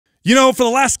You know, for the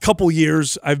last couple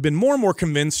years, I've been more and more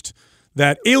convinced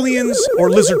that aliens or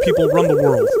lizard people run the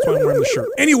world. That's why I'm wearing the shirt.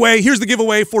 Anyway, here's the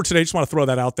giveaway for today. Just want to throw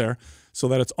that out there so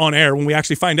that it's on air when we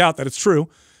actually find out that it's true.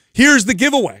 Here's the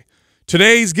giveaway.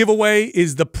 Today's giveaway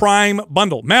is the Prime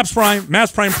Bundle. Maps Prime,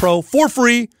 Maps Prime Pro, for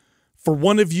free for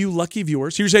one of you lucky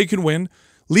viewers. Here's how you can win.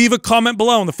 Leave a comment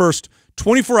below in the first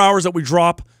 24 hours that we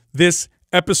drop this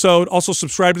episode. Also,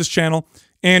 subscribe to this channel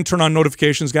and turn on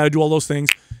notifications. Got to do all those things.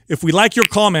 If we like your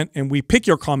comment and we pick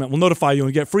your comment, we'll notify you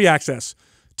and get free access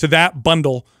to that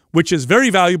bundle, which is very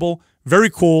valuable, very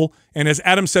cool. And as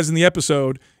Adam says in the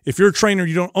episode, if you're a trainer,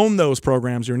 you don't own those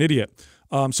programs, you're an idiot.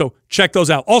 So check those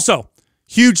out. Also,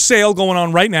 huge sale going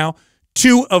on right now.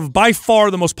 2 of by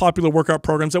far the most popular workout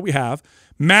programs that we have.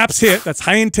 MAPS HIIT, that's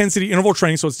high intensity interval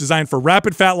training. So it's designed for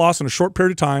rapid fat loss in a short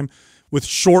period of time with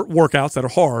short workouts that are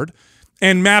hard.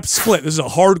 And MAPS Split, this is a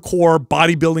hardcore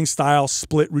bodybuilding style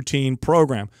split routine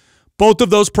program. Both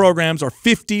of those programs are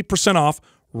 50% off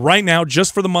right now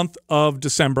just for the month of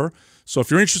December. So if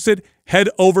you're interested, head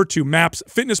over to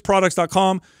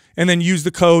mapsfitnessproducts.com and then use the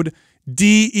code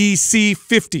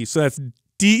DEC50. So that's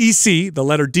DEC, the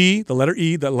letter D, the letter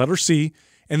E, the letter C,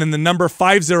 and then the number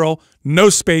 50, no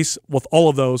space with all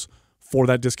of those for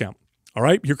that discount. All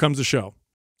right, here comes the show.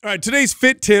 All right, today's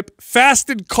fit tip,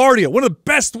 fasted cardio. One of the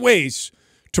best ways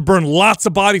to burn lots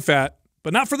of body fat,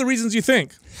 but not for the reasons you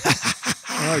think.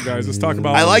 All right, guys, let's talk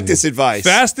about I like this advice.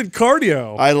 Fasted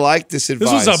cardio. I like this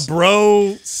advice. This was a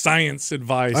bro science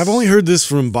advice. I've only heard this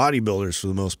from bodybuilders for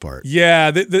the most part.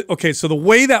 Yeah. Okay, so the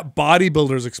way that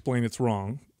bodybuilders explain it's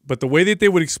wrong, but the way that they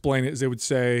would explain it is they would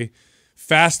say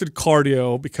fasted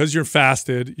cardio, because you're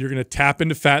fasted, you're going to tap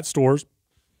into fat stores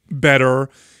better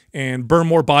and burn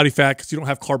more body fat because you don't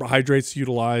have carbohydrates to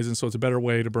utilize, and so it's a better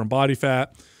way to burn body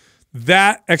fat.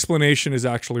 That explanation is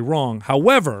actually wrong.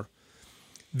 However,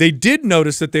 they did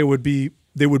notice that they would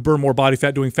burn more body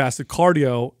fat doing fasted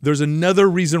cardio. There's another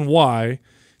reason why.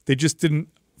 They just didn't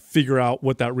figure out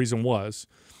what that reason was.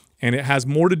 And it has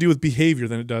more to do with behavior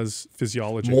than it does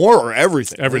physiology. More or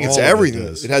everything. Everything. It's everything.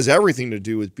 It has everything to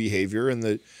do with behavior.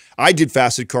 And I did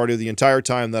fasted cardio the entire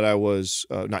time that I was,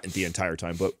 not the entire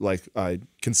time, but like I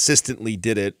consistently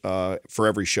did it for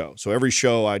every show. So every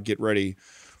show I'd get ready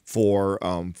for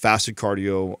fasted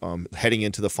cardio heading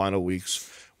into the final weeks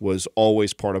was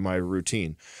always part of my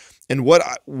routine. And what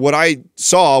I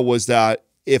saw was that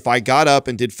if I got up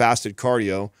and did fasted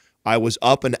cardio, I was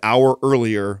up an hour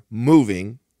earlier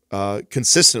moving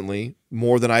consistently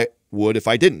more than I would if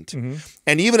I didn't. Mm-hmm.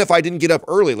 And even if I didn't get up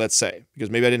early, let's say, because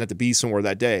maybe I didn't have to be somewhere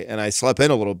that day and I slept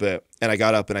in a little bit and I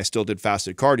got up and I still did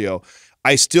fasted cardio,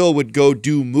 I still would go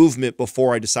do movement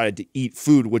before I decided to eat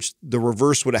food, which the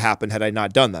reverse would have happened had I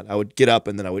not done that. I would get up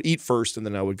and then I would eat first and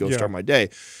then I would go start my day.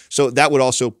 So that would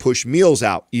also push meals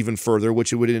out even further,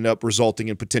 which it would end up resulting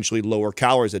in potentially lower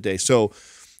calories a day. So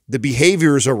the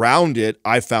behaviors around it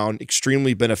I found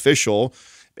extremely beneficial.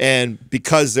 And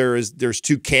because there's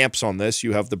 2 camps on this,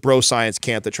 you have the bro science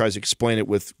camp that tries to explain it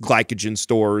with glycogen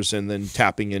stores and then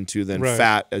tapping into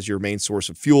fat as your main source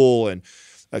of fuel and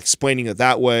explaining it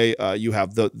that way. You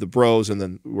have the bros, and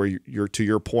then where you're to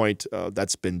your point,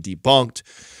 that's been debunked.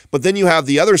 But then you have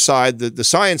the other side, the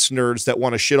science nerds that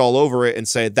want to shit all over it and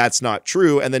say that's not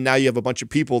true. And then now you have a bunch of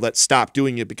people that stop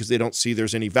doing it because they don't see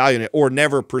there's any value in it or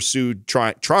never pursued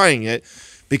trying it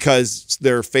because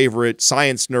their favorite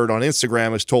science nerd on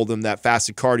Instagram has told them that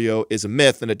fasted cardio is a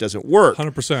myth and it doesn't work.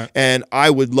 100%. And I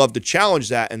would love to challenge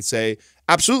that and say,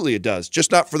 absolutely it does, just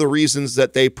not for the reasons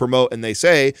that they promote and they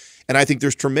say. And I think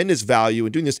there's tremendous value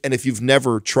in doing this. And if you've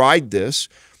never tried this,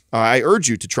 I urge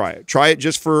you to try it. Try it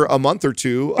just for a month or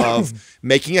 2 of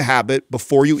making a habit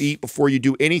before you eat, before you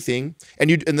do anything. And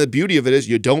the beauty of it is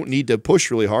you don't need to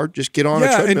push really hard. Just get on a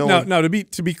treadmill. And now to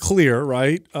be clear,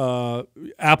 right?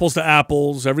 Apples to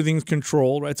apples, everything's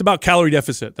controlled. Right? It's about calorie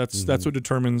deficit. That's what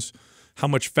determines how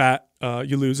much fat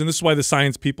you lose. And this is why the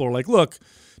science people are like, look,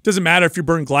 it doesn't matter if you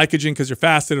burn glycogen because you're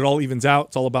fasted. It all evens out.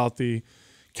 It's all about the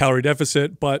calorie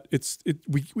deficit, but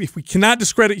we cannot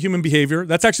discredit human behavior.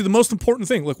 That's actually the most important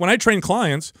thing. Look, when I train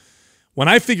clients, when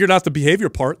I figured out the behavior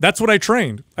part, that's what I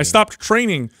trained. I stopped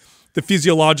training the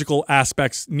physiological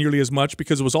aspects nearly as much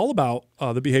because it was all about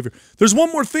the behavior. There's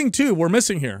one more thing too we're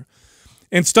missing here,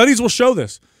 and studies will show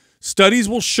this. Studies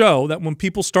will show that when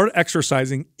people start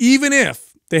exercising, even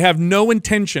if they have no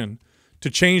intention to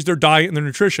change their diet and their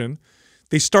nutrition,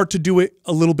 they start to do it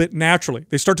a little bit naturally.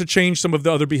 They start to change some of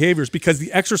the other behaviors because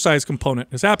the exercise component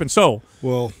has happened. So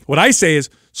what I say is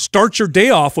start your day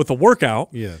off with a workout.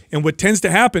 Yeah. And what tends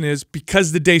to happen is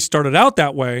because the day started out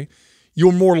that way,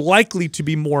 you're more likely to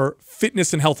be more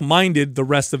fitness and health minded the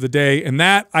rest of the day. And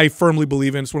that I firmly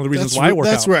believe in. It's one of the reasons why I work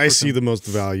out. That's where I see the most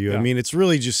value. Yeah. I mean, it's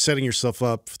really just setting yourself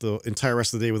up for the entire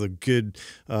rest of the day with a good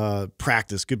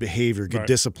practice, good behavior, good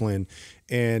discipline.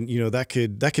 And, you know, that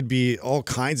could be all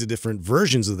kinds of different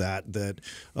versions of that,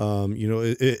 you know,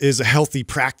 is a healthy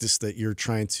practice that you're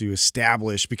trying to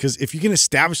establish. Because if you can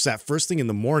establish that first thing in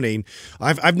the morning,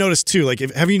 I've noticed too, like,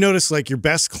 have you noticed like your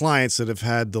best clients that have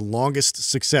had the longest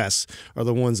success are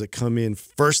the ones that come in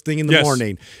first thing in the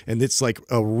morning, and it's like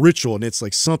a ritual, and it's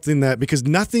like something that, because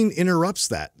nothing interrupts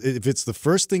that. If it's the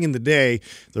first thing in the day,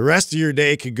 the rest of your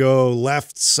day could go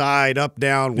left, side, up,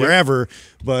 down, wherever.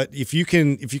 But if you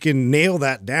can nail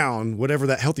that down, whatever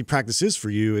that healthy practice is for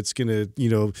you, it's going to, you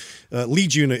know,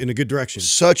 lead you in a good direction.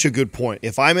 Such a good point.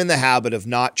 If I'm in the habit of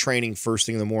not training first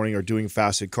thing in the morning or doing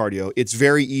fasted cardio, it's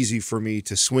very easy for me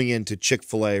to swing into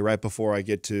Chick-fil-A right before I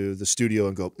get to the studio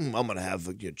and go, I'm going to have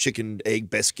a chicken, egg,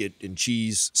 biscuit, and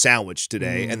cheese sandwich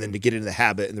today, and then to get into the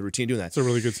habit and the routine doing that. It's a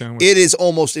really good sandwich. It is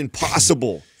almost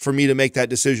impossible for me to make that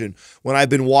decision when I've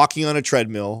been walking on a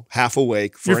treadmill, half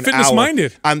awake for an hour. You're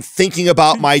fitness-minded. I'm thinking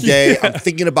about my day. I'm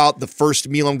thinking about the first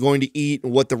meal I'm going to eat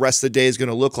and what the rest of the day is going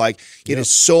to look like. It is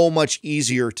so much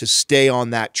easier to stay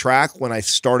on that track when I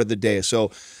started the day.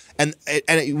 So, and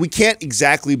we can't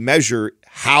exactly measure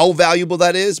how valuable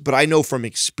that is, but I know from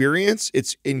experience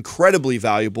it's incredibly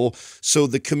valuable. So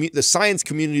the science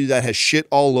community that has shit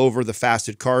all over the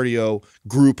fasted cardio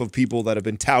group of people that have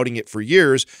been touting it for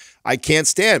years, I can't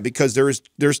stand, because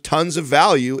there's tons of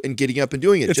value in getting up and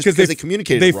doing it. It's just because they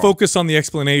communicated it wrong. Focus on the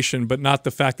explanation, but not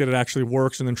the fact that it actually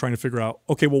works, and then trying to figure out,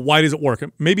 okay, well, why does it work?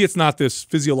 Maybe it's not this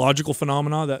physiological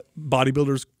phenomena that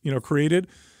bodybuilders, you know, created,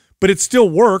 but it still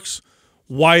works.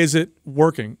 Why is it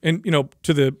working? And, you know,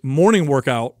 to the morning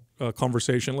workout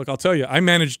conversation, look, I'll tell you, I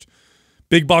managed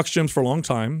big box gyms for a long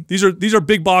time. These are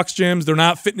big box gyms. They're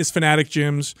not fitness fanatic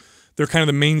gyms. They're kind of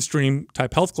the mainstream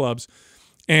type health clubs.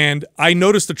 And I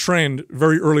noticed a trend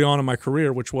very early on in my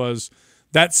career, which was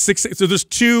that so there's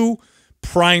two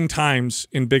prime times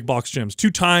in big box gyms, 2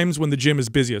 times when the gym is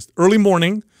busiest: early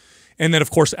morning, and then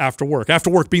of course after work. After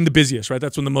work being the busiest, right?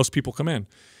 That's when the most people come in.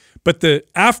 But the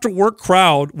after work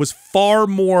crowd was far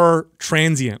more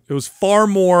transient. It was far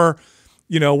more,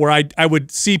 you know, where I would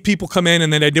see people come in,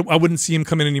 and then I wouldn't see them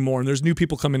come in anymore, and there's new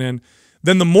people coming in.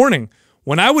 Then the morning,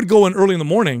 when I would go in early in the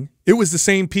morning, it was the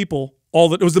same people.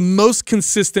 It was the most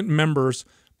consistent members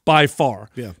by far.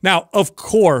 Yeah. Now, of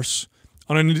course,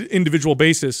 on an individual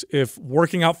basis, if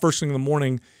working out first thing in the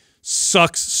morning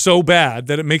sucks so bad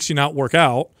that it makes you not work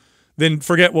out, then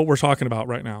forget what we're talking about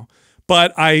right now.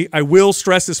 But I will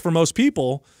stress this for most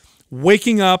people: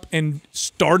 waking up and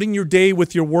starting your day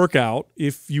with your workout,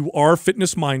 if you are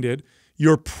fitness minded,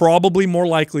 you're probably more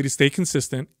likely to stay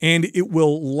consistent, and it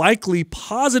will likely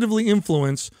positively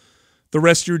influence the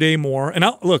rest of your day more. And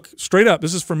look, straight up,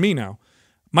 this is for me now.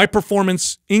 My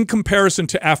performance in comparison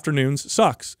to afternoons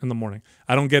sucks in the morning.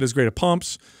 I don't get as great of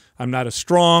pumps. I'm not as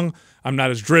strong. I'm not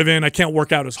as driven. I can't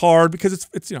work out as hard because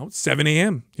it's you know, 7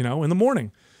 a.m., you know, in the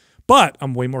morning. But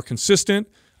I'm way more consistent.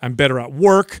 I'm better at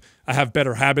work. I have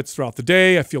better habits throughout the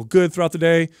day. I feel good throughout the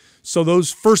day. So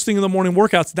those first thing in the morning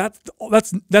workouts,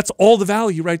 that's all the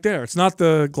value right there. It's not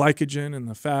the glycogen and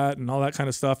the fat and all that kind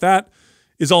of stuff. That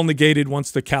is all negated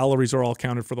once the calories are all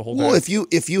counted for the whole day. Well,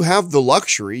 if you have the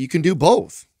luxury, you can do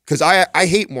both. Because I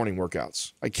hate morning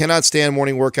workouts. I cannot stand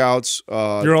morning workouts.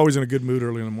 You're always in a good mood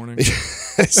early in the morning.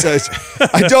 So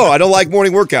I don't like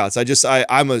morning workouts.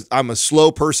 I'm a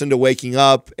slow person to waking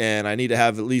up, and I need to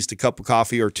have at least a cup of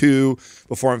coffee or 2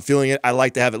 before I'm feeling it. I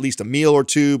like to have at least a meal or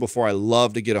 2 before I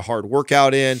love to get a hard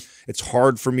workout in. It's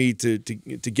hard for me to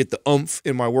get the oomph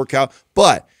in my workout,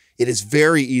 but it is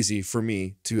very easy for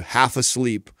me to half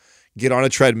asleep, get on a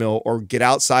treadmill, or get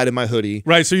outside in my hoodie.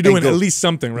 Right, so you're doing at least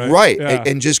something, right? Right, yeah.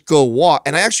 and just go walk.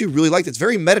 And I actually really like it. It's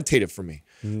very meditative for me.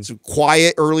 It's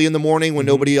quiet early in the morning when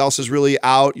nobody else is really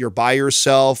out. You're by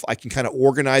yourself. I can kind of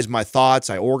organize my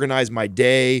thoughts. I organize my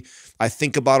day. I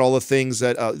think about all the things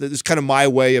that this is kind of my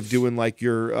way of doing, like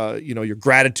your your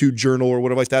gratitude journal or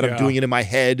whatever like that. I'm doing it in my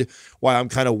head while I'm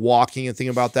kind of walking and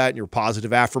thinking about that, and your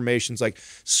positive affirmations. Like,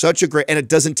 such a great, and it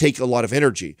doesn't take a lot of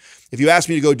energy. If you ask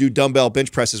me to go do dumbbell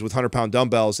bench presses with 100-pound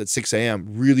dumbbells at 6 a.m.,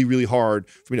 really, really hard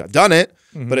for me to have done it.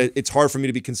 But it's hard for me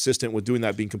to be consistent with doing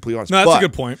that, being completely honest. No, that's a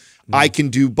good point. I can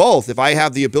do both. If I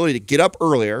have the ability to get up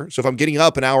earlier, so if I'm getting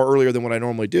up an hour earlier than what I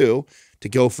normally do to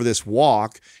go for this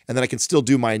walk, and then I can still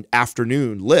do my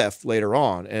afternoon lift later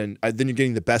on, and then you're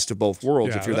getting the best of both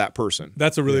worlds if you're that person.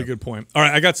 That's a really good point. All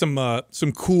right, I got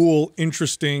some cool,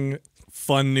 interesting,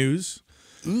 fun news.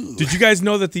 Ooh. Did you guys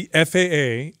know that the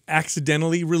FAA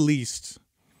accidentally released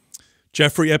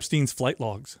Jeffrey Epstein's flight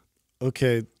logs.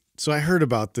 Okay, so I heard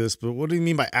about this, but what do you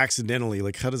mean by accidentally?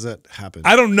 Like, how does that happen?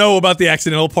 I don't know about the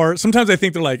accidental part. Sometimes I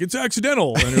think they're like, it's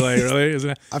accidental. And you're like, really?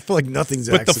 Isn't it? I feel like nothing's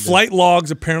But accidental. the flight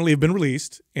logs apparently have been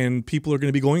released, and people are going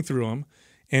to be going through them,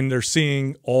 and they're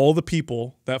seeing all the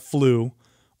people that flew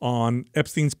on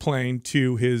Epstein's plane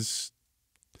to his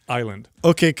island.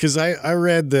 Okay, because I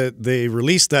read that they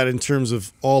released that in terms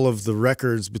of all of the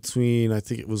records between, I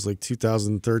think it was like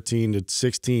 2013 to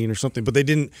 16 or something, but they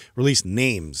didn't release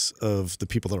names of the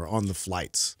people that are on the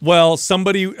flights. Well,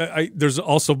 somebody, there's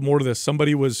also more to this.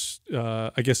 Somebody was,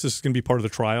 I guess this is going to be part of the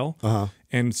trial,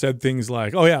 and said things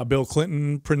like, oh yeah, Bill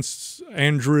Clinton, Prince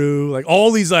Andrew, like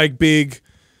all these like big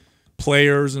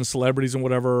players and celebrities and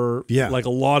whatever. Yeah. Like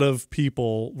a lot of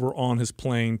people were on his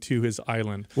plane to his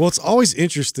island. Well, it's always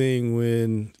interesting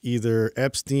when either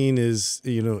Epstein is,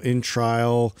 in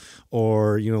trial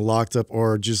or, locked up,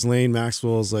 or Ghislaine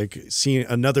Maxwell is like seeing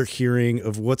another hearing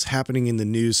of what's happening in the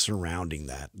news surrounding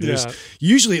that. There's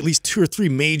usually at least 2 or 3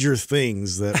 major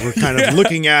things that we're kind of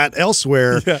looking at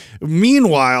elsewhere. Yeah.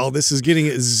 Meanwhile, this is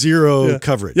getting zero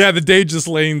coverage. Yeah, the day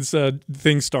Ghislaine's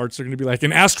thing starts, they're going to be like,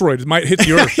 an asteroid might hit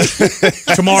the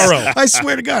Earth tomorrow. I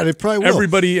swear to God, it probably will.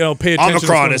 Everybody, pay attention.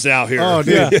 Omicron is out here. Oh,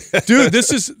 dude. Yeah. Dude,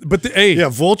 this is, but hey. Yeah,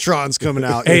 Voltron's coming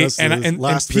out. Hey,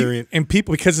 last variant. And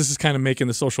people, because this is kind of making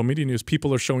the social media news,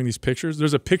 people are showing these pictures.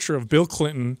 There's a picture of Bill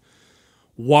Clinton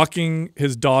walking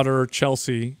his daughter,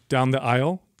 Chelsea, down the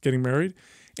aisle, getting married.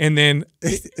 And then,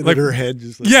 like her head,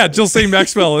 just like Ghislaine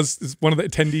Maxwell is one of the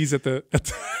attendees at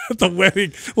the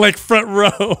wedding, like front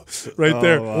row, right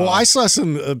there. Wow. Well, I saw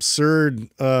some absurd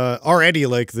already.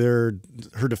 Like her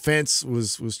defense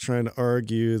was trying to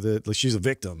argue that like she's a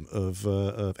victim of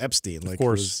Epstein. Like, of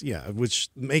course, which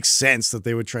makes sense that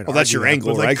they would try to. Well, that's your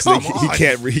angle, like, right? Come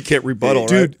on. He can't rebuttal,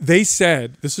 dude. Right? They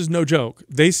said, this is no joke.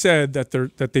 They said that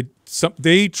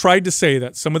they tried to say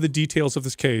that some of the details of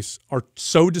this case are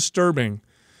so disturbing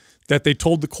that they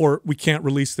told the court, we can't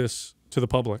release this to the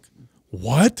public.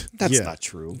 What? That's not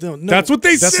true. No, that's what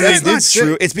they said. That's not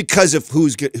true. It's because of who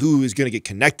is going to get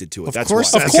connected to it. Of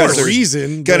course, that's the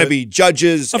reason. Going to be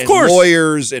judges, and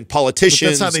lawyers, and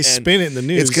politicians. But that's how they spin it in the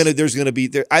news. There's going to be.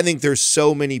 I think there's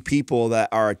so many people that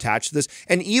are attached to this,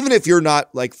 and even if you're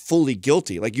not like fully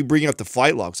guilty, like you bringing up the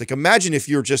flight logs. Like imagine if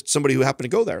you're just somebody who happened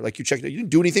to go there. Like you checked, you didn't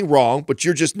do anything wrong, but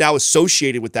you're just now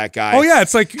associated with that guy. Oh yeah,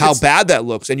 it's like how bad that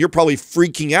looks, and you're probably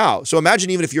freaking out. So imagine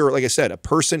even if you're, like I said, a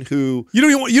person who you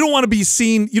don't want to be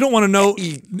seen. You don't want to know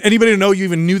anybody to know you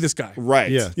even knew this guy. Right.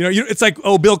 Yeah. It's like,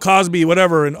 oh, Bill Cosby,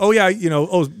 whatever, and oh yeah,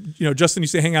 Justin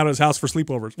used to hang out at his house for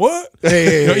sleepover. What?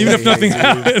 Even if nothing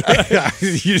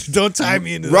happened. You don't tie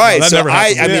me into right. That. So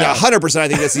I mean, 100%. I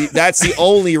think that's the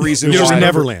only reason. You're why.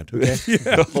 Neverland. Okay.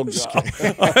 Yeah. Oh,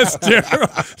 that's terrible.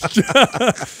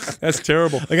 That's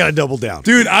terrible. I got to double down,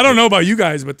 dude. I don't know about you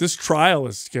guys, but this trial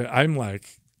is. I'm like,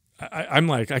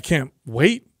 I can't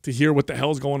wait to hear what the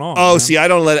hell's going on. Oh, man. See, I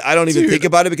don't even think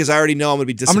about it because I already know I'm going to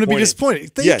be disappointed. I'm going to be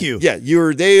disappointed. Thank you. Yeah,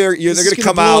 they're going to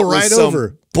come out with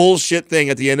some bullshit thing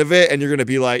at the end of it, and you're going to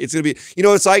be like, it's going to be,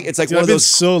 it's like Dude, one of those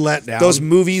so let down. Those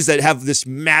movies that have this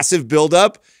massive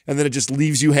buildup, and then it just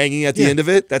leaves you hanging at the end of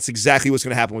it. That's exactly what's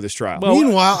going to happen with this trial. Well,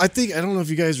 meanwhile, I don't know if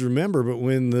you guys remember, but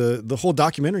when the whole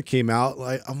documentary came out,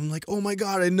 I'm like, oh my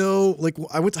God, I know. Like,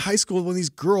 I went to high school with one of these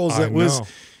girls that was,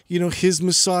 his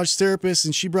massage therapist,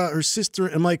 and she brought her sister,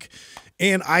 and I'm like,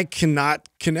 and I cannot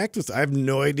connect with her. I have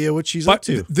no idea what she's up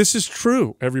to. This is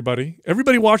true, everybody.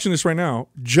 Everybody watching this right now,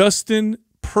 Justin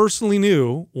personally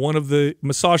knew one of the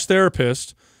massage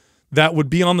therapists that would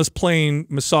be on this plane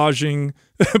massaging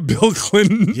Bill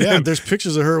Clinton. Yeah, there's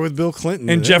pictures of her with Bill Clinton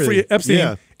and Jeffrey Epstein.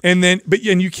 Yeah. And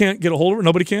you can't get a hold of her?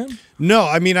 Nobody can? No,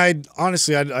 I mean, I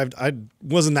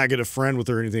wasn't that good a friend with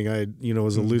her or anything. I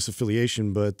was a loose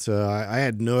affiliation, but I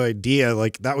had no idea,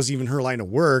 like, that was even her line of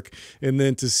work. And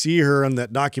then to see her on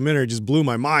that documentary just blew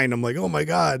my mind. I'm like, oh my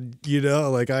God,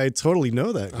 like, I totally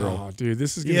know that girl. Oh, dude,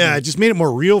 this is it just made it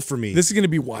more real for me. This is going to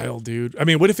be wild, dude. I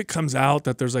mean, what if it comes out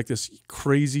that there's like this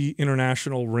crazy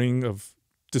international ring of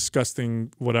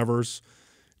disgusting whatevers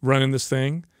running this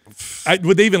thing?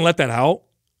 Would they even let that out?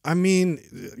 I mean,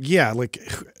 yeah, like,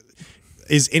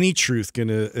 is any truth going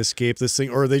to escape this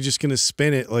thing, or are they just going to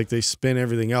spin it like they spin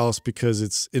everything else because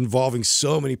it's involving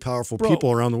so many powerful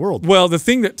people around the world? Well, the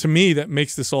thing that, to me, that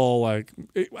makes this all, like,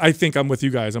 I think I'm with you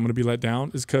guys, I'm going to be let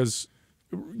down, is because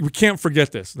we can't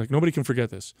forget this. Like, nobody can forget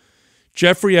this.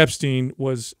 Jeffrey Epstein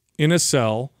was in a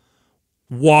cell,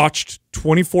 watched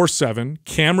 24/7,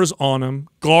 cameras on him,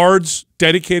 guards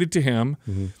dedicated to him,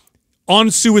 on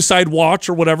suicide watch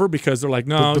or whatever, because they're like,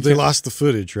 no. But they lost the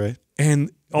footage, right? And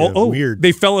weird.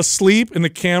 They fell asleep and the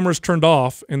cameras turned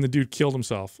off and the dude killed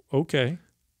himself. Okay.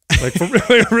 Like, for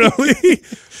really?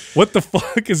 What the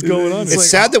fuck is going on? It's like,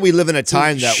 sad that we live in a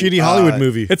time that shitty Hollywood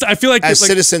movie. I feel like as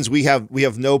citizens we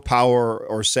have no power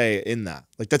or say in that.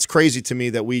 Like, that's crazy to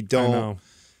me that we don't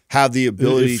have the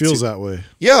ability. It feels that way.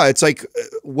 Yeah, it's like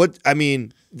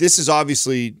this is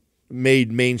obviously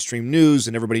made mainstream news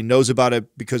and everybody knows about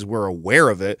it because we're aware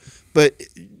of it. But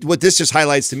what this just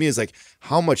highlights to me is like,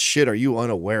 how much shit are you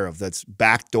unaware of that's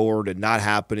backdoored and not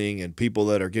happening, and people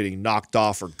that are getting knocked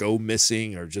off or go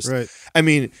missing or just, I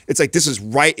mean, it's like, this is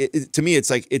right. To me, it's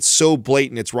like, it's so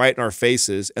blatant. It's right in our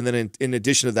faces. And then in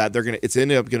addition to that, it's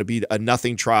ended up going to be a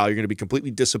nothing trial. You're going to be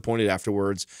completely disappointed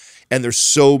afterwards. And there's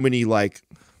so many like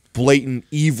blatant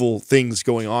evil things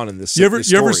going on in this. You ever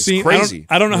seen? Crazy.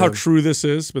 I don't know how true this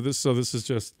is, but this is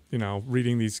just, you know,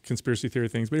 reading these conspiracy theory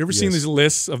things. But you ever seen these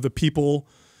lists of the people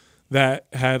that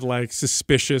had like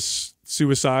suspicious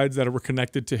suicides that were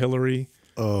connected to Hillary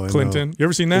Clinton? You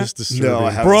ever seen that? No,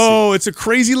 I haven't. Bro, it's a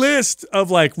crazy list of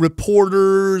like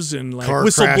reporters and like car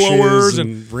whistleblowers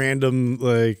and random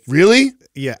like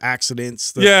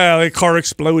accidents. Like car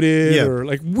exploded or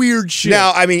like weird shit.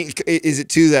 Now, I mean, is it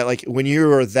too that like when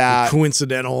you are that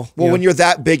coincidental? Well, when you're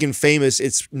that big and famous,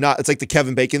 it's like the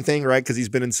Kevin Bacon thing, right? Because he's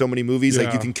been in so many movies.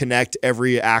 Like, you can connect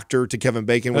every actor to Kevin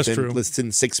Bacon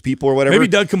within 6 people or whatever. Maybe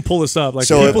Doug can pull this up. Like,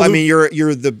 so I mean,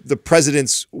 you're the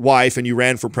president's wife and you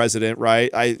ran for president,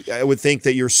 right? I would think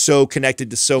that you're so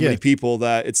connected to so many people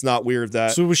that it's not weird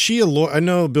that. So was she a lawyer? I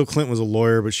know Bill Clinton was a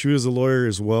lawyer, but she was a lawyer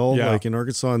as well, like in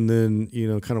Arkansas, and then, you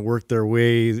know, kind of worked their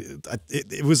way.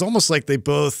 It was almost like they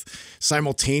both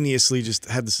simultaneously just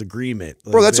had this agreement.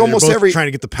 Like, bro, that's almost every trying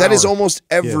to get the power. That is almost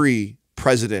every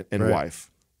president and wife.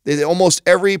 Almost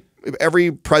every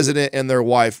president and their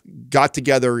wife got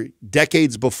together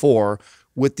decades before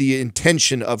with the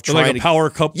intention of trying like a power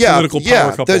couple, political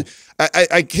power couple.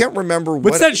 I can't remember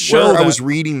what's that show I was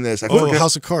reading this.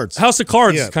 House of Cards. House of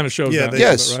Cards kind of shows that.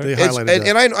 Yes, right? They highlighted that.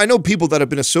 And I know people that have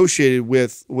been associated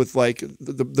with like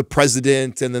the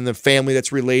president and then the family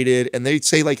that's related, and they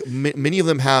say like many of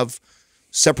them have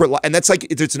separate, and that's like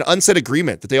it's an unsaid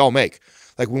agreement that they all make.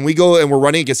 Like when we go and we're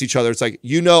running against each other, it's like,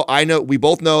 you know, I know, we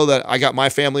both know that I got my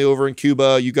family over in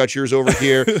Cuba, you got yours over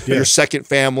here, your second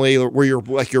family, where your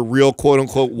like your real quote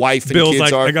unquote wife and Bill's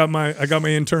kids like, are. I got my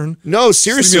intern. No,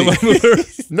 seriously.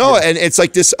 No, and it's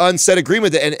like this unsaid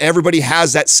agreement and everybody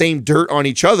has that same dirt on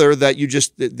each other that you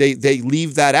just they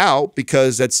leave that out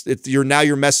because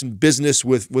you're messing business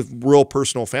with real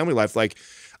personal family life. Like,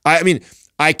 I mean,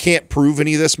 I can't prove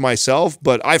any of this myself,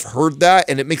 but I've heard that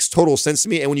and it makes total sense to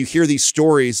me. And when you hear these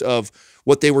stories of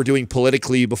what they were doing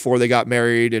politically before they got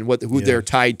married and who they're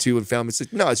tied to and family, it's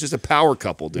like, no, it's just a power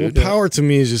couple, dude. Well, power to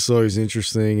me is just always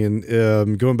interesting.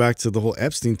 And going back to the whole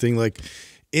Epstein thing, like,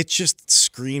 it just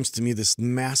screams to me this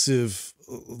massive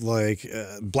like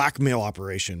blackmail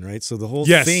operation, right? So the whole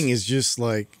thing is just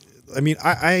like, I mean,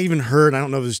 I even heard, I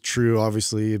don't know if it's true,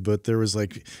 obviously, but there was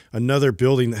like another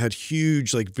building that had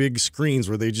huge, like big screens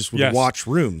where they just would watch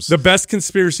rooms. The best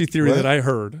conspiracy theory that I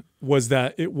heard was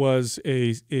that it was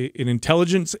an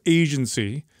intelligence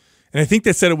agency. And I think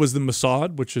they said it was the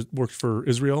Mossad, which works for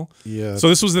Israel. Yeah. So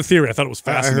this was the theory. I thought it was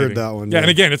fascinating. I heard that one. Yeah. And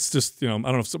again, it's just, you know,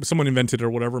 I don't know if someone invented it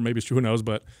or whatever. Maybe it's true. Who knows?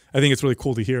 But I think it's really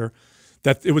cool to hear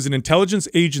that it was an intelligence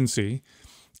agency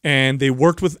and they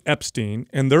worked with Epstein,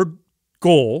 and their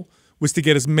goal was to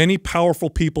get as many powerful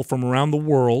people from around the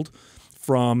world,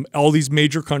 from all these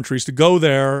major countries, to go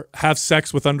there, have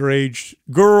sex with underage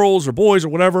girls or boys or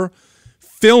whatever,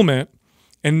 film it,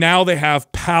 and now they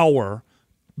have power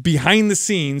behind the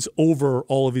scenes over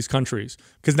all of these countries.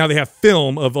 Because now they have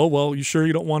film of, oh, well, you sure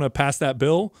you don't want to pass that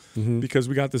bill? Because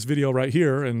we got this video right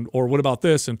here, or what about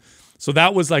this? And so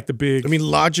that was like the big... I mean,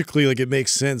 logically, like, it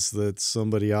makes sense that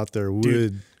somebody out there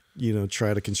would... you know,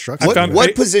 try to construct.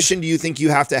 What position do you think you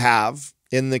have to have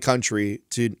in the country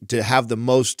to have the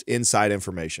most inside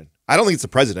information? I don't think it's the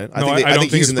president. I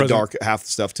think he's in the dark half the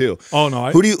stuff too. Oh no!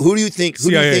 Who do you think?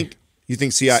 CIA. You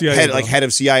think CIA? Head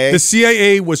of CIA? The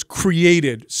CIA was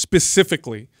created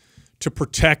specifically to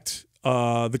protect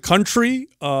the country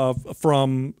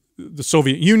from the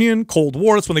Soviet Union, Cold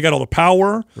War. That's when they got all the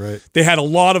power. Right. They get a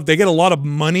lot of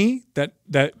money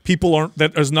that people aren't,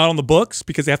 that is not on the books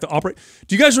because they have to operate.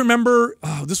 Do you guys remember?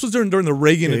 This was during the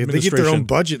Reagan administration. They get their own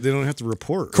budget. They don't have to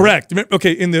report. Correct. Right?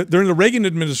 Okay. During the Reagan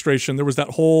administration, there was that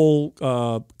whole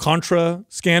Contra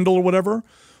scandal or whatever,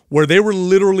 where they were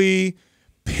literally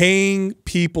paying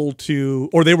people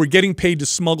or they were getting paid to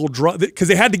smuggle drugs because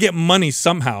they had to get money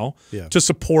somehow to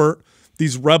support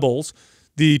these rebels.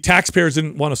 the taxpayers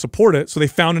didn't want to support it, so they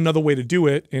found another way to do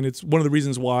it, and it's one of the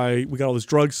reasons why we got all this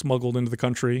drugs smuggled into the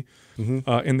country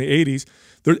in the 80s.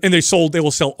 And they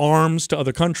will sell arms to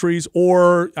other countries,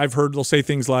 or I've heard they'll say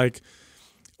things like,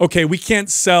 okay, we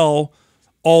can't sell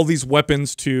all these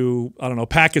weapons to, I don't know,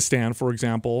 Pakistan, for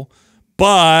example,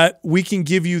 but we can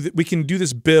give you, we can do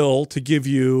this bill to give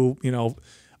you, you know,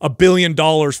 $1 billion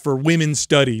for women's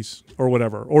studies or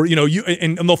whatever, or, you know,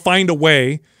 and they'll find a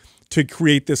way to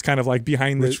create this kind of like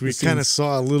behind Which we kind of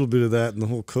saw a little bit of that in the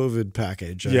whole COVID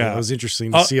package. Yeah. It was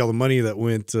interesting to see all the money that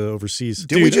went overseas.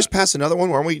 Did we just pass another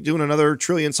one? Aren't we doing another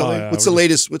trillion something? What's the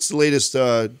latest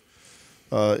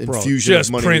infusion just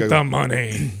of money? Print the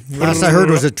money. Last I heard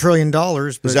was $1 trillion.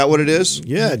 But Is that what it is?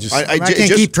 Yeah. Just, I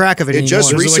can't keep track of it anymore.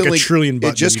 Just There's recently, like a trillion it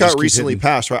button just you got just keep recently hitting.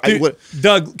 passed, right? Dude,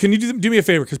 Doug, can you do me a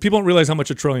favor? Because people don't realize how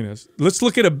much a trillion is. Let's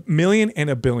look at a million and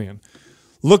a billion.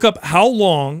 Look up how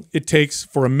long it takes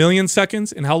for 1 million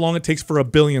seconds and how long it takes for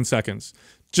 1 billion seconds.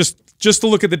 Just to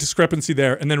look at the discrepancy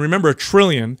there. And then remember, a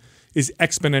trillion is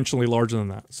exponentially larger than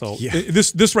that. So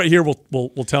this right here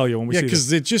will tell you when we see this.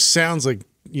 because it just sounds like,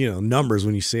 you know, numbers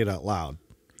when you say it out loud.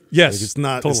 Yes, Like it's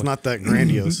totally. not that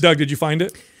grandiose. Doug, did you find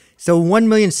it? So 1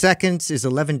 million seconds is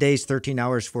 11 days, 13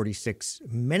 hours, 46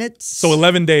 minutes. So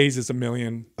 11 days is 1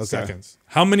 million seconds.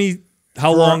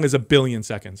 How long is 1 billion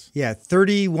seconds? Yeah,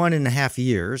 31 and a half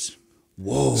years.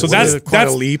 Whoa. So Quite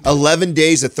that's a leap. 11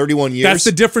 days at 31 years. That's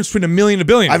the difference between 1 million and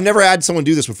 1 billion. I've never had someone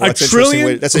do this before. A That's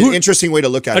trillion? That's an interesting way to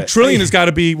look at it. A trillion has got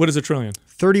to be, what is a trillion?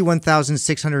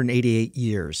 31,688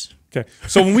 years. Okay.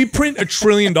 So when we print $1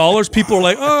 trillion, people are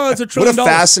like, oh, it's $1 What trillion. a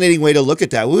fascinating way to look at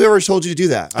that. Whoever told you to do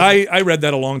that? I read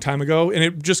that a long time ago, and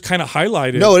it just kind of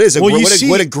highlighted. No, it is. Well,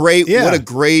 What a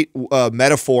great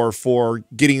metaphor for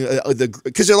getting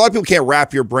because a lot of people can't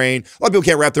wrap your brain. A lot of people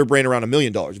can't wrap their brain around $1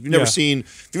 million. If you've never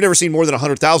seen more than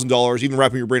 $100,000, even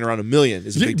wrapping your brain around $1 million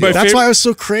is a big deal. That's why it was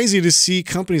so crazy to see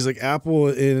companies like Apple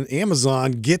and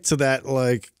Amazon get to that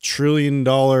like $1 trillion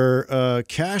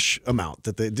cash amount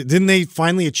that didn't they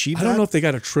finally achieve. I don't know if they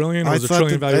got $1 trillion or was $1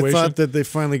 trillion valuation. I thought that they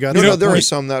finally got. No, there are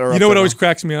some that are. You know what always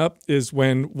cracks me up is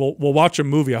when we'll watch a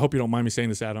movie. I hope you don't mind me saying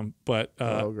this, Adam, but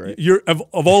great. you're of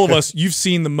all of us, you've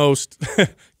seen the most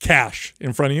cash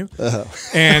in front of you,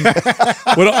 and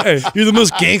You're the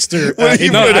most gangster. no, I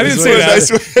didn't say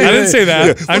that. I didn't say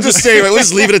that. Yeah, I'm just saying.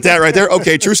 Let's leave it at that right there.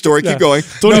 Okay, true story. Keep going.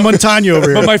 Tony Montano over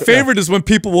here. But my favorite is when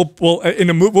people will in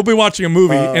a movie. We'll be watching a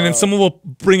movie, and then someone will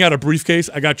bring out a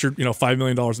briefcase. I got your $5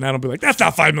 million, and I'll be like, that's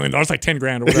not $5 million. It's like 10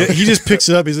 grand or whatever. He just picks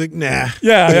it up. He's like, nah.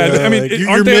 Yeah. I mean, like,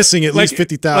 you're missing at least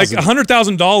 50,000. Like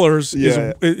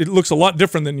 $100,000 it looks a lot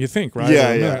different than you think, right?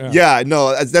 Yeah.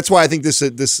 No, that's why I think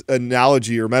this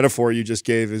analogy or metaphor you just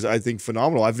gave is, I think,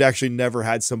 phenomenal. I've actually never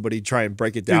had somebody try and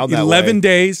break it down that 11 way.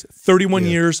 days, 31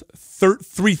 years,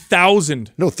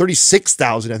 3,000. No,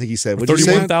 36,000. I think he said. What did you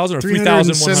say? 31,000 or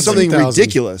 3,100. Something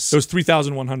ridiculous. It was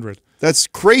 3,100. That's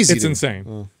crazy. It's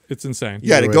insane. It's insane.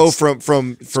 Yeah, to go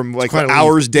from like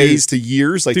hours, days to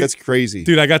years, like that's crazy.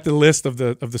 Dude, I got the list of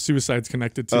the suicides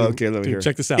connected to. Okay, let me hear.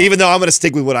 Check this out. Even though I'm going to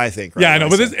stick with what I think. Right I know,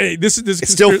 but this is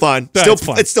it's still fun.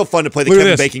 It's still fun to play the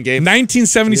Kevin Bacon game.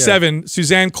 1977,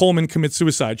 Suzanne Coleman commits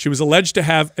suicide. She was alleged to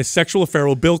have a sexual affair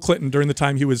with Bill Clinton during the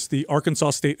time he was the Arkansas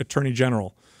State Attorney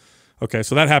General. Okay,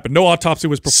 so that happened. No autopsy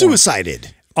was performed.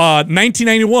 Suicided.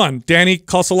 1991, Danny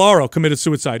Casolaro committed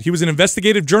suicide. He was an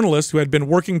investigative journalist who had been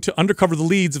working to uncover the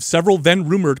leads of several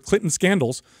then-rumored Clinton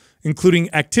scandals,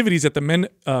 including activities at the Mena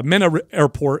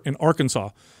Airport in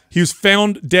Arkansas. He was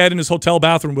found dead in his hotel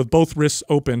bathroom with both wrists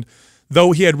open,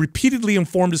 though he had repeatedly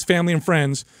informed his family and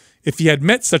friends if he had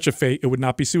met such a fate, it would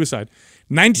not be suicide.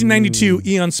 1992,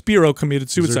 Ian Spiro committed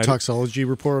suicide. Is there a toxology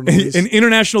report on all these? An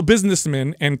international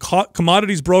businessman and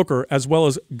commodities broker, as well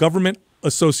as government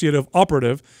associative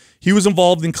operative. He was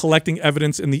involved in collecting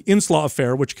evidence in the Inslaw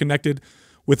affair, which connected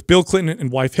with Bill Clinton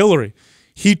and wife Hillary.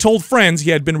 He told friends he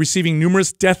had been receiving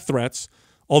numerous death threats,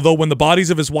 although when the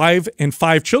bodies of his wife and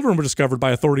 5 children were discovered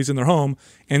by authorities in their home,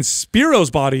 and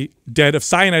Spiro's body dead of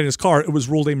cyanide in his car, it was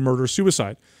ruled a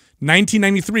murder-suicide.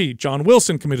 1993, John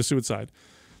Wilson committed suicide.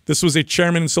 This was a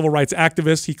chairman and civil rights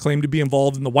activist. He claimed to be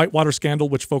involved in the Whitewater scandal,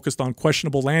 which focused on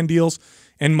questionable land deals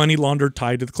and money laundered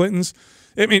tied to the Clintons.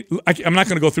 I mean, I'm not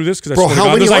going to go through this because Bro,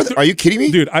 how many are there? Are you kidding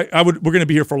me, dude? We're going to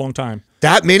be here for a long time.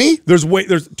 That many? There's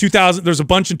 2000. There's a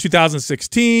bunch in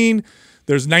 2016.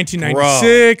 There's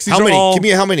 1996. Bro, how many? Give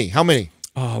me how many? How many?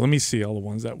 Oh, let me see all the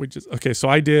ones that we just. Okay, so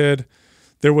I did.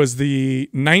 There was the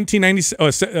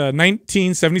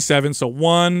 1977. So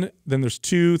 1. Then there's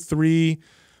 2, 3,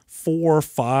 4,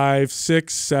 5,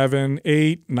 6, 7,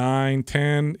 8, 9,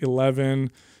 10,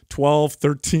 11, 12,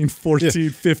 13, 14,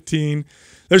 15.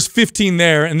 There's 15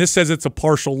 there, and this says it's a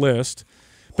partial list.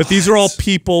 But these are all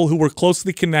people who were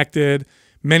closely connected.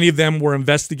 Many of them were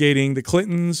investigating the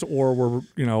Clintons or were,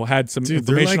 had some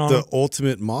information they're on like them. the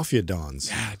ultimate mafia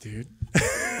dons. Yeah, dude.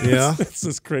 Yeah. That's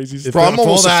just crazy. Bro, I'm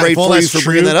almost afraid for you for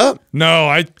bringing that up. No,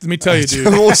 let me tell you, dude.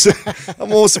 I'm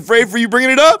almost afraid for you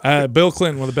bringing it up. Bill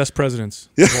Clinton, one of the best presidents.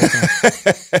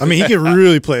 I mean, he can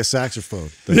really play a saxophone.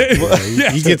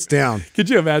 He gets down. Could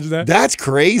you imagine that? That's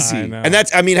crazy. I know. And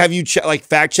have you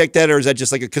fact checked that, or is that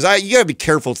just like because you gotta be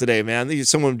careful today, man.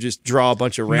 Someone just draw a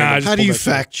bunch of random. How do you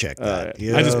fact check that?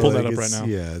 I just pulled that up right now.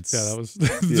 Yeah, that was.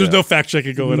 There's no fact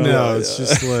checking going on. No, it's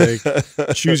just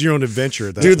like choose your own adventure.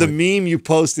 At that Dude, point. the meme you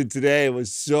posted today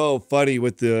was so funny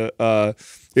with the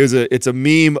it's a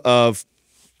meme of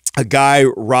a guy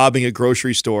robbing a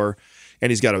grocery store,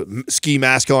 and he's got a ski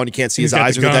mask on. You can't see his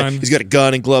eyes or anything. He's got a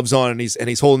gun and gloves on, and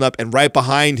he's holding up. And right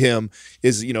behind him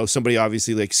is somebody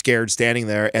obviously like scared standing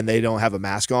there, and they don't have a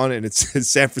mask on. And it's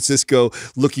San Francisco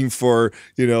looking for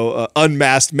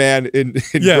unmasked man in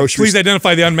grocery. Please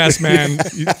identify the unmasked man.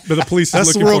 But the police. That's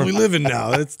is the looking world for. we live in now.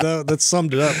 That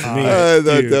summed it up for me. I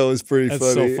thought that was pretty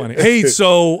That's funny. so funny. Hey,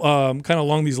 so kind of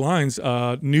along these lines,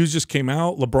 news just came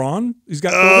out. LeBron, he's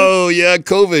got COVID. Oh yeah,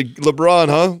 COVID. LeBron,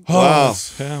 huh? Wow.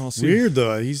 Yeah, we'll see. Weird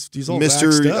though. He's all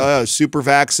Mr. vaxxed up. Super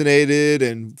vaccinated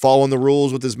and following the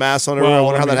rules with his mask on. I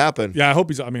wonder how that happened. Yeah, I hope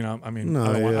he's. I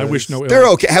wish no ill. They're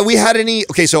okay. Have we had any?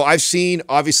 Okay, so I've seen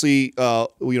obviously,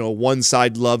 one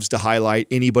side loves to highlight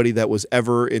anybody that was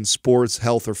ever in sports,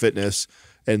 health, or fitness,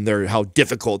 and how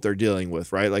difficult they're dealing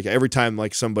with. Right, like every time,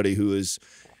 like somebody who is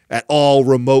at all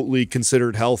remotely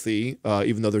considered healthy,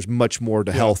 even though there's much more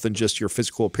to health than just your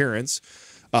physical appearance.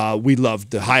 We love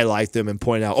to highlight them and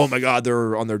point out, oh my God,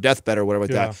 they're on their deathbed or whatever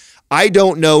like that. I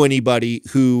don't know anybody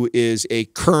who is a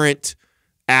current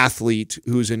athlete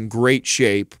who's in great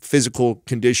shape, physical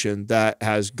condition, that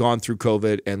has gone through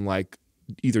COVID and like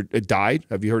either died.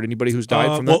 Have you heard anybody who's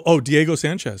died from that? Diego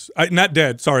Sanchez. Not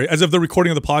dead, sorry. As of the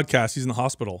recording of the podcast, he's in the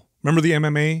hospital. Remember the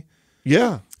MMA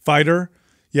fighter?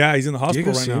 Yeah, he's in the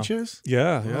hospital Diego right Sanchez?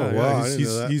 now. Yeah. Oh, wow. I didn't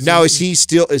know that. Now, is he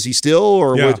still,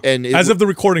 or Yeah. As of the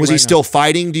recording, was right he still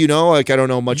fighting? Do you know? Like, I don't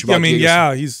know much about.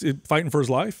 He's fighting for his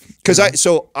life. Because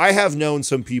I have known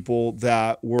some people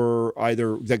that were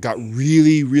that got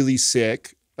really, really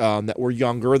sick, that were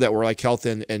younger, that were like health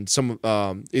and some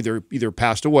either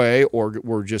passed away or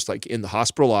were just like in the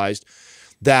hospitalized.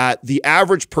 That the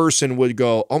average person would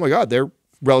go, oh my God, they're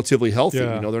relatively healthy.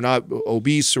 Yeah. They're not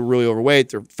obese or really overweight.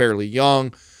 They're fairly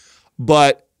young.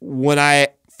 But when I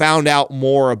found out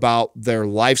more about their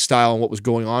lifestyle and what was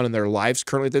going on in their lives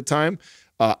currently at that time,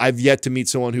 I've yet to meet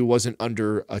someone who wasn't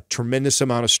under a tremendous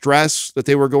amount of stress that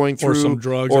they were going through, or some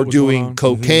drugs, or doing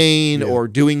cocaine, or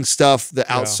doing stuff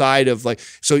outside of like.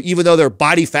 So even though their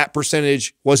body fat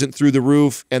percentage wasn't through the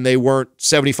roof and they weren't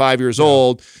 75 years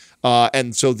old.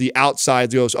 And so the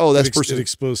outside goes, oh, that's person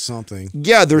exposed something.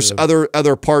 Yeah, there's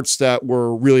other parts that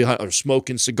were really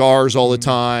smoking cigars all the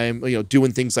time,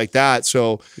 doing things like that.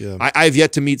 So I've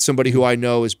yet to meet somebody who I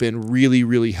know has been really,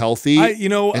 really healthy.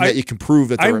 That you can prove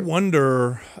that. I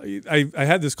wonder. I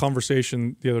had this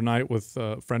conversation the other night with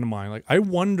a friend of mine. Like, I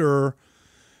wonder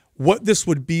what this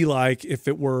would be like if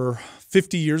it were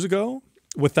 50 years ago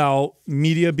without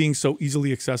media being so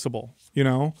easily accessible.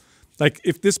 Like,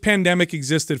 if this pandemic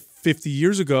existed 50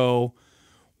 years ago,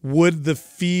 would the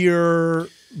fear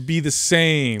be the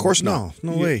same? Of course not.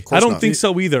 No way. I don't think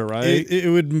so either, right? It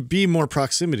would be more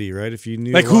proximity, right? If you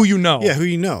knew like who you know. Yeah, who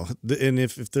you know. And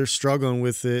if they're struggling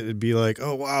with it, it'd be like,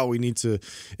 oh, wow, we need to.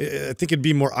 I think it'd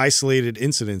be more isolated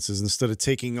incidences instead of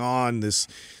taking on this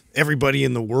everybody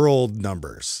in the world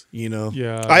numbers,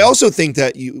 Yeah. I also think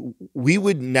that we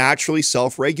would naturally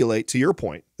self-regulate, to your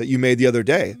point that you made the other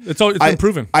day. It's been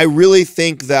proven. I really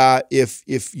think that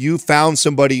if you found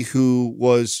somebody who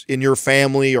was in your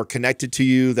family or connected to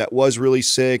you that was really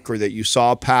sick or that you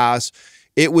saw pass,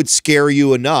 it would scare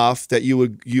you enough that it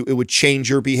would change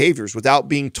your behaviors without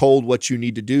being told what you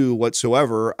need to do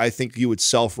whatsoever. I think you would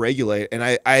self-regulate, and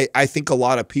I think a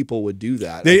lot of people would do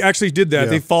that. They actually did that.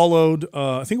 Yeah. They followed,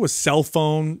 I think it was cell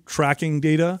phone tracking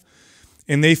data,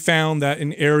 and they found that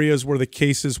in areas where the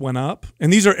cases went up,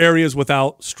 and these are areas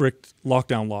without strict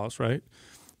lockdown laws, right?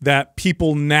 That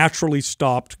people naturally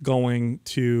stopped going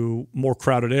to more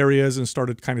crowded areas and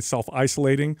started kind of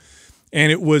self-isolating,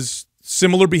 and it was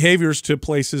similar behaviors to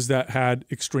places that had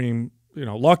extreme,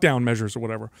 lockdown measures or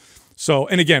whatever. So,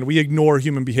 and again, we ignore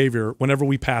human behavior whenever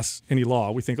we pass any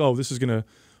law. We think, oh, this is going to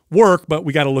work, but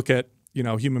we got to look at,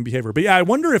 human behavior. But yeah, I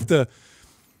wonder if the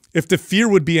fear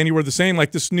would be anywhere the same.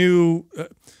 Like this new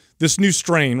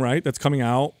strain, right? That's coming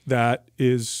out that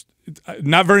is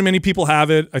not very many people have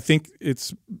it. I think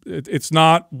it's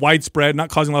not widespread, not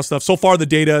causing a lot of stuff. So far, the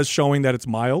data is showing that it's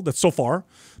mild. That's so far,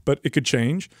 but it could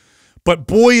change. But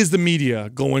boy, is the media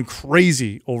going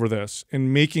crazy over this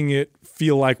and making it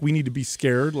feel like we need to be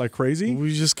scared like crazy.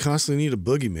 We just constantly need a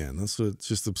boogeyman. That's what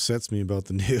just upsets me about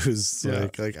the news. Yeah.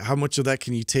 Like how much of that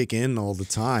can you take in all the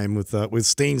time with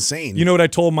staying sane? You know what I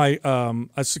told my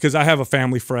because I have a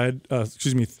family thread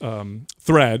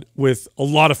with a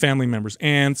lot of family members,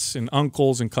 aunts and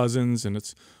uncles and cousins, and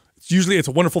it's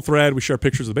a wonderful thread. We share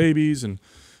pictures of babies and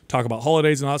talk about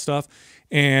holidays and all that stuff.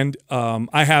 And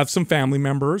I have some family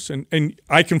members, and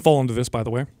I can fall into this, by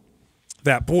the way,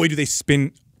 that boy, do they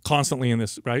spin constantly in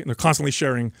this, right? And they're constantly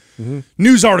sharing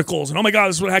news articles, and oh my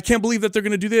God, I can't believe that they're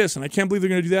going to do this, and I can't believe they're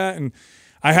going to do that. And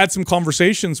I had some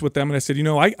conversations with them, and I said,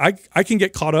 I can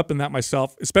get caught up in that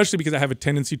myself, especially because I have a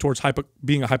tendency towards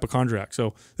being a hypochondriac.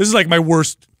 So this is like my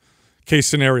worst case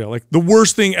scenario. Like the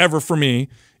worst thing ever for me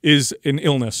is an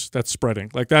illness that's spreading.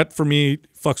 Like that for me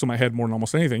fucks with my head more than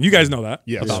almost anything. You guys know that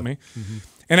about me.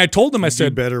 And I told them, I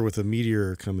said, better with a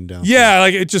meteor coming down. Yeah,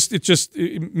 like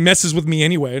it messes with me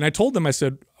anyway. And I told them, I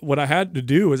said, what I had to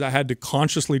do is I had to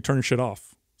consciously turn shit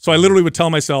off. So I literally would tell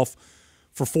myself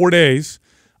for 4 days,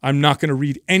 I'm not going to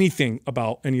read anything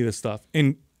about any of this stuff.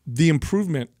 And the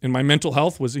improvement in my mental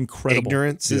health was incredible.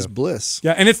 Ignorance is bliss.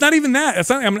 Yeah, and it's not even that. It's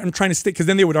not. I'm trying to stay, because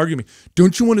then they would argue me.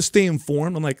 Don't you want to stay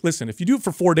informed? I'm like, listen, if you do it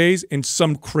for 4 days and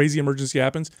some crazy emergency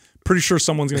happens, pretty sure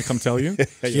someone's going to come tell you.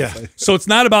 Yeah. So it's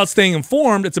not about staying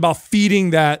informed. It's about feeding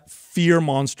that fear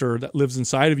monster that lives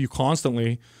inside of you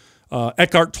constantly.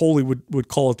 Eckhart Tolle would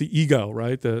call it the ego,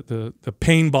 right? The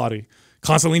pain body.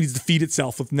 Constantly needs to feed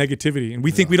itself with negativity, and we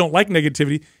think we don't like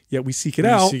negativity, yet we seek it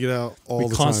out. Seek it out all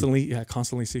the constantly, time. Yeah,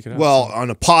 constantly seek it out. Well,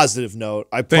 on a positive note,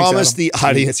 I promised the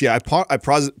audience. Yeah, I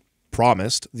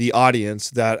promised the audience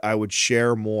that I would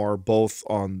share more, both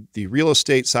on the real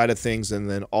estate side of things and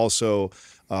then also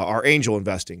our angel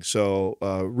investing. So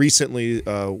recently,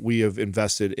 we have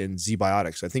invested in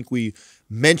Zbiotics. I think we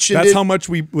mentioned that's it. how much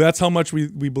we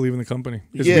believe in the company.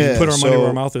 We put our money where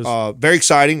our mouth is. Very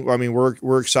exciting. I mean,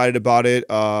 we're excited about it.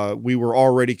 We were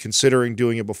already considering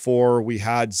doing it before. We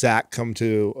had Zach come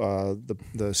to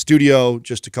the studio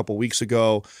just a couple weeks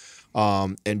ago,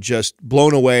 and just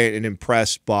blown away and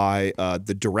impressed by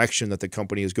the direction that the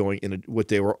company is going in. What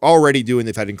they were already doing,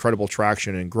 they've had incredible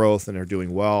traction and growth, and they're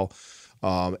doing well.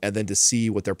 And then to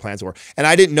see what their plans were. And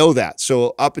I didn't know that.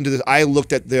 So up into this, I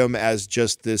looked at them as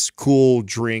just this cool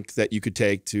drink that you could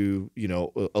take to,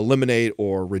 eliminate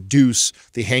or reduce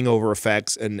the hangover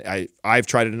effects. And I've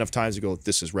tried it enough times to go,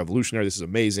 this is revolutionary. This is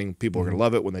amazing. People are going to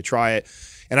love it when they try it.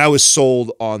 And I was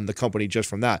sold on the company just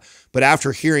from that. But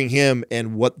after hearing him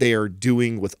and what they are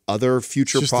doing with other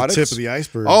future products, the tip of the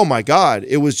iceberg. Oh my God,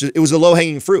 it was a low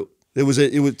hanging fruit. It was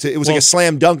like a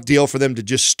slam dunk deal for them to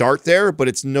just start there, but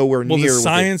it's nowhere near. Well, the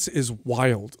science is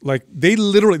wild. Like they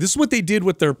literally, this is what they did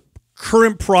with their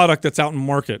current product that's out in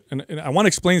market. And I want to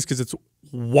explain this because it's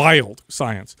wild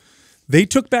science. They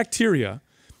took bacteria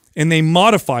and they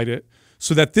modified it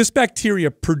so that this bacteria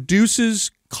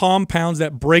produces compounds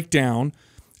that break down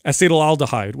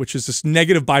acetaldehyde, which is this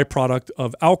negative byproduct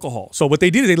of alcohol. So what they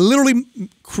did is they literally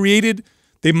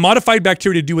they modified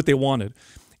bacteria to do what they wanted.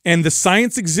 And the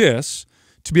science exists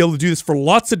to be able to do this for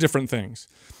lots of different things.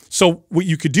 So what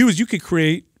you could do is you could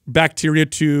create bacteria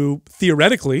to,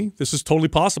 theoretically, this is totally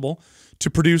possible, to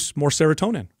produce more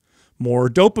serotonin, more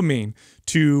dopamine,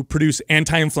 to produce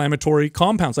anti-inflammatory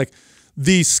compounds. Like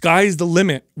the sky's the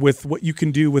limit with what you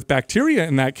can do with bacteria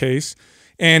in that case.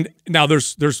 And now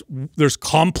there's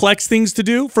complex things to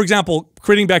do. For example,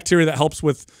 creating bacteria that helps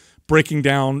with breaking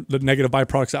down the negative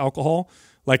byproducts of alcohol.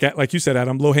 Like you said,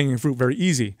 Adam, low-hanging fruit, very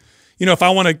easy. If I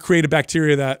want to create a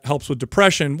bacteria that helps with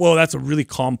depression, well, that's a really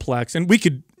complex, and we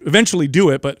could eventually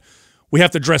do it, but we have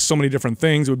to address so many different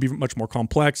things. It would be much more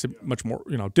complex, much more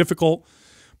difficult.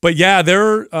 But yeah,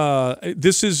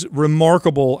 this is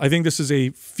remarkable. I think this is a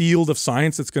field of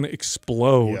science that's going to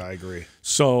explode. Yeah, I agree.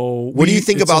 So what do you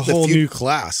think about the whole new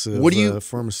class of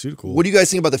pharmaceutical? What do you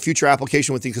guys think about the future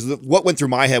application with things? Because what went through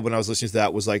my head when I was listening to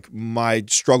that was like my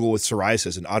struggle with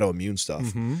psoriasis and autoimmune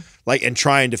stuff, and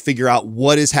trying to figure out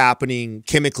what is happening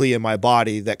chemically in my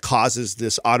body that causes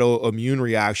this autoimmune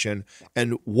reaction,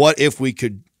 and what if we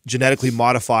could genetically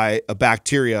modify a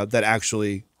bacteria that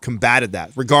actually combated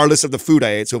that, regardless of the food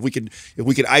I ate. So if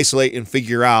we could isolate and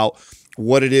figure out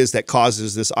what it is that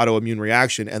causes this autoimmune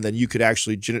reaction, and then you could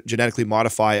actually genetically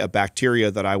modify a bacteria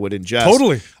that I would ingest.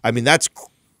 Totally. I mean,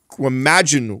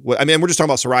 imagine what, we're just talking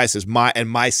about psoriasis,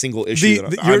 my single issue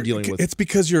that I'm dealing with. It's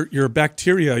because your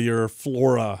bacteria, your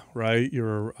flora, right?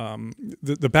 Your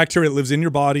the bacteria that lives in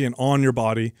your body and on your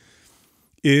body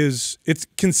it's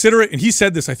consider it, and he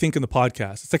said this, I think, in the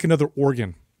podcast. It's like another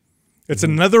organ. It's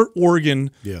another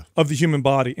organ of the human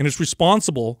body, and it's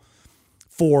responsible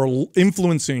for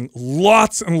influencing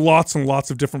lots and lots and lots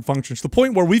of different functions, to the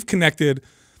point where we've connected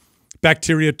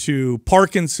bacteria to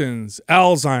Parkinson's,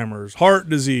 Alzheimer's, heart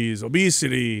disease,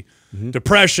 obesity,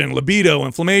 depression, libido,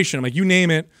 inflammation. Like, you name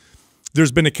it,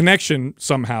 there's been a connection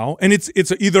somehow. And it's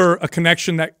either a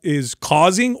connection that is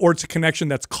causing, or it's a connection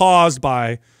that's caused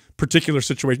by particular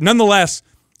situation. Nonetheless,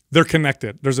 they're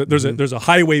connected. There's a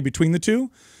highway between the two.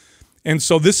 And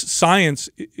so this science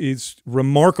is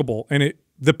remarkable, and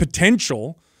the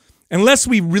potential, unless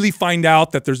we really find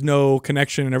out that there's no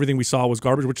connection and everything we saw was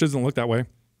garbage, which doesn't look that way,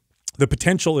 the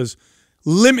potential is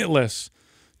limitless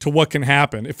to what can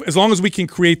happen. As long as we can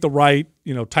create the right,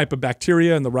 type of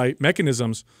bacteria and the right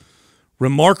mechanisms,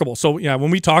 remarkable. So yeah,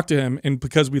 when we talked to him, and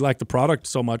because we like the product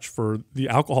so much for the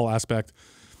alcohol aspect,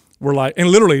 we're like, and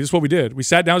literally this is what we did. We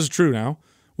sat down, this is true now.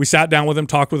 We sat down with him,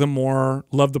 talked with him more,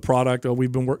 loved the product. Oh,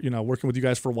 we've been working with you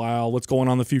guys for a while. What's going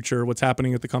on in the future? What's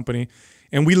happening at the company?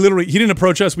 And he didn't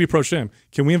approach us. We approached him.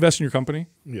 Can we invest in your company?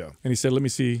 Yeah. And he said, let me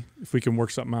see if we can work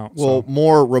something out. Well,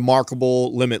 more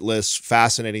remarkable, limitless,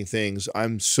 fascinating things.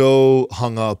 I'm so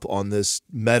hung up on this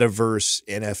metaverse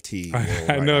NFT.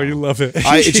 I know you love it.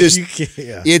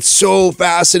 It's so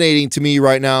fascinating to me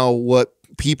right now what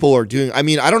people are doing. I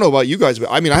mean, I don't know about you guys,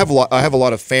 but I mean, I have a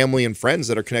lot of family and friends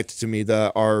that are connected to me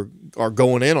that are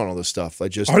going in on all this stuff. Are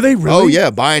they really? Oh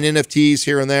yeah, buying NFTs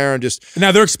here and there, and just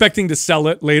now they're expecting to sell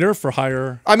it later for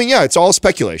higher. I mean, yeah, it's all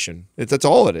speculation. That's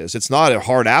all it is. It's not a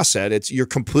hard asset. You're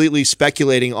completely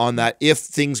speculating on that if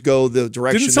things go the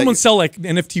direction. Didn't someone sell like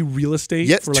NFT real estate?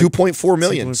 Yeah, for $2.4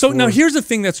 million. So now here's the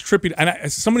thing that's trippy,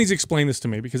 and somebody's explained this to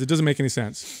me because it doesn't make any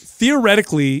sense.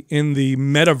 Theoretically, in the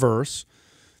metaverse,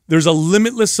 there's a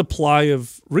limitless supply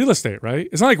of real estate, right?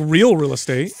 It's not like real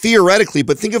estate. Theoretically,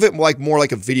 but think of it more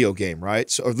like a video game, right?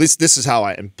 So at least this is how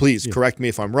and please correct me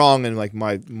if I'm wrong, and like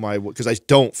my because I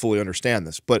don't fully understand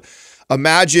this. But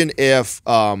imagine if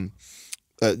a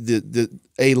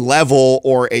level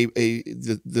or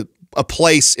a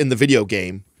place in the video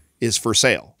game is for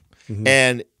sale,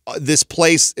 and this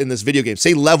place in this video game,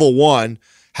 say level 1,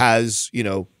 has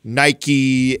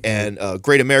Nike and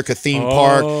Great America theme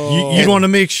park. You'd want to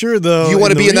make sure though you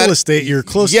want to be in real estate. You're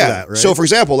close to that, right? So for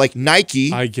example, like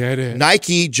Nike, I get it.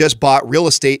 Nike just bought real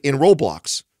estate in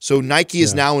Roblox, so Nike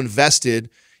is now invested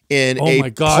in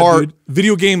dude.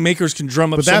 Video game makers can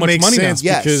drum up so much money now.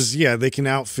 Because they can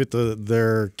outfit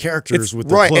their characters with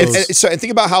the clothes. And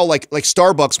think about how like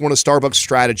Starbucks, one of Starbucks'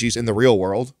 strategies in the real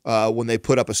world, when they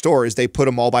put up a store, is they put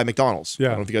them all by McDonald's. I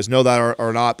don't know if you guys know that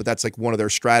or not, but that's like one of their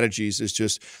strategies. Is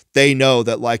just they know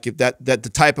that like if that the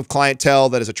type of clientele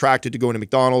that is attracted to going to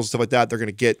McDonald's, stuff like that, they're going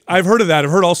to get. I've heard of that.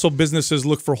 I've heard also businesses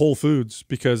look for Whole Foods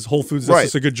because Whole Foods does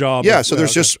just a good job. Yeah. So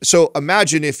so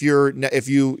imagine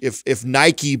if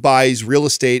Nike buys real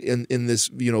estate in this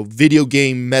video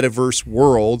game metaverse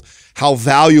world, how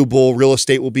valuable real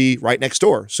estate will be right next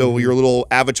door. So your little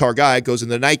avatar guy goes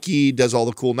into Nike, does all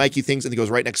the cool Nike things, and he goes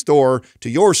right next door to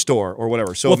your store or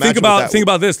whatever. So think about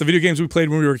this: the video games we played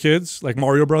when we were kids, like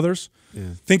Mario Brothers.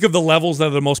 Think of the levels that are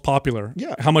the most popular.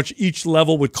 How much each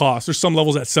level would cost. There's some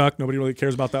levels that suck. Nobody really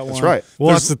cares about that one. That's right.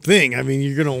 Well, that's the thing. I mean,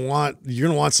 you're gonna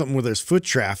want something where there's foot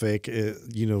traffic,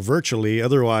 virtually.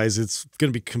 Otherwise, it's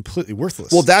gonna be completely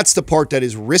worthless. Well, that's the part that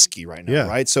is risky right now,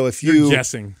 right? So if you're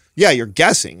guessing. Yeah, you're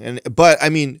guessing. But I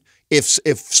mean, if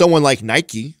someone like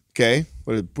Nike,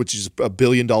 which is a $1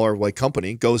 billion like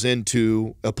company, goes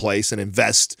into a place and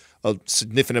invests a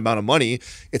significant amount of money,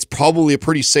 it's probably a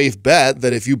pretty safe bet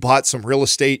that if you bought some real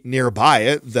estate nearby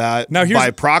it, that by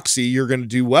proxy you're going to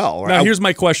do well. Right? Now here's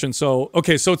my question. So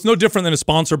it's no different than a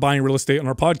sponsor buying real estate on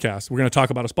our podcast. We're going to talk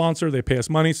about a sponsor. They pay us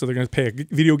money, so they're going to pay a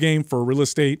video game for real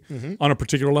estate on a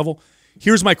particular level.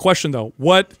 Here's my question though: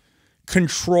 what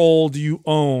control do you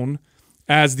own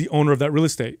as the owner of that real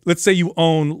estate? Let's say you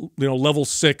own level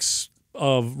 6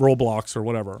 of Roblox or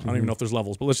whatever. I don't even know if there's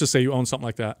levels, but let's just say you own something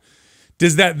like that.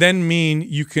 Does that then mean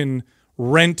you can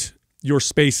rent your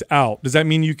space out? Does that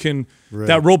mean you can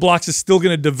that Roblox is still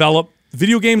going to develop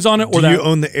video games on it, or do you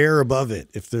own the air above it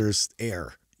if there's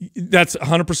air? That's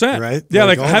 100%. Right? Yeah,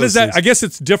 like how does that things. I guess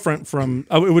it's different from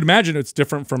I would imagine it's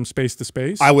different from space to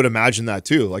space. I would imagine that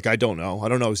too. Like I don't know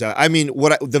exactly. I mean,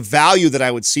 the value that I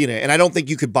would see in it, and I don't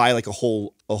think you could buy like a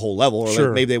whole level, or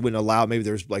like maybe they wouldn't allow, they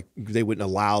wouldn't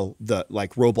allow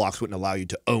Roblox wouldn't allow you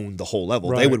to own the whole level.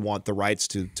 They would want the rights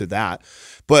to that.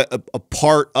 But a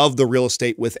part of the real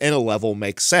estate within a level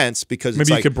makes sense because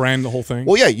maybe you could brand the whole thing.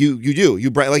 Well, yeah, you do. You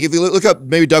brand, like if you look up,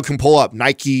 maybe Doug can pull up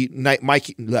Nike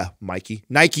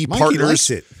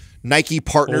partners. Nike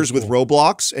partners with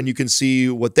Roblox, and you can see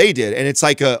what they did, and it's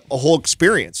like a whole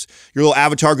experience. Your little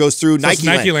avatar goes through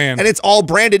Nike Land, and it's all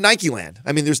branded Nike Land.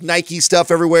 I mean, there's Nike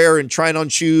stuff everywhere, and trying on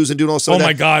shoes and doing all stuff. Oh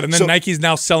my God! And then Nike's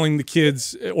now selling the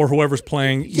kids or whoever's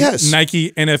playing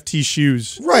Nike NFT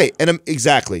shoes. Right, and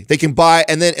exactly, they can buy,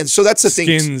 and so that's the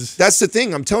Skins. thing. That's the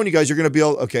thing. I'm telling you guys, you're going to be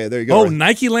able. Okay, there you go. Oh,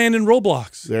 Nike Land and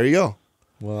Roblox. There you go.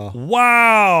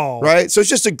 Wow. Right? So it's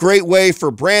just a great way for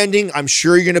branding. I'm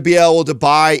sure you're going to be able to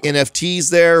buy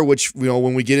NFTs there, which, you know,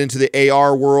 when we get into the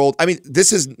AR world, I mean,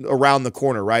 this is around the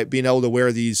corner, right? Being able to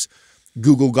wear these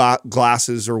Google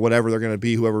glasses or whatever they're going to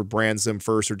be, whoever brands them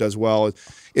first or does well,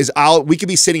 we could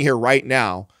be sitting here right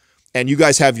now and you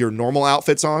guys have your normal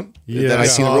outfits on that I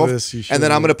see in the world. And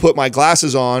then I'm going to put my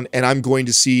glasses on and I'm going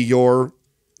to see your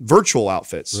virtual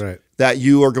outfits that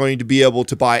you are going to be able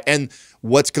to buy. And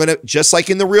what's going to, just like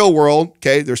in the real world,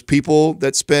 okay, there's people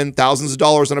that spend thousands of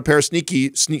dollars on a pair of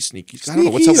sneakies. I don't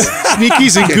know what's up with that.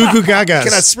 Sneakies and goo goo gagas. I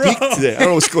cannot speak today. I don't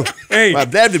know what's going on. Hey,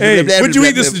 what'd you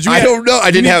eat this? Did you I don't know.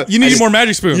 I didn't have. You need more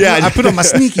Magic Spoon. Yeah, I put on my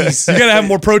sneakies. You got to have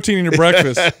more protein in your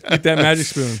breakfast. Eat that Magic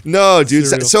Spoon. No, dude.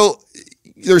 So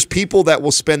there's people that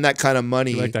will spend that kind of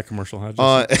money. You like that commercial? No,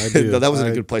 that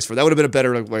wasn't a good place for that. Would have been a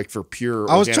better like for pure.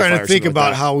 I was trying to think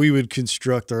about how we would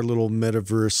construct our little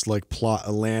metaverse like plot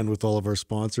of land with all of our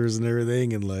sponsors and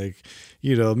everything, and like,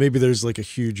 you know, maybe there's like a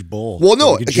huge bowl. Well,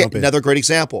 no, another great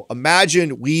example.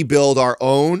 Imagine we build our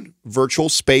own virtual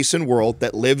space and world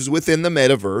that lives within the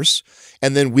metaverse,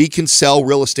 and then we can sell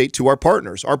real estate to our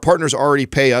partners. Our partners already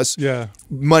pay us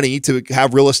money to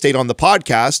have real estate on the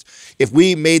podcast. If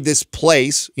we made this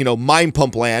place, you know, Mind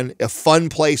Pump Land, a fun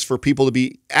place for people to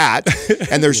be at,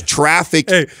 and there's traffic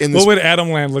in this. What would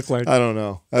Adam Land look like? I don't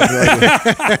know.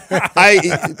 I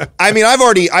mean, I've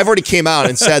already came out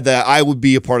and said that I would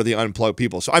be a part of the unplugged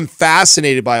people. So I'm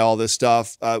fascinated by all this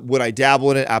stuff. Would I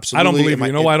dabble in it? Absolutely. I don't believe you.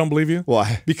 You know why I don't believe you?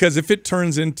 Why? Because if it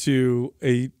turns into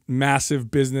a massive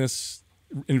business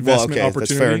investment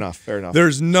opportunity, that's fair enough.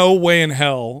 There's no way in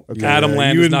hell Adam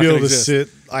Land you is not wouldn't be able to exist. sit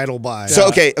idle by. So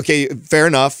okay, fair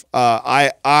enough.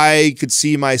 I could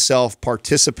see myself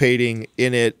participating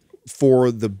in it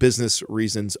for the business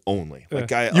reasons only.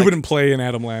 Like you wouldn't play in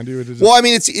Adam Land. You would just, well, I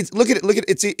mean, it's look at it.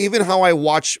 It's even how I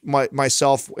watch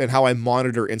myself and how I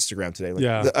monitor Instagram today.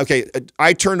 Like,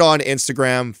 I turned on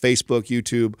Instagram, Facebook,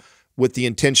 YouTube with the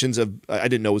intentions of, I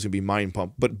didn't know it was going to be Mind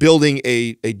Pump, but building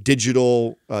a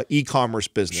digital e-commerce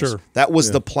business. Sure. That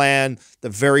was the plan the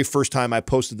very first time I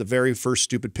posted the very first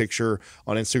stupid picture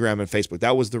on Instagram and Facebook.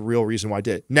 That was the real reason why I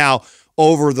did it. Now,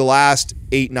 over the last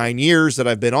 8-9 years that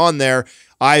I've been on there,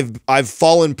 I've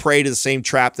fallen prey to the same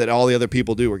trap that all the other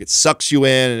people do, where it sucks you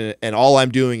in, and all I'm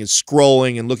doing is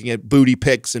scrolling and looking at booty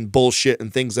pics and bullshit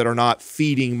and things that are not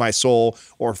feeding my soul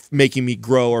or making me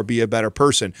grow or be a better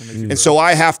person. And so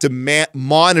I have to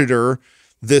monitor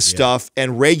this stuff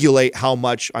and regulate how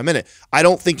much I'm in it. I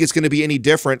don't think it's going to be any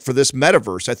different for this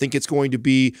metaverse. I think it's going to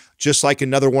be just like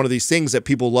another one of these things that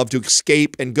people love to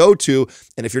escape and go to.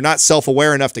 And if you're not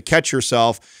self-aware enough to catch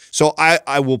yourself, so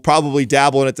I will probably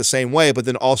dabble in it the same way, but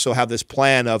then also have this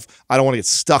plan of, I don't want to get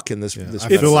stuck in this. This I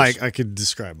feel like I could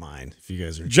describe mine if you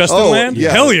guys are Justin Land.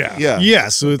 Yeah. Hell yeah, yeah.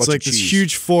 So it's like this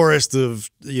huge forest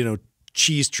of, you know,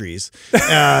 cheese trees,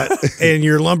 and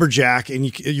you're a lumberjack,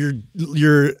 and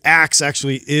your axe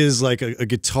actually is like a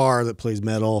guitar that plays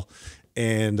metal,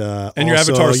 and your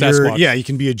avatar Sasquatch. Yeah, you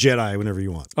can be a Jedi whenever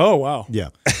you want. Oh wow. Yeah,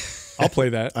 I'll play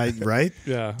that. Right?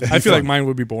 Yeah, I feel like mine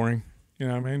would be boring. You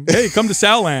know what I mean? Hey, come to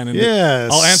Salland, and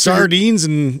I'll answer sardines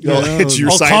and I'll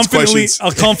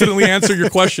confidently answer your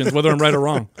questions, whether I'm right or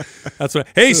wrong. That's what.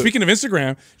 Hey, speaking of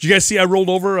Instagram, did you guys see I rolled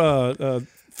over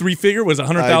three-figure? Was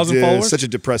 100,000 followers? Such a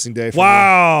depressing day. For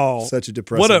me. Such a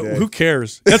depressing day. Who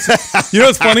cares? That's, you know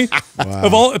what's funny?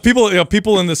 Of all people,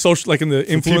 people in the social, like in the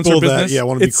influencer business,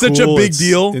 it's such a big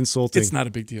deal. Insulting. It's not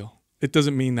a big deal. It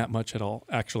doesn't mean that much at all,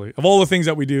 actually. Of all the things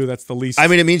that we do, that's the least. I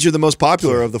mean, it means you're the most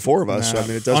popular of the four of us. So, I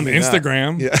mean, it doesn't on mean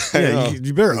Instagram. That.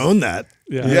 You better own that.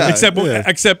 Except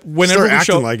whenever we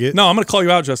show. Like it. No, I'm going to call you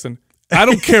out, Justin. I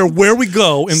don't care where we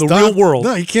go in the real world.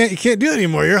 No, you can't do it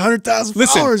anymore. You're 100,000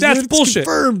 followers. Listen, that's dude. bullshit.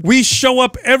 We show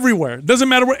up everywhere. Doesn't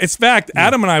matter where. It's fact.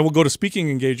 Adam and I will go to speaking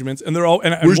engagements, and they're all,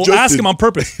 and we'll ask him on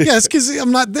purpose. Yeah, it's because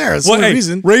I'm not there. That's the only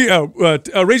reason.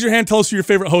 Raise your hand. Tell us who your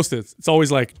favorite host is. It's always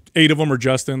like 8 of them are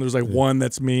Justin. There's like one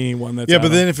that's me, one that's Adam.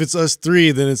 But then if it's us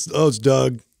 3, then it's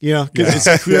Doug. You know, because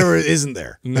it's whoever isn't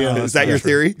there. No, is that your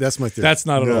theory? That's my theory. That's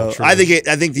not at all true. I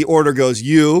think the order goes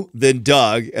you, then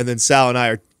Doug, and then Sal and I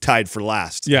are tied for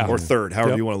last, or third,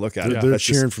 however you want to look at it. They're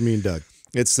cheering for me and Doug.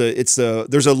 There's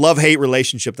a love-hate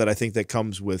relationship that I think that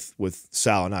comes with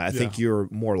Sal and I. I think you're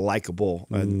more likable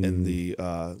in the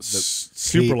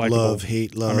super likable.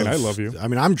 Hate love. I mean, I love you. I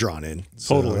mean, I'm drawn in.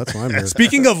 Totally. So that's why I'm here.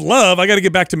 Speaking of love, I got to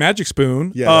get back to Magic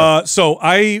Spoon. Yeah. So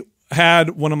I had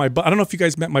one of my, I don't know if you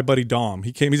guys met my buddy Dom.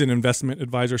 He's an investment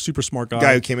advisor, super smart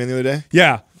guy who came in the other day.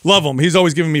 Yeah, love him. He's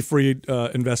always giving me free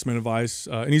investment advice,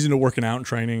 and he's into working out and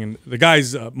training. And the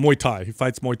guy's Muay Thai. He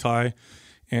fights Muay Thai.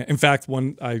 And in fact,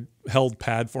 I held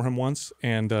pad for him once,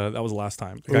 and that was the last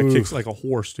time. The guy kicks like a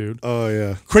horse, dude. Oh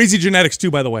yeah. Crazy genetics too,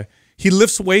 by the way. He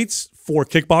lifts weights for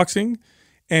kickboxing,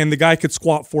 and the guy could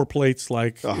squat 4 plates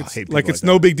like it's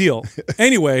no big deal.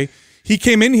 Anyway. He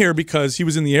came in here because he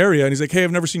was in the area, and he's like, hey,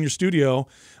 I've never seen your studio.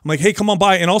 I'm like, hey, come on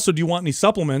by. And also, do you want any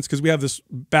supplements? Because we have this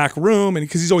back room, and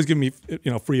because he's always giving me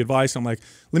free advice. I'm like,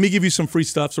 let me give you some free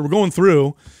stuff. So we're going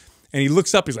through, and he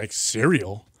looks up. He's like,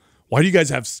 cereal? Why do you guys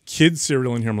have kids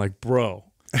cereal in here? I'm like, bro,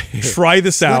 try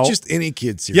this out. Not just any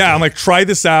kid cereal. Yeah, I'm like, try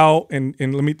this out, and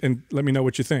let me know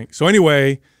what you think. So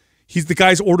anyway, the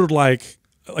guy's ordered like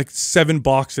 7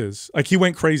 boxes. Like, he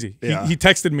went crazy. Yeah. He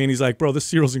texted me and he's like, bro, this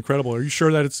cereal's incredible. Are you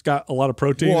sure that it's got a lot of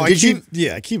protein? Well, I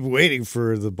keep waiting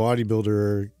for the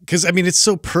bodybuilder, because I mean, it's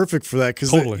so perfect for that.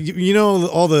 Because Totally. you know,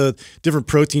 all the different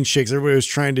protein shakes everybody was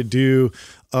trying to do.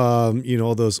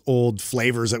 All those old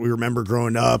flavors that we remember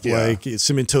growing up, like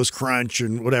Cinnamon Toast Crunch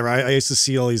and whatever. I used to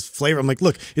see all these flavors. I'm like,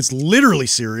 look, it's literally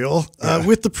cereal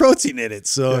with the protein in it.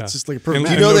 So it's just like a perfect.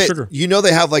 You know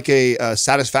they have like a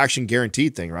satisfaction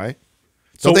guaranteed thing, right?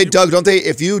 Don't they?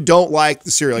 If you don't like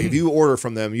the cereal, like if you order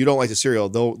from them, you don't like the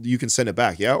cereal, you can send it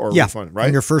back, or refund, right?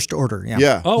 On your first order,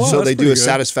 yeah. Oh, wow, so they do a good.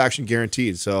 satisfaction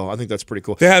guaranteed. So I think that's pretty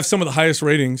cool. They have some of the highest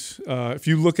ratings. If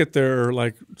you look at their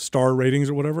like star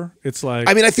ratings or whatever, it's like.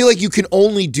 I mean, I feel like you can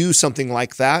only do something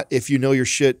like that if you know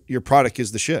your product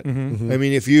is the shit. I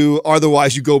mean, if you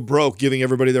otherwise you go broke giving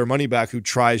everybody their money back who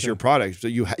tries your product. So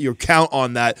you count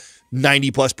on that. 90+%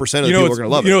 of the people are going to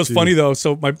love it. You know, it's funny though.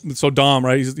 So Dom,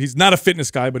 right? He's not a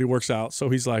fitness guy, but he works out. So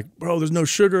he's like, bro, there's no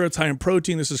sugar. It's high in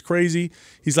protein. This is crazy.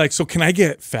 He's like, so can I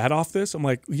get fat off this? I'm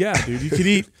like, yeah, dude. You could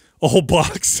eat a whole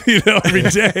box, every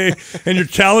day, and your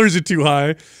calories are too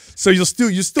high. So you still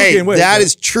gain weight. That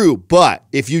is true, but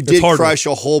if you did crush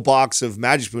a whole box of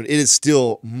Magic Spoon, it is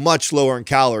still much lower in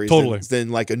calories than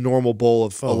like a normal bowl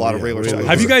of a lot of regular stuff.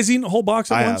 Have you guys eaten a whole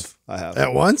box at once? I have.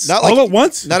 At once? Not all at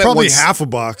once? Not probably at once. half a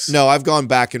box. No, I've gone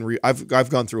back and I've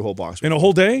gone through a whole box in a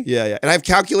whole day. Yeah, and I've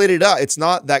calculated it out. It's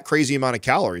not that crazy amount of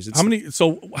calories. It's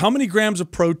how many grams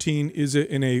of protein is it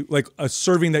in a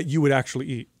serving that you would actually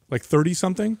eat? Like 30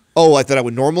 something? Oh, like that I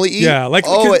would normally eat? Yeah, like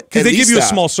because they give you a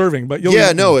small serving, but you'll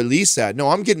at least that. No,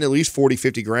 I'm getting at least 40,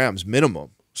 50 grams minimum.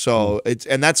 So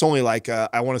and that's only like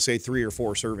I want to say 3 or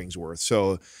 4 servings worth.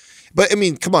 So, but I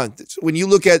mean, come on, when you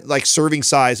look at like serving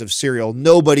size of cereal,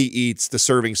 nobody eats the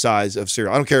serving size of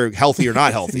cereal. I don't care healthy or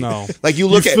not healthy. No, like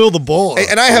you fill the bowl,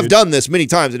 and I have done this many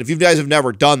times. And if you guys have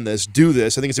never done this, do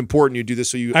this. I think it's important you do this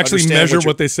so you actually measure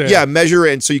what they say. Yeah, measure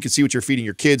it, and so you can see what you're feeding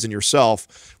your kids and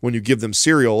yourself when you give them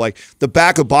cereal. Like the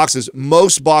back of boxes,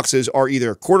 most boxes are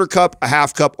either a quarter cup, a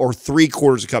half cup, or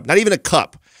 3/4 a cup. Not even a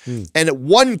cup. And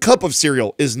 1 cup of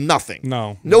cereal is nothing.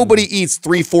 No. Nobody eats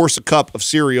 3/4 a cup of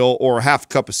cereal or a half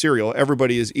cup of cereal.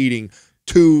 Everybody is eating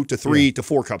 2 to 3 to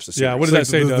 4 cups of cereal. Yeah, what does that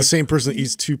say, Doug? The same person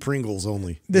eats 2 Pringles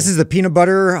only. This is the peanut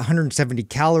butter, 170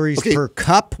 calories per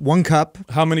cup, 1 cup.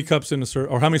 How many cups in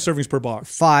or how many servings per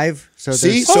box? 5. So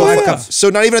see, cups. So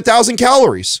not even 1,000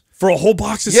 calories. For a whole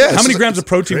box of Yeah, how many grams of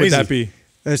protein would that be?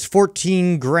 There's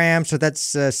 14 grams, so that's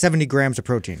 70 grams of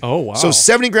protein. Oh, wow. So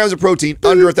 70 grams of protein,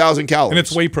 under 1,000 calories. And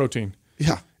it's whey protein.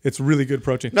 Yeah. It's really good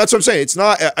protein. That's what I'm saying. It's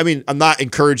not, I mean, I'm not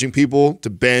encouraging people to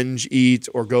binge eat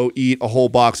or go eat a whole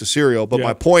box of cereal, but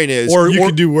my point is... Or you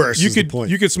could do worse, you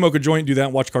could smoke a joint, do that,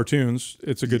 and watch cartoons.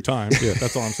 It's a good time. Yeah,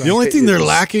 that's all I'm saying. The only thing they're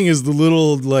lacking is the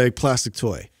little like plastic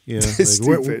toy. Yeah,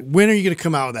 like, when are you going to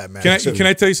come out with that, man? Can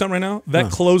I tell you something right now?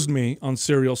 That closed me on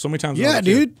cereal so many times. Yeah,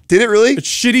 dude. Did it really? It's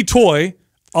shitty toy.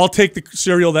 I'll take the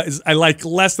cereal that I like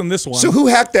less than this one. So who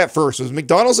hacked that first? Was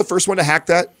McDonald's the first one to hack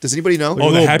that? Does anybody know? Oh,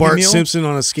 the Happy Bart Meal? Simpson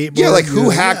on a skateboard. Yeah, like who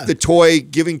hacked the toy,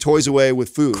 giving toys away with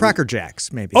food? Cracker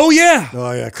Jacks, maybe. Oh, yeah.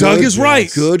 Oh, yeah. Doug is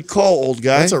right. Good call, old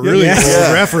guy. That's a really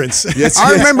cool reference. Yes,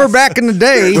 I remember back in the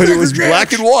day. But it was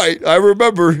black and white. I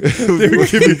remember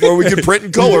before we could print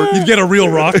in color. You'd get a real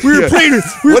rock. We were playing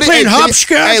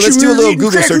hopscotch. Hey, let's do a little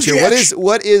Google search here.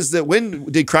 What is the when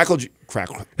did Crackle? Boy,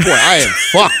 I am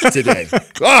fucked today.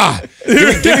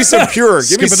 Give me some pure.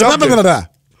 Give me something.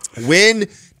 When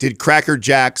did Cracker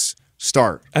Jacks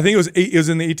start? I think it was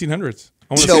in the 1800s.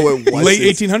 I wanna No, say it wasn't. late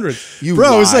 1800s. You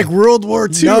Bro, it was lie. like World War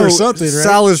II No, or something, right?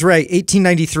 Sal is right.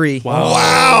 1893. Wow.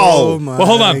 Oh my Well,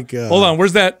 hold on. God. Hold on.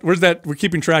 Where's that? We're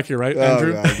keeping track here, right,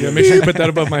 Andrew? God. Yeah, make sure you put that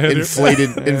above my head. here.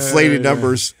 Inflated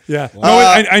numbers. Yeah. No,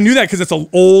 I knew that because it's an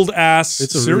old ass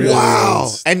It's a cereal. really- Wow.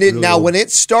 It's And then really now old. when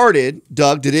it started,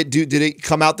 Doug, did it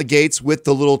come out the gates with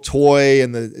the little toy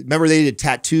and remember they did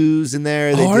tattoos in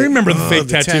there? They Oh, I did- remember the fake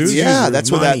the tattoos. tattoos. Yeah, User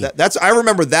that's what money. that's I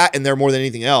remember that in there more than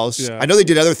anything else. Yeah. I know they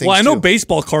did other things. Well, I know too.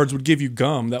 baseball cards would give you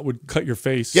gum that would cut your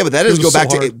face. Yeah, but that It doesn't was go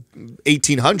back so to hard.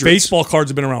 1800s. Baseball cards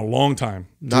have been around a long time.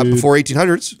 Not before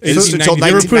 1800s. It's until 1890.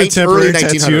 You ever put a 19, temporary early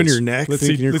tattoo 1900s. on your neck? Let's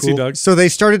thinking see, you're let's cool? see, Doug. So they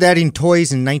started adding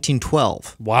toys in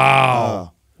 1912.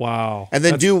 Wow. Wow. And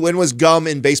then, when was gum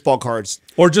in baseball cards?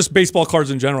 Or just baseball cards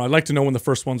in general. I'd like to know when the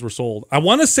first ones were sold. I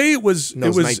want to say it was. No,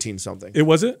 it was 19 something. It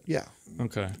was it? Yeah.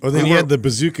 Okay. Oh, then you had the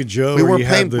Bazooka Joe. We where weren't you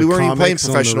playing. had the We weren't even playing comics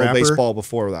on the professional wrapper. baseball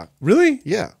before that. Really?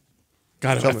 Yeah.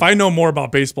 God, if I know more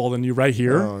about baseball than you right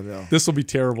here, Oh, no. this will be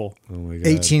terrible. Oh my God.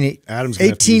 1886. Adam's gonna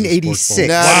have to use a sports ball.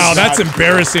 No, Wow, it's that's not-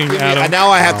 embarrassing, Adam. Now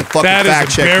I have to fucking That is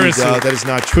fact check you, embarrassing. Doug. That is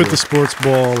not true. Put the sports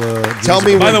ball. Tell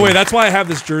me jersey By when- the way, that's why I have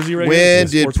this jersey right here. when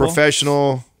the did sports ball.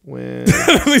 professional? When?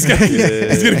 he's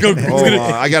gonna go. Hold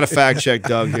on. I got to fact check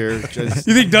Doug here. Just-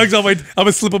 You think Doug's on my? I'm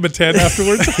gonna slip him a 10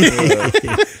 afterwards.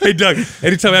 Hey Doug,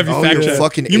 anytime I have you Oh, fact you're check,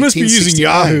 fucking You must be using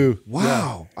 1869. Yahoo.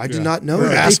 Wow. I did Yeah. not know Or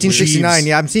that. Ask 1869. Jeeves.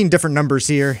 Yeah, I'm seeing different numbers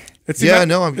here. it's Yeah,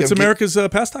 no, I'm it's getting- America's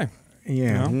pastime.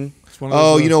 Yeah. You know? It's one of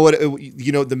Oh, those, you know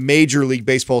what? The Major League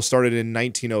Baseball started in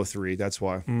 1903. That's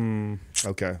why. Hmm.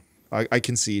 Okay, I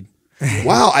concede.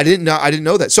 Wow, I didn't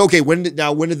know that. So okay, when did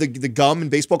the gum and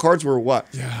baseball cards were what?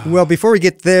 Well, before we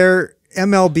get there,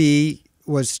 MLB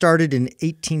was started in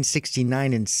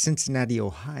 1869 in Cincinnati,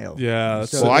 Ohio. Yeah.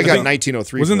 That's, Well, I got think-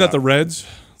 1903. Wasn't for that the Reds?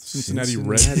 Cincinnati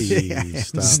Reds.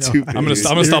 Stop. Stupid. I'm gonna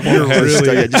stop on You're the head.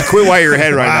 really- Yeah, just quit while you're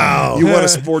ahead right now. You won a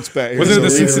sports bet. Wasn't it the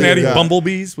Here's a- Cincinnati yeah.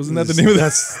 Bumblebees? Wasn't that the name of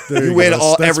that? There You you win go.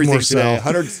 all That's everything more today. so.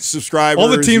 100 subscribers. All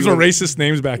the teams you were win- racist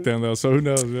names back then, though. So who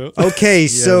knows? Yeah. Okay,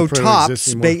 so they probably Topps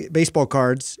exist anymore. baseball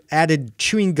cards added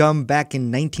chewing gum back in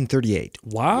 1938.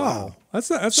 Wow. That's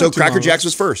So not too Cracker long. Jacks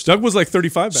was first. Doug was like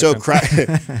 35 back So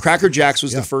then. Cracker Jacks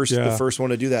was the Yeah. first one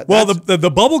to do that. Well, That's- the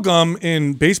bubble gum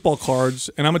in baseball cards,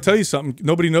 and I'm gonna tell you something.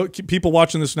 Nobody know people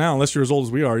watching this now, unless you're as old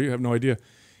as we are. You have no idea.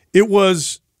 It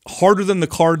was harder than the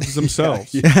cards themselves.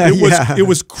 It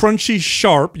was crunchy,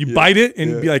 sharp. You bite it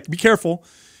and be like, be careful.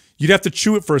 You'd have to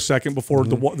chew it for a second before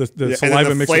the and saliva then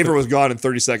the mixed flavor with was gone in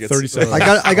 30 seconds. 30 seconds.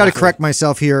 I got to correct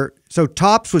myself here. So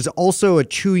Topps was also a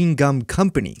chewing gum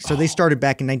company. So they started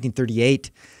back in 1938,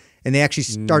 and they actually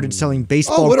started selling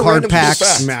baseball what a card random little packs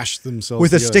fact. Smash themselves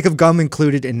with a together. stick of gum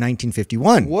included in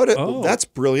 1951. That's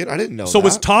brilliant. I didn't know So that.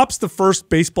 was Topps the first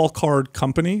baseball card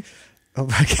company? Oh,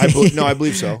 okay. I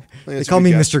believe so. They call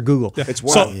me Mr. Google. It's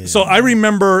wild. So I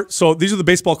remember. So these are the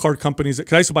baseball card companies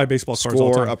because I used to buy baseball cards all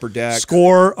the Score, time. Upper Deck.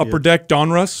 Score, Upper Deck,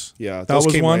 Donruss. Yeah, that those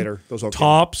was came one. later. Those all came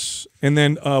Tops, and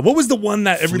then what was the one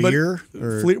that everybody? Fleer?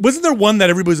 Or- Fleer? Wasn't there one that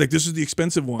everybody's like, this is the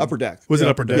expensive one? Upper Deck. Was it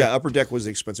Upper Deck? Yeah, Upper Deck was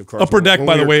the expensive card. Upper Deck,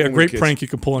 by the way, a when we were great kids. prank you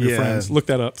can pull on your Yeah. friends. Look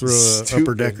that up. Throw a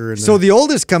upper decker in there. So the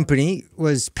oldest company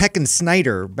was Peck and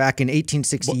Snyder back in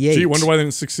 1868. Gee, wonder why they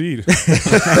didn't succeed.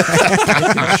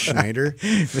 Schneider.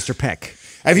 Mr. Peck.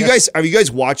 Are you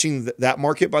guys watching that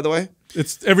market, by the way?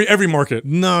 It's every market,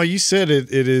 No, you said it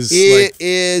is It like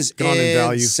is gone in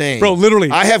value. insane. bro. Literally,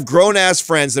 I have grown ass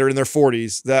friends that are in their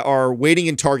 40s that are waiting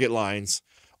in Target lines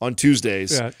on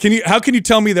Tuesdays. yeah. How can you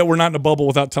tell me that we're not in a bubble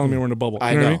without telling me we're in a bubble? You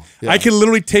I what know, mean? yeah. I can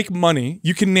literally take money.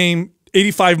 You can name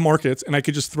 85 markets, and I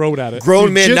could just throw it at it.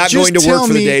 Grown men not just going to work tell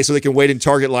for the me- day so they can wait in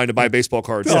Target line to buy baseball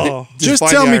cards. Oh. Just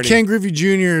find tell the me irony. Ken Griffey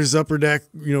Jr.'s upper deck,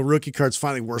 rookie cards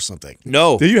finally worth something.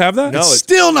 No. Do you have that? No, it's-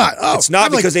 Still not. Oh, It's not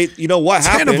I'm like, because you know what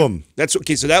 10 happened? of them. That's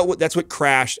okay. So that's what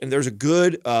crashed. And there's a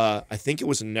good, I think it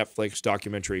was a Netflix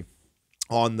documentary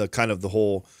on the kind of the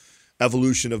whole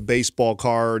evolution of baseball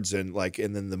cards and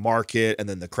then the market and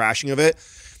then the crashing of it.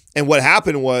 And what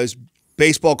happened was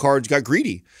baseball cards got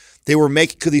greedy. They were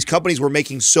because these companies were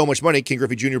making so much money. King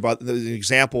Griffey Jr. bought an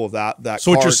example of that. So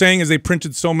what you're card. saying is they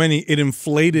printed so many, it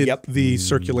inflated Yep. the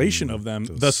circulation of them,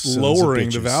 thus sons of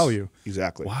lowering the bitches. value.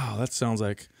 Exactly. Wow, that sounds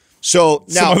like So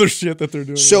some now other shit that they're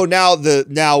doing. So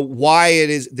now why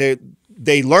it is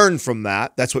they learned from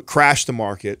that. That's what crashed the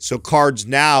market. So cards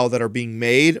now that are being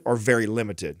made are very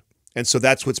limited. And so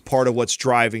that's part of what's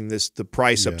driving the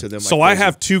price up to them. So I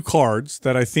have two cards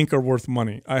that I think are worth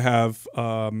money. I have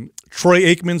Troy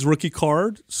Aikman's rookie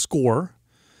card, Score,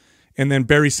 and then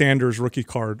Barry Sanders rookie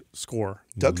card score.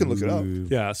 Doug can look it up.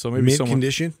 Yeah, so maybe Mint someone.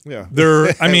 condition. Yeah.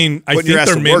 They're. I mean, I think Putting your ass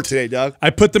they're to mint work today, Doug. I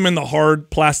put them in the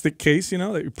hard plastic case, you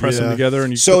know, that you press them together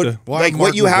and you. So, put the, like,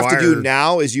 what you have to do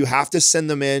now is you have to send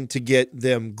them in to get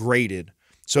them graded.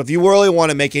 So if you really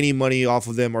want to make any money off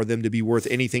of them or them to be worth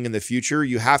anything in the future,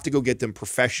 you have to go get them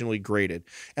professionally graded.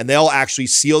 And they'll actually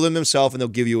seal them themselves and they'll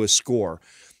give you a score.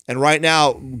 And right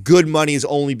now, good money is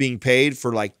only being paid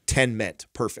for like 10 mint.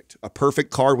 Perfect. A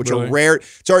perfect card, which are rare.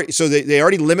 Sorry, so they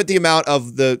already limit the amount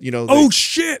of the, you know. Oh,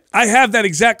 shit. I have that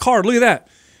exact card. Look at that.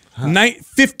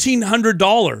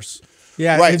 $1,500.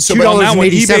 Yeah, right. So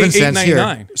 $2.87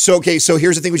 here. So okay, so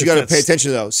here's the thing: what you got to pay attention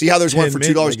to, though. See how there's one for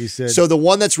 $2. Like so the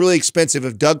one that's really expensive,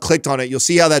 if Doug clicked on it, you'll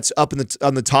see how that's up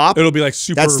on the top. It'll be like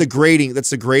super. That's the grading.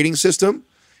 That's the grading system,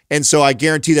 and so I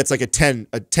guarantee that's like a 10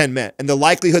 mint. And the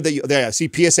likelihood that you see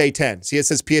PSA 10. See it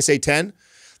says PSA 10.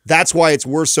 That's why it's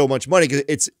worth so much money, because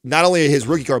it's not only his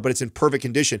rookie card, but it's in perfect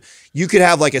condition. You could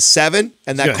have like a 7,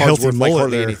 and that card's worth like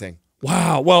hardly anything.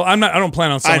 Wow. Well, I don't plan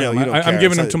on selling them. I'm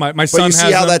giving them to my son. But you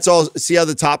see how them. that's all. See how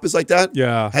the top is like that?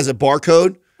 Yeah. Has a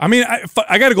barcode. I mean,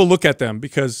 I got to go look at them,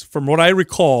 because from what I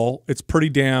recall, it's pretty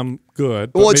damn good.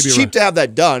 Well, it's cheap to have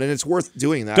that done, and it's worth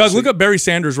doing that. Doug, look up Barry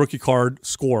Sanders rookie card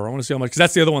score. I want to see how much, because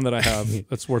that's the other one that I have.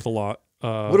 That's worth a lot.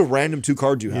 What a random 2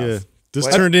 cards you have. Yeah. This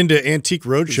turned into Antique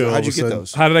Roadshow. How'd you get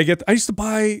those? How did I get? I used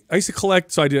to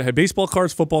collect. So I had baseball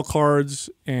cards, football cards,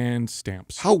 and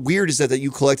stamps. How weird is that you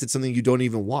collected something you don't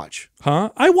even watch? Huh?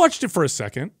 I watched it for a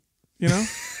second. You know,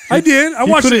 I did. I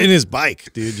watched it in his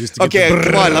bike, dude. Just to okay,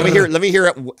 come on. Let me hear. Let me hear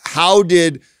it. How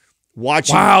did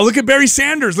watching? Wow, look at Barry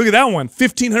Sanders. Look at that one.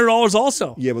 $1,500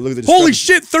 also. Yeah, but look at the holy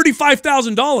shit,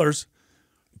 $35,000.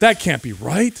 That can't be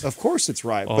right. Of course it's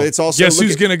right, but it's also. Guess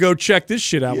who's gonna go check this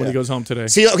shit out when he goes home today?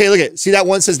 See, okay, look at. See that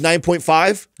one says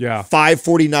 9.5. Yeah,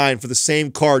 549 for the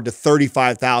same card to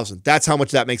 35,000. That's how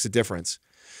much that makes a difference.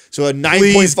 So a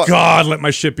 9.5. Please God, let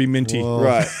my shit be minty. Whoa.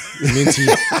 Right,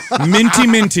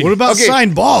 minty. What about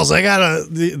signed balls? I got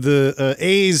the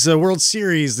A's World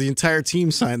Series. The entire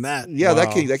team signed that. Yeah,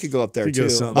 that could go up there too.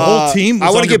 The whole team. Was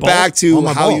I want to get back to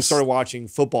how balls. you started watching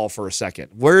football for a second.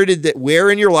 Where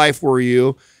in your life were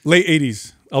you? Late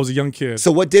 80s. I was a young kid.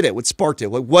 So what did it? What sparked it?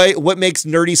 What makes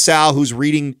nerdy Sal, who's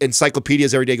reading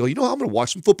encyclopedias every day, go, you know, I'm going to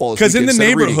watch some football. Because in the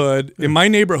neighborhood, in my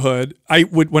neighborhood,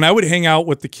 when I would hang out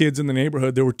with the kids in the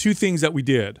neighborhood, there were 2 things that we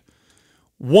did.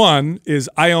 One is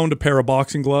I owned a pair of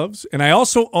boxing gloves, and I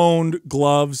also owned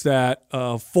gloves that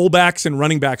fullbacks and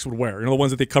running backs would wear. You know, the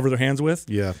ones that they cover their hands with?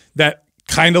 Yeah. That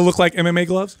kind of look like MMA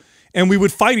gloves. And we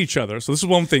would fight each other. So this is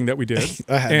one thing that we did.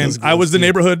 I was the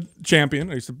neighborhood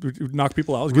champion. I used to knock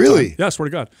people out. Really? Yeah, I swear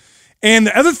to God. And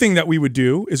the other thing that we would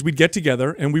do is we'd get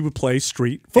together and we would play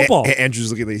street football.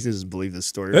 Andrew's looking at me. He doesn't believe this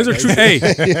story. Those are true. Hey,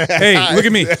 look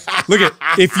at me. Look at.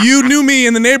 If you knew me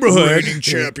in the neighborhood,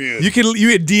 champion. you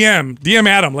had DM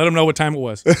Adam. Let him know what time it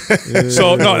was.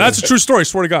 So no, that's a true story.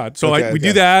 Swear to God. So we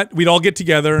do that. We'd all get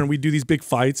together and we'd do these big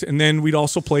fights, and then we'd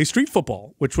also play street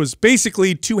football, which was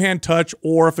basically 2-hand touch,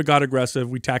 or if it got aggressive,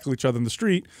 we'd tackle each other in the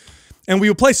street, and we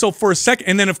would play. So for a second,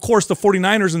 and then of course the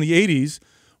 49ers in the 80s.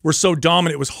 Were so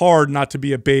dominant, it was hard not to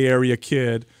be a Bay Area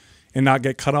kid and not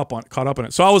get caught up on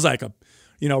it. So I was like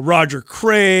Roger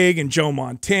Craig and Joe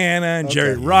Montana and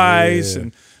Jerry Rice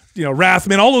and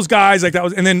Rathman, all those guys like that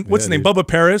was. And then what's his name, Bubba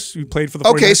Paris, who played for the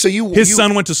 49ers. Okay, so his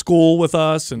son went to school with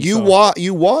us, and you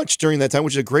watched during that time,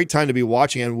 which is a great time to be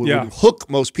watching and would hook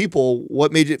most people.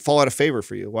 What made it fall out of favor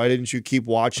for you? Why didn't you keep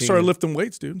watching? I started lifting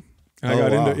weights, dude. And I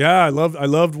got into it. Yeah, I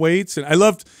loved weights, and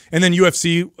then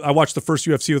UFC. I watched the first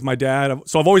UFC with my dad.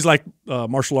 So I've always liked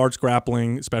martial arts,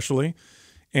 grappling especially,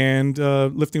 and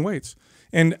lifting weights.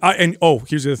 And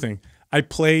here's the other thing. I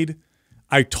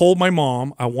told my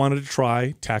mom I wanted to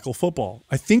try tackle football.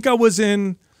 I think I was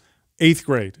in 8th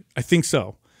grade. I think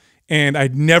so. And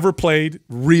I'd never played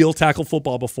real tackle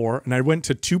football before, and I went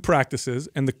to 2 practices,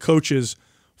 and the coaches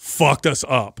fucked us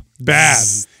up bad.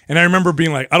 And I remember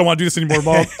being like, I don't want to do this anymore,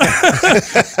 Bob.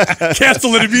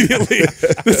 Cancel it immediately.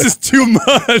 This is too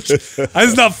much. This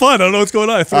is not fun. I don't know what's going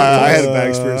on. I had a bad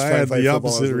experience. I had the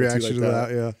opposite reaction to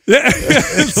that. Yeah.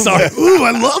 Sorry. Ooh,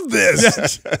 I love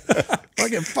this.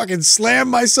 Fucking slam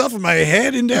myself and my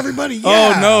head into everybody.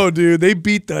 Yeah. Oh no, dude! They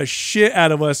beat the shit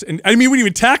out of us, and I mean, we didn't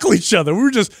even tackle each other. We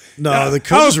were just the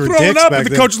coaches were throwing dicks up, back and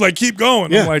the then. coach was like, "Keep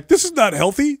going." Yeah. I'm like, "This is not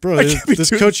healthy, bro." This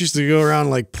coach used to go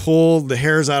around like pull the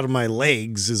hairs out of my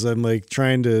legs as I'm like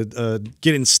trying to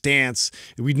get in stance.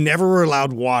 We never were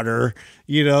allowed water,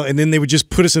 and then they would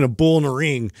just put us in a bull in a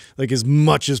ring like as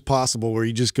much as possible, where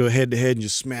you just go head to head and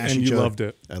just smash each other. You loved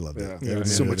it. I loved it. Yeah.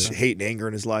 So much hate and anger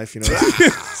in his life,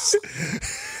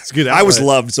 It's good. I was outlet.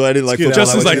 loved, so I didn't like good football.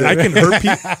 Justin's like, I can hurt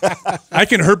people. I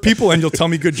can hurt people, and you'll tell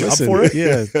me good job Listen, for it.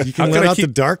 Yeah, you How can can let I out the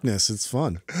keep- darkness. It's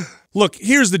fun. Look,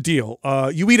 here's the deal.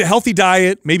 You eat a healthy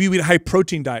diet. Maybe you eat a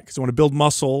high-protein diet because you want to build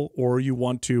muscle or you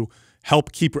want to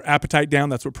help keep your appetite down.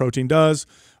 That's what protein does.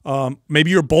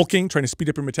 Maybe you're bulking, trying to speed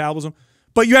up your metabolism.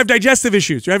 But you have digestive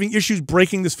issues. You're having issues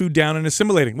breaking this food down and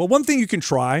assimilating. Well, one thing you can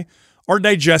try are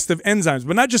digestive enzymes,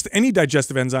 but not just any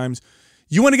digestive enzymes.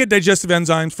 You want to get digestive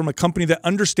enzymes from a company that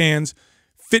understands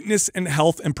fitness and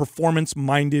health and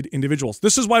performance-minded individuals.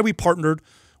 This is why we partnered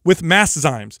with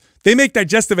Masszymes. They make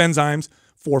digestive enzymes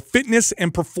for fitness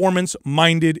and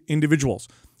performance-minded individuals.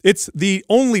 It's the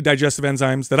only digestive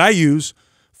enzymes that I use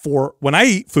for when I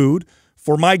eat food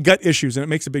for my gut issues, and it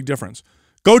makes a big difference.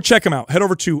 Go check them out. Head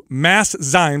over to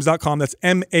masszymes.com. That's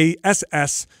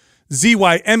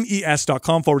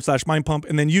MASSZYMES.com/mindpump,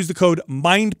 and then use the code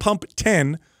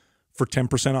MINDPUMP10 for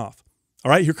 10% off. All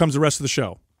right, here comes the rest of the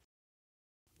show.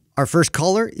 Our first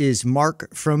caller is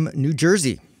Mark from New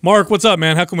Jersey. Mark, what's up,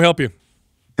 man? How can we help you?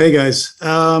 Hey guys.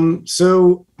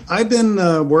 So I've been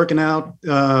working out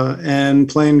and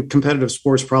playing competitive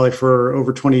sports probably for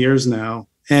over 20 years now.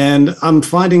 And I'm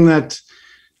finding that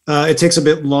it takes a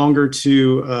bit longer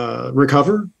to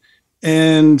recover.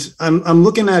 And I'm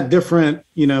looking at different,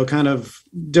 kind of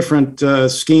different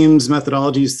schemes,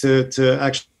 methodologies to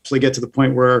actually get to the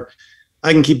point where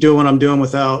I can keep doing what I'm doing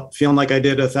without feeling like I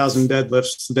did 1,000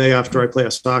 deadlifts the day after I play a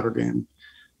soccer game.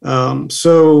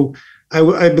 So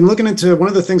I've been looking into, one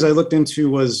of the things I looked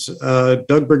into was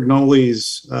Doug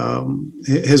Brignoli's,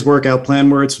 his workout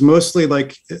plan, where it's mostly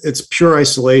like it's pure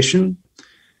isolation.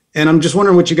 And I'm just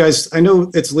wondering what you guys, I know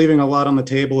it's leaving a lot on the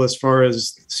table as far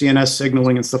as CNS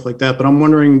signaling and stuff like that, but I'm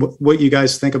wondering what you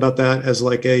guys think about that as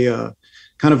like a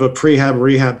kind of a prehab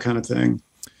rehab kind of thing.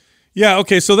 Yeah,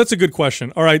 okay, so that's a good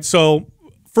question. All right, so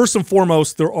first and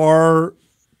foremost, there are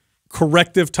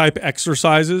corrective type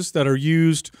exercises that are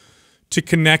used to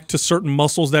connect to certain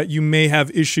muscles that you may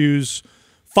have issues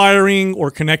firing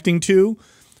or connecting to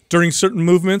during certain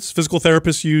movements. Physical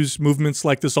therapists use movements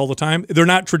like this all the time. They're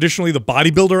not traditionally the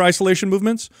bodybuilder isolation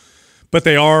movements, but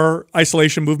they are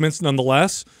isolation movements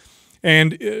nonetheless.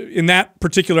 And in that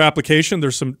particular application,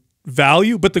 there's some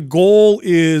value, but the goal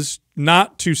is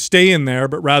not to stay in there,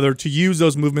 but rather to use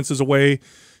those movements as a way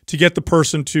to get the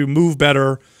person to move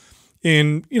better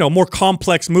in, more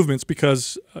complex movements,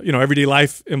 because, everyday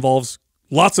life involves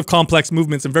lots of complex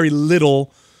movements and very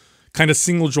little kind of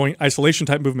single joint isolation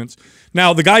type movements.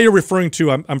 Now, the guy you're referring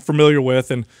to, I'm familiar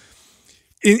with, and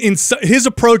his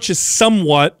approach is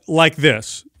somewhat like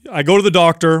this. I go to the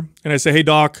doctor and I say, hey,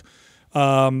 doc,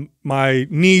 my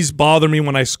knees bother me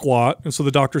when I squat. And so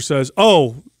the doctor says,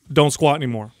 oh, don't squat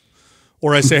anymore.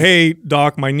 Or I say, hey,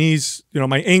 doc, my knees,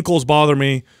 my ankles bother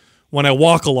me when I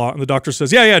walk a lot. And the doctor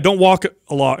says, yeah, don't walk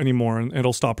a lot anymore, and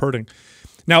it'll stop hurting.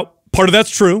 Now, part of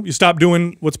that's true. You stop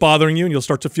doing what's bothering you and you'll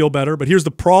start to feel better. But here's the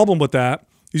problem with that.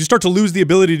 You start to lose the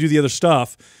ability to do the other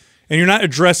stuff, and you're not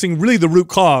addressing really the root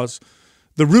cause.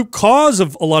 The root cause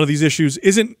of a lot of these issues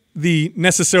isn't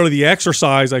necessarily the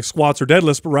exercise like squats or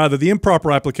deadlifts, but rather the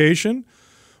improper application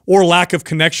or lack of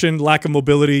connection, lack of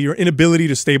mobility, your inability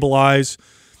to stabilize,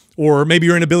 or maybe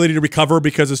your inability to recover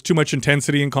because it's too much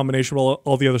intensity in combination with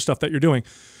all the other stuff that you're doing.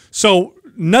 So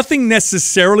nothing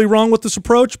necessarily wrong with this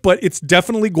approach, but it's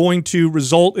definitely going to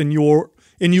result in you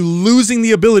losing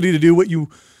the ability to do what you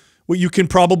can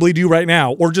probably do right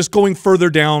now, or just going further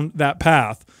down that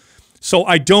path. So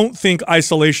I don't think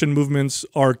isolation movements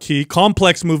are key.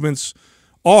 Complex movements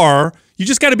are. You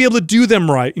just got to be able to do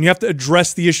them right, and you have to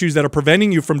address the issues that are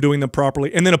preventing you from doing them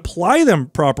properly, and then apply them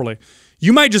properly.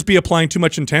 You might just be applying too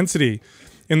much intensity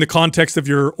in the context of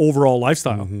your overall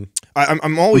lifestyle. Mm-hmm.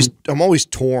 I'm always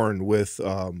torn with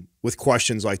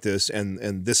questions like this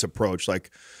and this approach. Like,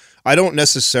 I don't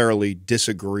necessarily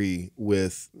disagree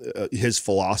with his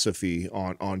philosophy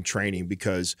on training,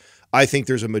 because I think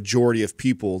there's a majority of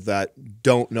people that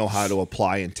don't know how to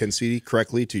apply intensity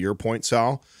correctly, to your point,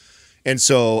 Sal. And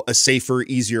so a safer,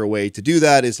 easier way to do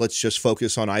that is let's just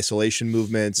focus on isolation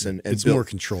movements and it's more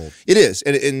controlled. It is,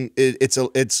 and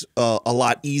it's a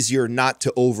lot easier not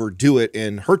to overdo it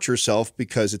and hurt yourself,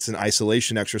 because it's an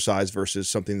isolation exercise versus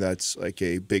something that's like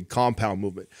a big compound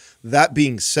movement. That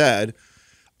being said,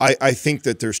 I think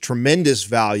that there's tremendous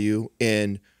value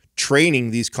in training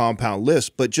these compound lifts,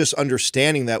 but just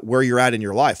understanding that where you're at in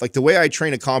your life. Like the way I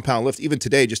train a compound lift, even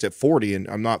today, just at 40, and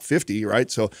I'm not 50,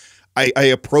 right? So I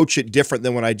approach it different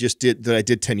than what I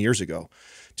did 10 years ago.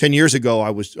 10 years ago, I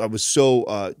was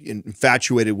so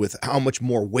infatuated with how much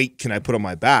more weight can I put on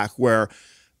my back, where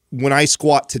when I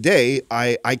squat today,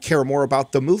 I care more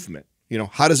about the movement.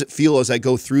 How does it feel as I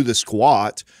go through the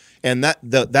squat? And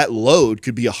that load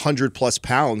could be 100+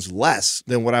 pounds less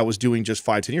than what I was doing just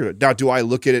 5-10 years ago. Now, do I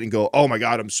look at it and go, oh my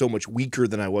God, I'm so much weaker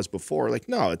than I was before? Like,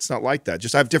 no, it's not like that.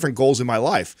 Just I have different goals in my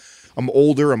life. I'm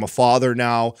older. I'm a father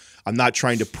now. I'm not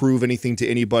trying to prove anything to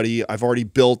anybody. I've already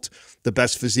built the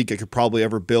best physique I could probably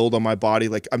ever build on my body.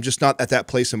 Like, I'm just not at that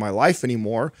place in my life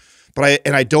anymore. But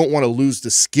I don't want to lose the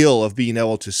skill of being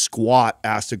able to squat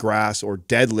ass to grass or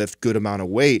deadlift good amount of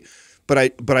weight. But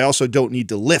I also don't need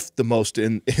to lift the most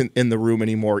in the room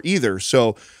anymore either.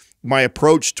 So my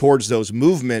approach towards those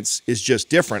movements is just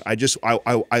different.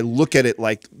 I look at it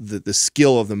like the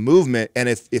skill of the movement, and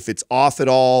if it's off at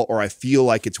all, or I feel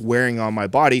like it's wearing on my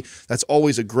body, that's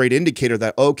always a great indicator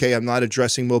that, okay, I'm not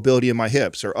addressing mobility in my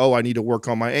hips, or, oh, I need to work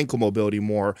on my ankle mobility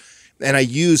more. And I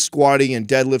use squatting and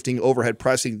deadlifting, overhead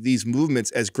pressing, these movements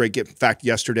as great. In fact,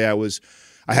 yesterday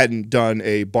I hadn't done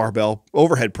a barbell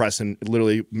overhead press in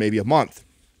literally maybe a month.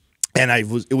 And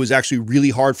it was actually really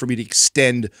hard for me to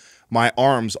extend my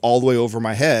arms all the way over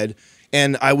my head.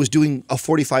 And I was doing a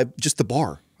 45, just the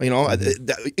bar. You know,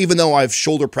 even though I've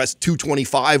shoulder pressed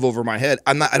 225 over my head,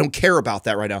 I don't care about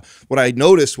that right now. What I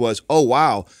noticed was, oh,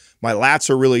 wow, my lats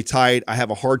are really tight. I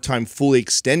have a hard time fully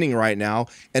extending right now.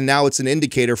 And now it's an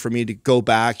indicator for me to go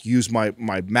back, use my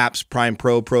MAPS Prime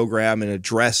Pro program and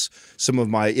address some of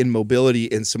my immobility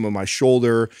in some of my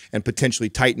shoulder and potentially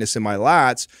tightness in my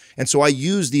lats. And so I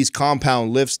use these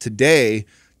compound lifts today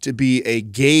to be a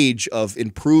gauge of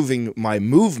improving my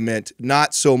movement,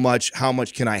 not so much how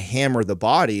much can I hammer the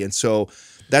body. And so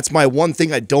that's my one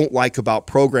thing I don't like about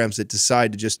programs that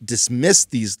decide to just dismiss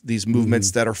these movements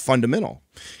that are fundamental.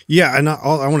 Yeah, and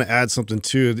I want to add something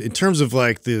too. In terms of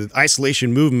like the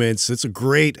isolation movements, it's a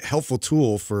great, helpful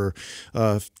tool for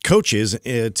coaches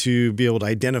to be able to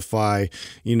identify,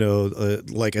 you know,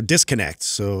 like a disconnect.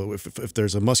 So if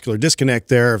there's a muscular disconnect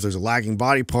there, if there's a lagging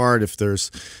body part, if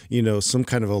there's, you know, some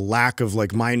kind of a lack of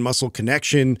like mind-muscle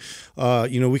connection,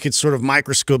 you know, we could sort of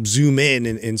microscope zoom in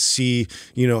and see,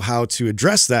 you know, how to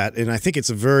address that. And I think it's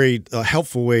a very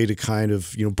helpful way to kind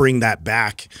of, you know, bring that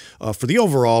back for the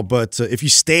overall. But if you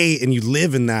stay and you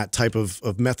live in that type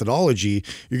of methodology,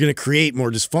 you're going to create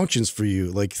more dysfunctions for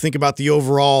you. Like, think about the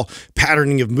overall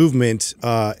patterning of movement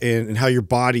and how your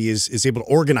body is able to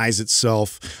organize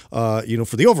itself, you know,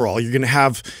 for the overall. You're going to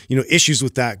have, you know, issues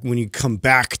with that when you come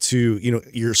back to, you know,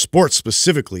 your sport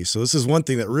specifically. So this is one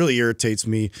thing that really irritates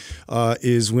me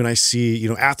is when I see, you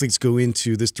know, athletes go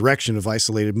into this direction of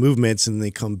isolated movements and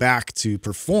they come back to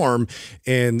perform,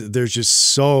 and there's just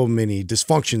so many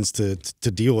dysfunctions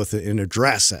to deal with it and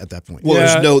address at that point.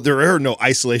 Well, there are no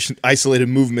isolated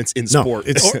movements in sport.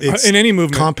 It's in any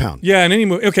movement. Compound. Yeah, in any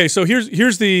movement. Okay, so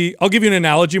here's the. I'll give you an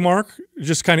analogy, Mark,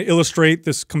 just kind of illustrate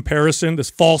this comparison, this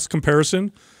false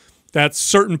comparison that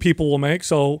certain people will make.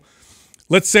 So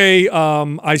let's say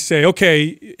I say,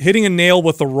 okay, hitting a nail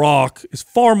with a rock is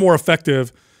far more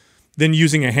effective than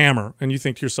using a hammer, and you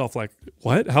think to yourself like,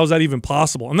 what? How is that even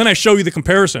possible? And then I show you the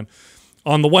comparison.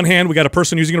 On the one hand, we got a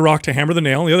person using a rock to hammer the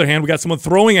nail. On the other hand, we got someone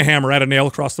throwing a hammer at a nail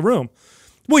across the room.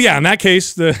 Well, yeah, in that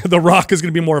case, the rock is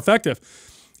going to be more effective.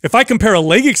 If I compare a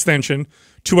leg extension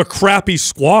to a crappy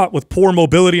squat with poor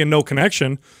mobility and no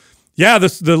connection, yeah,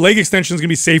 the leg extension is going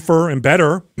to be safer and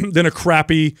better than a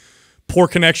crappy, poor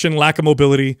connection, lack of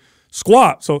mobility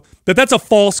squat. So that's a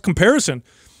false comparison.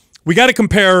 We got to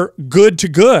compare good to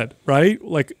good, right?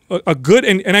 Like a good,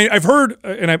 and I've heard,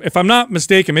 if I'm not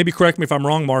mistaken, maybe correct me if I'm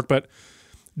wrong, Mark, but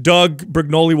Doug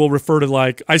Brignoli will refer to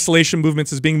like isolation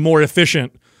movements as being more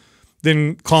efficient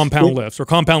than compound lifts, or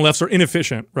compound lifts are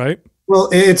inefficient, right? Well,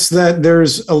 it's that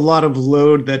there's a lot of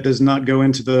load that does not go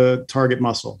into the target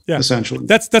muscle, essentially.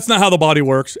 That's not how the body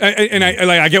works.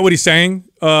 I get what he's saying.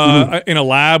 In a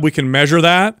lab, we can measure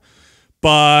that,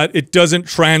 but it doesn't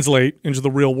translate into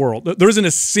the real world. There isn't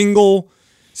a single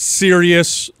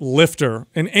serious lifter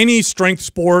in any strength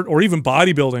sport or even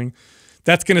bodybuilding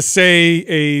that's going to say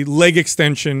a leg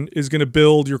extension is going to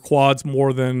build your quads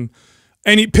more than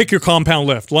pick your compound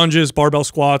lift, lunges, barbell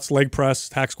squats, leg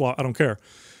press, hack squat, I don't care.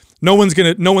 No one's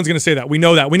gonna say that. We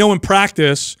know that. We know in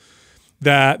practice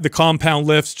that the compound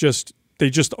lifts just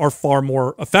are far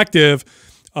more effective.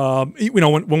 You know,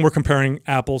 when we're comparing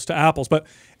apples to apples. But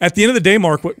at the end of the day,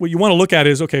 Mark, what you want to look at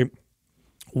is, okay,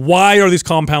 why are these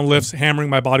compound lifts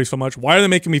hammering my body so much? Why are they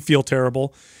making me feel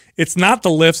terrible? It's not the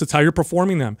lifts, it's how you're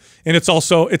performing them. And it's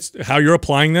how you're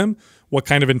applying them, what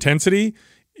kind of intensity,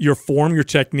 your form, your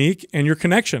technique, and your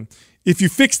connection. If you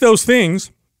fix those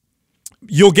things,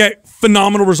 you'll get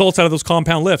phenomenal results out of those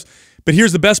compound lifts. But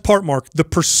here's the best part, Mark. The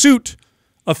pursuit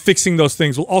of fixing those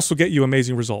things will also get you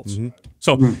amazing results.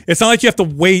 So it's not like you have to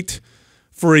wait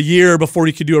for a year before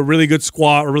you can do a really good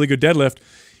squat or a really good deadlift.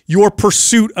 your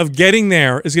pursuit of getting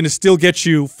there is going to still get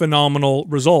you phenomenal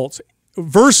results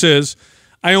versus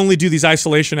I only do these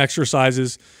isolation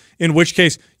exercises, in which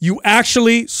case you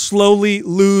actually slowly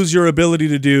lose your ability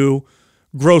to do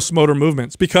gross motor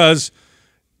movements, because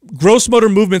gross motor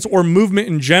movements or movement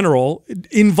in general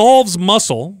involves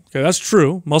muscle. Okay, that's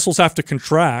true. Muscles have to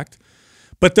contract,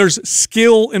 but there's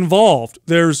skill involved.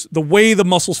 There's the way the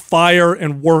muscles fire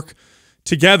and work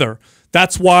together.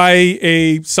 That's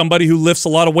why somebody who lifts a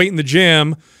lot of weight in the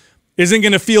gym isn't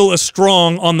going to feel as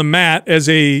strong on the mat as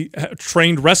a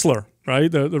trained wrestler, right?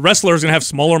 The wrestler is going to have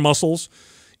smaller muscles.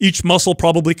 Each muscle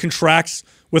probably contracts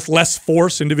with less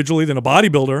force individually than a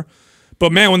bodybuilder.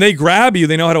 But man, when they grab you,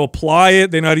 they know how to apply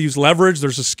it. They know how to use leverage.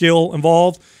 There's a skill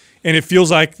involved. And it feels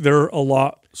like they're a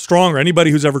lot stronger.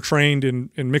 Anybody who's ever trained in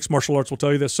mixed martial arts will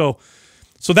tell you this. So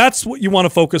that's what you want to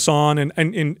focus on.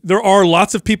 And there are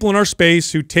lots of people in our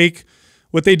space who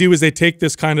what they do is they take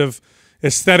this kind of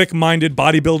aesthetic-minded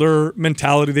bodybuilder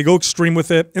mentality. They go extreme with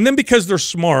it. And then because they're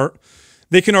smart,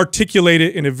 they can articulate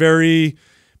it in a very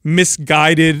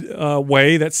misguided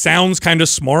way that sounds kind of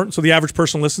smart. So the average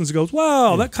person listens and goes,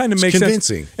 wow, that kind of makes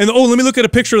convincing sense. And let me look at a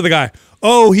picture of the guy.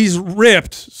 Oh, he's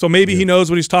ripped. So maybe he knows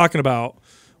what he's talking about,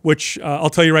 which I'll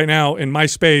tell you right now, in my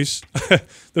space,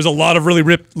 there's a lot of really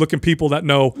ripped looking people that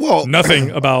know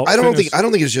nothing about I don't fitness.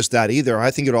 think it's just that either.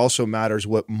 I think it also matters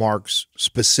what Mark's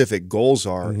specific goals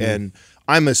are. And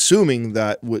I'm assuming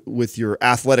that with your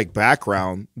athletic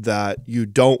background that you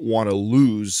don't want to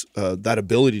lose that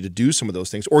ability to do some of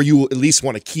those things, or you at least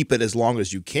want to keep it as long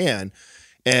as you can.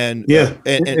 And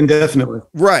indefinitely.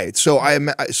 Right. So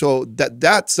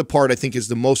that's the part I think is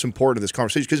the most important of this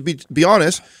conversation. Because be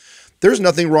honest, there's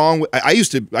nothing wrong with,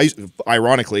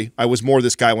 ironically, I was more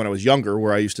this guy when I was younger,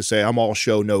 where I used to say, I'm all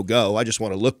show, no go. I just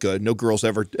want to look good. No girls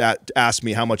ever ask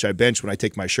me how much I bench when I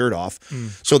take my shirt off.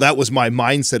 So that was my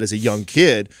mindset as a young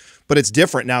kid. But it's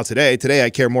different now today. Today,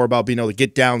 I care more about being able to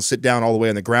get down, sit down all the way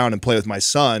on the ground and play with my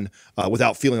son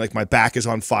without feeling like my back is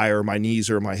on fire, or my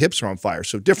knees or my hips are on fire.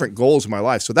 So different goals in my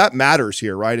life. So that matters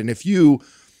here, right? And if you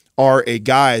are a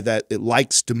guy that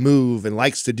likes to move and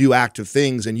likes to do active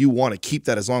things and you want to keep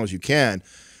that as long as you can,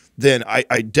 then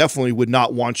I definitely would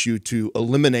not want you to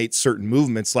eliminate certain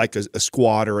movements like a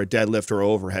squat or a deadlift or an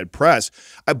overhead press.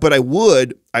 But I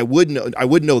would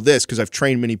know this, because I've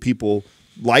trained many people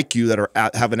like you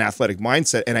that have an athletic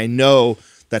mindset, and I know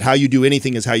that how you do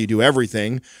anything is how you do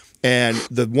everything. And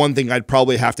the one thing I'd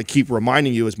probably have to keep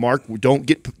reminding you is, Mark, don't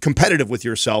get competitive with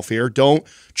yourself here. Don't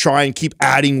try and keep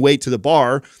adding weight to the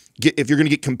bar. If you're going to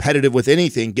get competitive with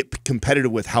anything, get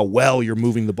competitive with how well you're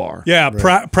moving the bar. Yeah,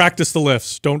 practice the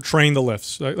lifts. Don't train the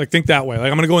lifts. Like think that way.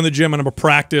 Like I'm going to go in the gym and I'm going to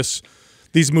practice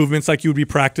these movements like you would be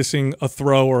practicing a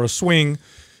throw or a swing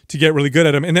to get really good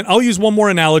at them. And then I'll use one more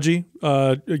analogy,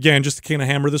 again, just to kind of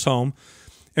hammer this home.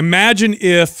 Imagine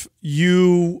if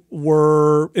you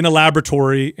were in a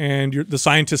laboratory and the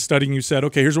scientist studying you said,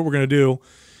 okay, here's what we're going to do.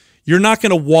 You're not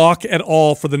going to walk at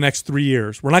all for the next 3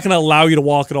 years. We're not going to allow you to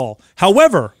walk at all.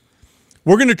 However,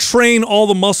 we're going to train all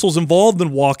the muscles involved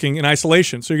in walking in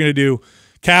isolation. So you're going to do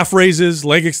calf raises,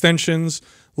 leg extensions,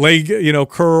 leg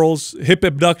curls, hip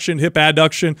abduction, hip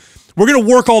adduction. We're going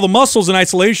to work all the muscles in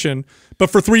isolation, but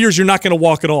for 3 years, you're not going to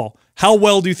walk at all. How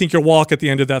well do you think you'll walk at the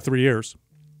end of that 3 years?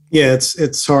 Yeah,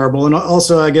 it's horrible. And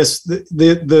also, I guess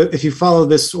the if you follow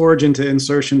this origin to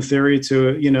insertion theory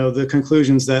to the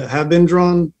conclusions that have been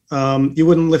drawn, you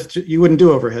wouldn't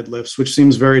do overhead lifts, which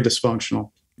seems very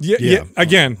dysfunctional. Yeah.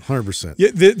 Again, 100%. Yeah,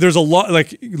 there's a lot.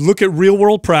 Like, look at real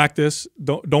world practice.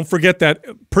 Don't forget that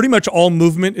pretty much all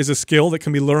movement is a skill that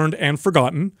can be learned and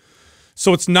forgotten.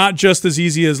 So it's not just as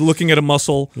easy as looking at a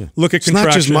muscle, look at contraction. It's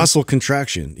not just muscle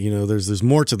contraction. There's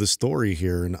more to the story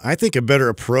here. And I think a better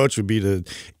approach would be to,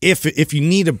 if you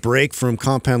need a break from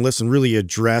compound lifts and really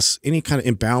address any kind of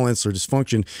imbalance or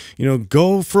dysfunction,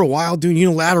 go for a while doing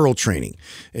unilateral training.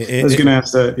 I was going to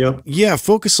ask that, yep. Yeah,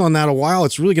 focus on that a while.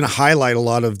 It's really going to highlight a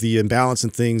lot of the imbalance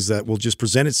and things that will just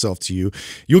present itself to you.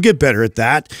 You'll get better at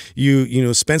that.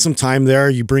 You spend some time there.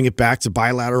 You bring it back to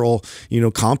bilateral,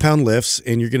 compound lifts,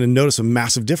 and you're going to notice a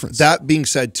massive difference. That being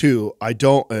said, too,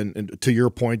 and to your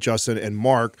point, Justin and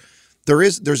Mark,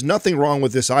 there's nothing wrong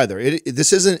with this either.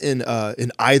 This isn't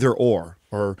an either or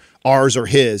ours or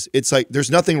his. It's like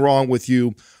there's nothing wrong with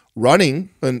you running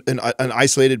an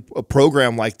isolated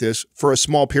program like this for a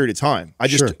small period of time.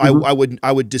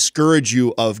 I would discourage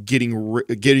you of getting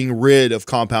rid of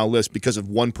compound lifts because of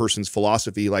one person's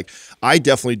philosophy. Like, I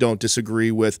definitely don't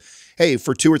disagree with, hey,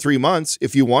 for 2 or 3 months,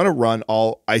 if you want to run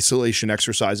all isolation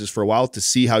exercises for a while to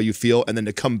see how you feel, and then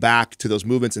to come back to those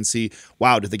movements and see,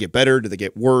 wow, did they get better? Did they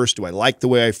get worse? Do I like the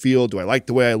way I feel? Do I like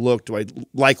the way I look? Do I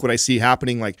like what I see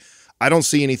happening? Like, I don't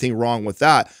see anything wrong with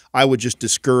that. I would just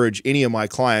discourage any of my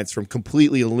clients from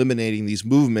completely eliminating these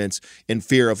movements in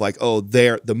fear of like, oh,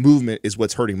 the movement is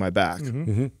what's hurting my back.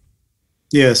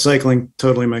 Yeah, cycling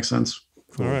totally makes sense.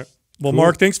 All right. Well,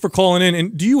 Mark, thanks for calling in.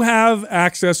 And do you have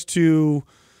access to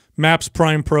Maps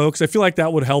Prime Pro? Because I feel like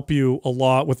that would help you a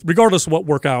lot with regardless of what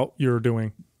workout you're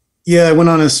doing. Yeah, I went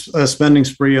on a spending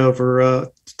spree over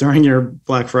during your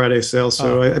Black Friday sale.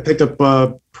 So I picked up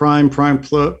Prime Pro,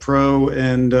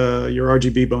 and your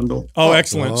RGB bundle. Oh,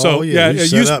 excellent. So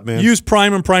use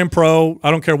Prime and Prime Pro. I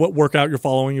don't care what workout you're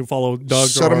following. You follow Doug.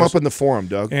 Set them up in the forum,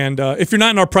 Doug. And if you're not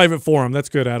in our private forum, that's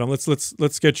good, Adam.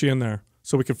 Let's get you in there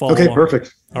so we can follow. Okay, along.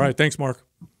 perfect. All right, thanks, Mark.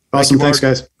 Awesome, thanks,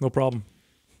 guys. No problem.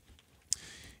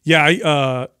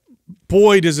 Yeah,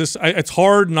 boy, does this! It's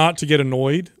hard not to get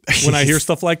annoyed when I hear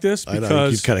stuff like this because I know,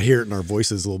 you kind of hear it in our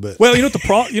voices a little bit. Well, you know what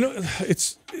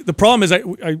the problem is.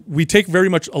 We take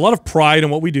a lot of pride in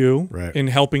what we do in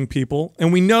helping people,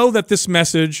 and we know that this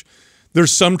message,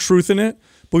 there's some truth in it,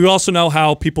 but we also know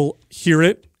how people hear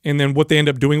it and then what they end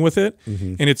up doing with it,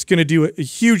 and it's going to do a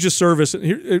huge disservice.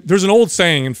 There's an old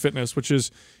saying in fitness, which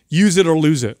is "use it or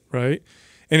lose it," right?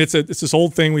 And it's this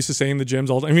old thing we used to say in the gyms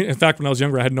all the time. I mean, in fact, when I was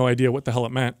younger, I had no idea what the hell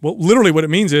it meant. Well, literally what it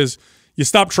means is you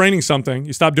stop training something,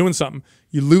 you stop doing something,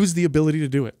 you lose the ability to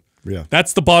do it. Yeah.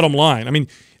 That's the bottom line. I mean,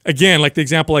 again, like the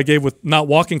example I gave with not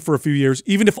walking for a few years,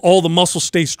 even if all the muscles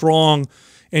stay strong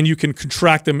and you can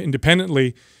contract them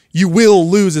independently, you will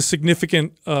lose a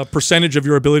significant percentage of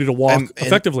your ability to walk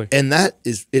effectively. And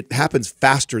it happens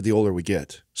faster the older we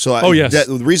get. So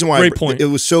the reason why great point. It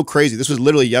was so crazy. This was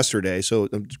literally yesterday. So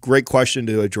a great question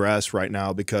to address right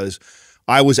now because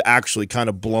I was actually kind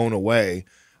of blown away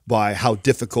by how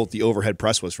difficult the overhead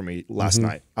press was for me last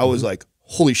night. I was like,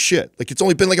 holy shit. Like it's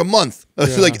only been like a month.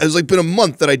 It's been a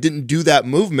month that I didn't do that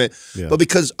movement. Yeah. But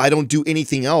because I don't do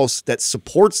anything else that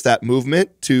supports that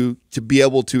movement to be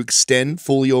able to extend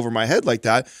fully over my head like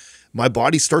that, my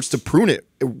body starts to prune it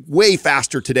way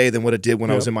faster today than what it did when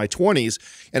I was in my 20s.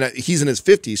 And he's in his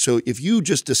 50s. So if you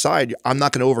just decide I'm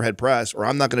not going to overhead press or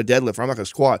I'm not going to deadlift or I'm not going to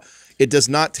squat, it does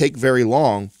not take very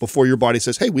long before your body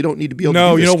says, hey, we don't need to be able to do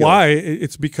this. No, you know skill. why?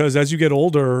 It's because as you get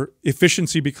older,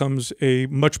 efficiency becomes a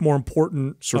much more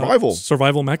important survival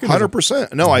mechanism.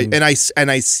 100%. No,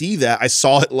 I see that. I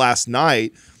saw it last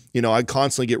night. You know, I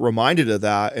constantly get reminded of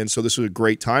that. And so this was a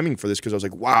great timing for this because I was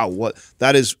like, wow,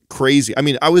 that is crazy. I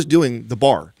mean, I was doing the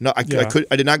bar. No, I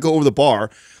did not go over the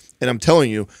bar. And I'm telling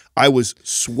you, I was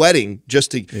sweating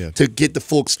just to get the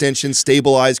full extension,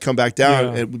 stabilize, come back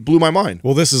down. Yeah. It blew my mind.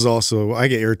 Well, this is also, I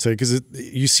get irritated because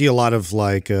you see a lot of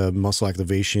like muscle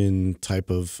activation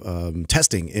type of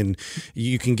testing, and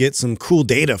you can get some cool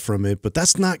data from it, but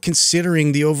that's not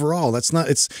considering the overall. That's not,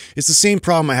 it's the same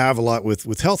problem I have a lot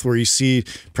with health, where you see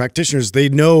practitioners, they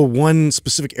know one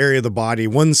specific area of the body,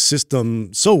 one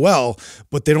system so well,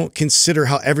 but they don't consider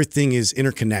how everything is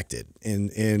interconnected.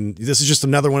 And this is just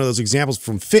another one of those examples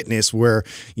from fitness where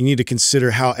you need to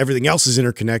consider how everything else is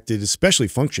interconnected, especially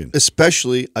function.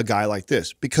 Especially a guy like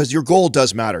this, because your goal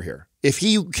does matter here. If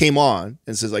he came on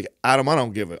and says like, Adam, I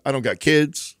don't got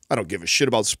kids. I don't give a shit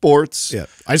about sports. Yeah,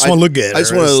 I just want to look good. I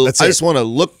just want to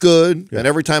look good. Yeah. And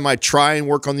every time I try and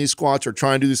work on these squats or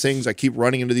try and do these things, I keep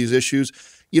running into these issues.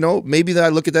 You know, maybe that I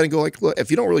look at that and go like, look, if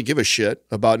you don't really give a shit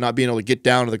about not being able to get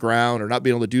down to the ground or not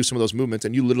being able to do some of those movements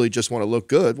and you literally just want to look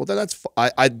good, well, then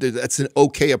that's an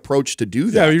okay approach to do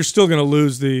that. Yeah, you're still going to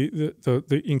lose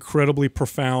the incredibly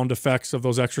profound effects of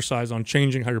those exercises on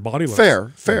changing how your body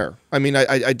looks. Fair. I mean,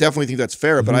 I definitely think that's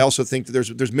fair, but I also think that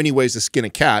there's many ways to skin a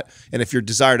cat, and if your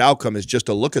desired outcome is just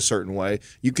to look a certain way,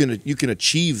 you can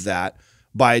achieve that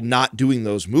by not doing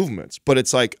those movements. But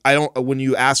it's like when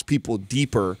you ask people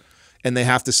deeper, and they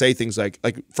have to say things like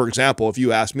for example, if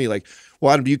you ask me like,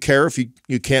 well, Adam, do you care if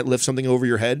you can't lift something over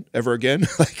your head ever again?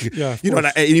 Like, yeah, you know,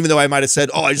 and even though I might have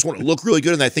said, oh, I just want to look really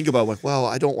good, and I think about like, well,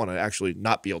 I don't want to actually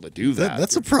not be able to do that.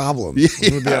 That's a problem. Yeah, I'm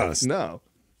gonna be honest. No.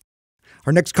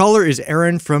 Our next caller is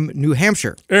Aaron from New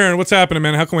Hampshire. Aaron, what's happening,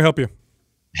 man? How can we help you?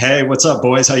 Hey, what's up,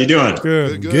 boys? How you doing?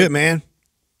 Good, man.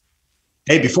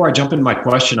 Hey, before I jump into my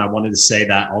question, I wanted to say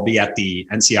that I'll be at the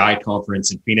NCI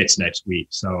conference in Phoenix next week.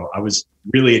 So I was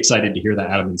really excited to hear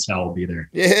that Adam and Sal will be there.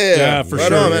 Yeah, for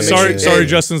sure. On, sorry,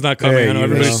 Justin's not coming. I know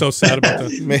everybody's so sad about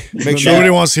that. Make sure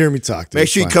nobody wants to hear me talk. Make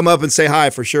sure you come up and say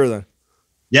hi for sure then.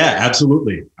 Yeah,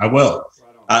 absolutely. I will.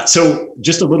 So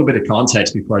just a little bit of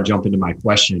context before I jump into my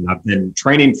question. I've been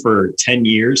training for 10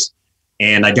 years,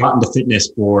 and I got into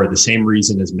fitness for the same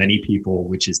reason as many people,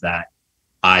 which is that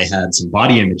I had some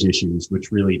body image issues,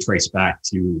 which really trace back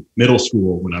to middle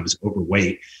school when I was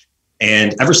overweight.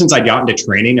 And ever since I got into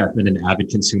training, I've been an avid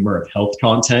consumer of health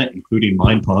content, including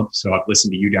Mind Pump. So I've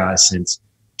listened to you guys since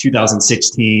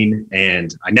 2016,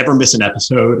 and I never miss an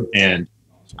episode. And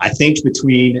I think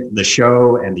between the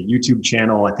show and the YouTube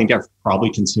channel, I think I've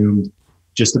probably consumed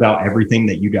just about everything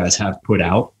that you guys have put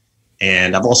out.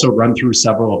 And I've also run through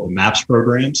several of the MAPS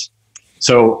programs.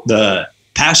 So the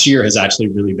past year has actually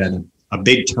really been a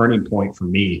big turning point for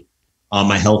me on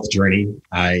my health journey.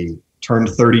 I turned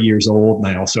 30 years old, and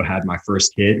I also had my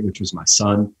first kid, which was my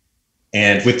son.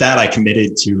 And with that, I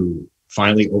committed to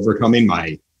finally overcoming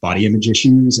my body image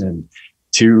issues and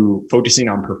to focusing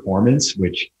on performance,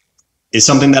 which is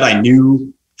something that I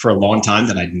knew for a long time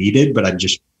that I needed, but I'd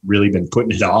just really been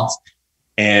putting it off.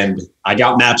 And I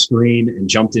got MAPS Green and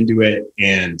jumped into it,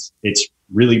 and it's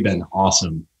really been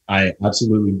awesome. I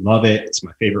absolutely love it. It's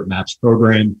my favorite MAPS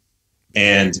program.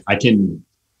 And I can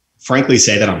frankly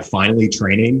say that I'm finally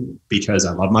training because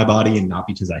I love my body and not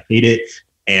because I hate it.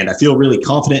 And I feel really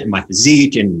confident in my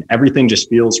physique, and everything just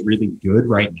feels really good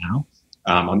right now.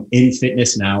 I'm in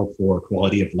fitness now for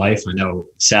quality of life. I know,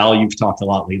 Sal, you've talked a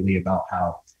lot lately about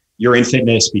how you're in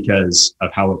fitness because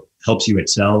of how it helps you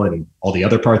excel in all the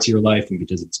other parts of your life and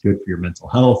because it's good for your mental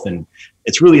health. And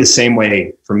it's really the same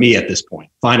way for me at this point,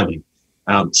 finally.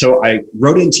 So I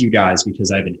wrote into you guys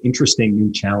because I have an interesting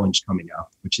new challenge coming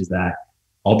up, which is that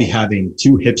I'll be having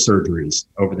 2 hip surgeries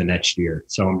over the next year.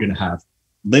 So I'm going to have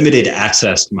limited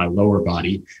access to my lower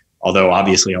body, although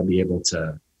obviously I'll be able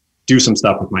to do some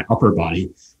stuff with my upper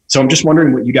body. So I'm just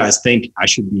wondering what you guys think I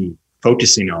should be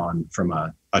focusing on from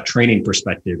a training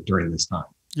perspective during this time.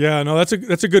 Yeah, no, that's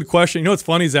a good question. You know, what's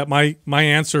funny is that my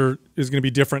answer is going to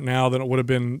be different now than it would have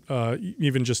been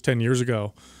even just 10 years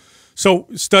ago. So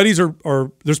studies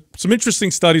are there's some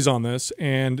interesting studies on this,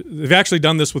 and they've actually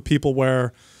done this with people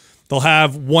where they'll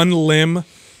have one limb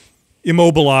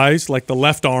immobilized, like the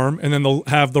left arm, and then they'll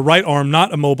have the right arm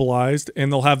not immobilized,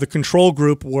 and they'll have the control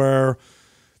group where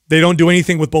they don't do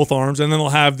anything with both arms, and then they'll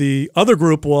have the other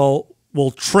group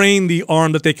will train the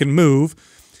arm that they can move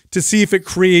to see if it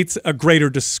creates a greater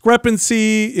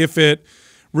discrepancy, if it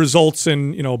results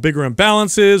in, you know, bigger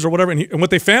imbalances or whatever. And what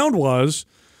they found was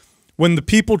when the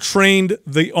people trained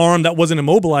the arm that wasn't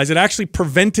immobilized, it actually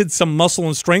prevented some muscle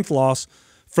and strength loss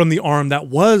from the arm that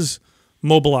was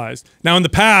mobilized. Now, in the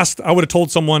past, I would have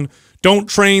told someone, don't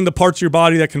train the parts of your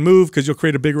body that can move because you'll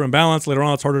create a bigger imbalance. Later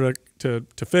on, it's harder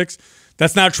to fix.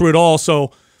 That's not true at all.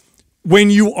 So when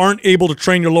you aren't able to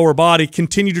train your lower body,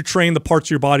 continue to train the parts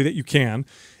of your body that you can.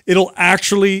 It'll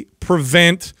actually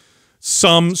prevent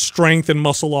some strength and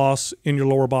muscle loss in your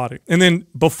lower body. And then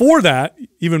before that,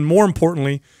 even more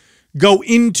importantly, go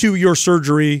into your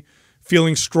surgery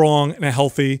feeling strong and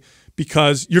healthy,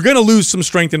 because you're going to lose some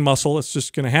strength and muscle. It's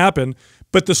just going to happen.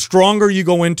 But the stronger you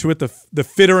go into it, the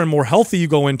fitter and more healthy you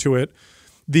go into it,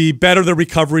 the better the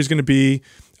recovery is going to be,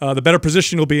 the better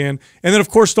position you'll be in. And then, of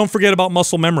course, don't forget about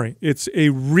muscle memory. It's a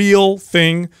real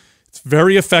thing. It's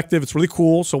very effective. It's really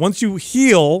cool. So once you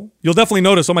heal, you'll definitely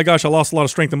notice, oh my gosh, I lost a lot of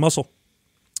strength and muscle.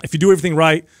 If you do everything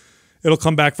right, it'll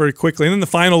come back very quickly. And then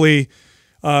finally,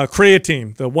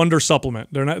 creatine, the Wonder supplement.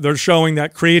 They're showing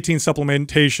that creatine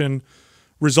supplementation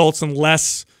results in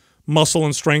less muscle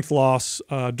and strength loss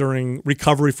during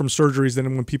recovery from surgeries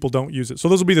than when people don't use it. So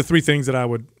those will be the 3 things that I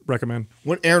would recommend.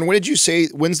 Aaron, when did you say,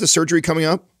 when's the surgery coming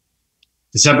up?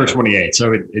 December 28th,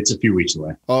 so it's a few weeks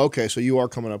away. Oh, okay, so you are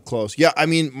coming up close. Yeah, I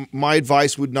mean, my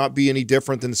advice would not be any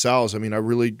different than Sal's. I mean, I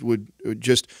really would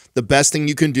just, the best thing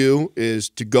you can do is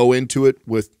to go into it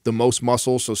with the most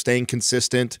muscle, so staying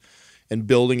consistent and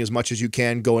building as much as you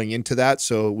can going into that,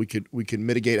 so we can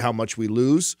mitigate how much we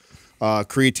lose.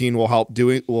 Creatine will help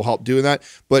doing that.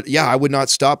 But yeah, I would not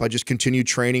stop. I just continue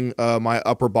training my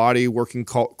upper body, working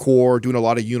core, doing a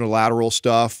lot of unilateral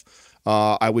stuff.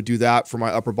 I would do that for my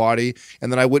upper body,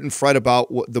 and then I wouldn't fret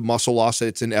about the muscle loss that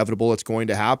it's inevitable. It's going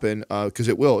to happen because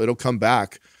it will. It'll come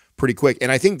back pretty quick.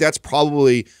 And I think that's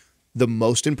probably the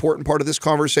most important part of this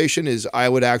conversation is I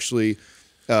would actually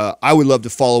I would love to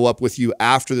follow up with you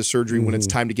after the surgery when it's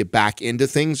time to get back into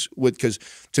things, because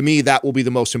to me that will be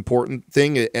the most important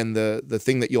thing, and the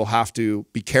thing that you'll have to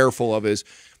be careful of is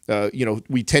you know,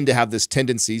 we tend to have this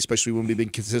tendency, especially when we've been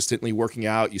consistently working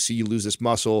out, you lose this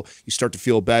muscle, you start to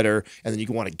feel better, and then you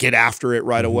want to get after it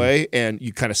right away, and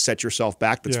you kind of set yourself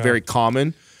back. That's very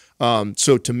common.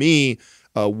 So to me,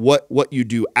 what you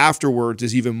do afterwards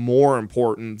is even more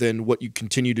important than what you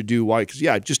continue to do. Why? Because,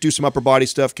 yeah, just do some upper body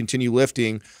stuff, continue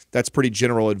lifting. That's pretty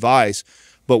general advice.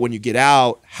 But when you get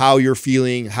out, how you're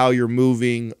feeling, how you're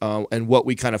moving, and what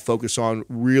we kind of focus on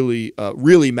really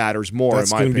matters more.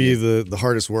 That's in my going to be opinion. the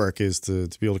hardest work, is to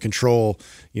be able to control,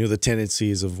 the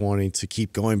tendencies of wanting to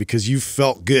keep going, because you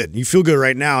felt good. You feel good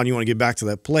right now and you want to get back to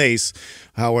that place.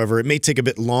 However, it may take a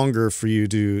bit longer for you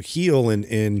to heal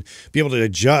and be able to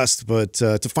adjust, but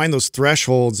to find those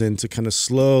thresholds and to kind of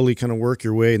slowly kind of work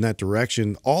your way in that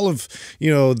direction, all of,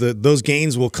 those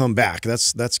gains will come back.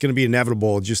 That's going to be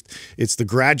inevitable. It's the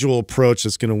gradual approach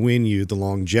that's going to win you the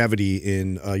longevity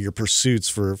in your pursuits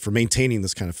for maintaining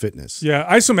this kind of fitness. Yeah,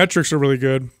 isometrics are really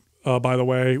good, by the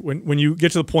way. When you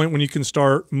get to the point when you can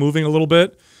start moving a little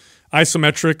bit,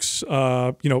 isometrics,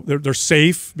 they're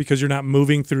safe because you're not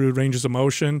moving through ranges of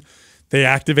motion. They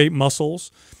activate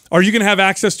muscles. Are you going to have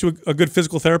access to a good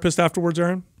physical therapist afterwards,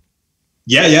 Aaron?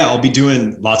 Yeah. I'll be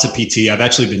doing lots of PT. I've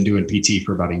actually been doing PT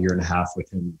for about 1.5 years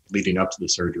with him leading up to the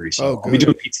surgery. So I'll be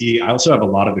doing PT. I also have a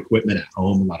lot of equipment at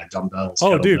home, a lot of dumbbells.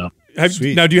 Oh, dude.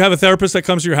 Now, do you have a therapist that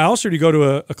comes to your house, or do you go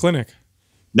to a clinic?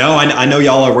 No, I know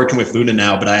y'all are working with Luna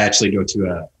now, but I actually go to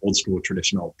a old school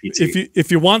traditional PT.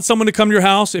 If you want someone to come to your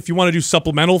house, if you want to do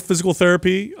supplemental physical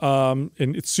therapy, and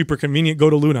it's super convenient, go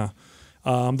to Luna.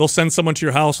 They'll send someone to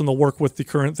your house and they'll work with the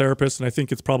current therapist, and I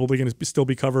think it's probably going to still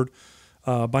be covered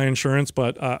by insurance.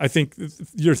 But I think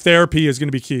your therapy is going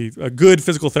to be key. A good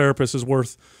physical therapist is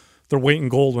worth their weight in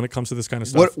gold when it comes to this kind of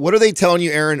stuff. What are they telling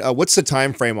you, Aaron? What's the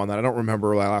time frame on that? I don't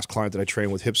remember my last client that I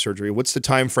trained with hip surgery. What's the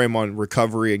time frame on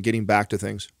recovery and getting back to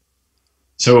things?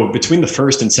 So between the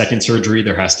first and second surgery,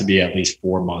 there has to be at least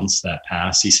 4 months that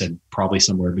pass. He said probably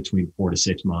somewhere between 4 to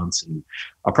 6 months. And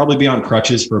I'll probably be on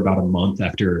crutches for about a month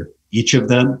after each of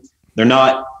them.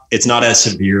 It's not as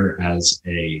severe as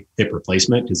a hip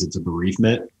replacement because it's a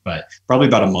bereavement, but probably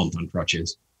about a month on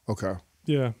crutches. Okay.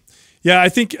 Yeah. I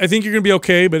think you're going to be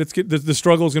okay, but the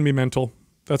struggle is going to be mental.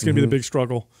 That's going to be the big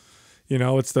struggle.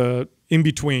 It's the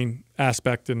in-between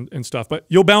aspect and stuff. But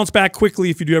you'll bounce back quickly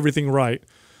if you do everything right.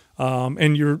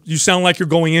 And you sound like you're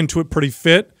going into it pretty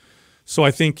fit. So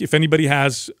I think if anybody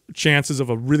has chances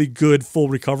of a really good full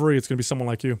recovery, it's going to be someone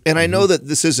like you. And I know that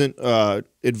this isn't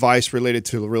advice related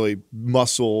to really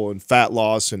muscle and fat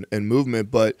loss and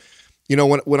movement, but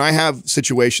when I have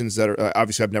situations that are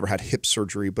obviously I've never had hip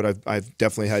surgery, but I've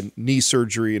definitely had knee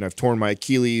surgery, and I've torn my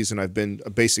Achilles, and I've been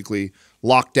basically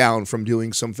locked down from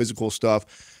doing some physical stuff.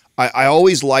 I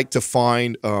always like to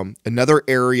find another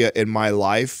area in my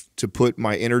life to put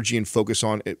my energy and focus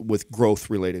on it with growth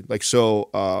related.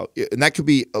 And that could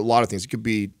be a lot of things. It could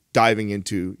be diving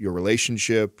into your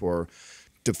relationship or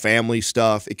to family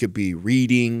stuff. It could be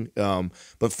reading,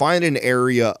 but find an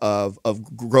area of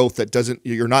growth that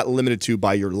you're not limited to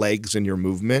by your legs and your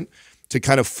movement to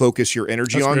kind of focus your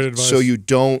energy on, so you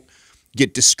don't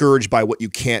get discouraged by what you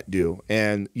can't do.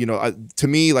 And to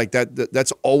me, like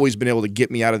that's always been able to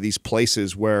get me out of these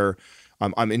places where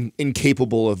I'm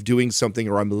incapable of doing something,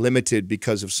 or I'm limited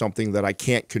because of something that I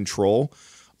can't control.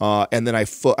 And then I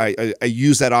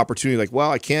use that opportunity, like,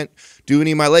 well, I can't do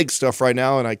any of my leg stuff right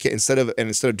now, and I can't, instead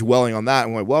of dwelling on that,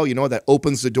 I'm like, well, that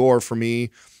opens the door for me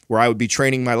where I would be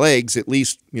training my legs at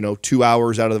least 2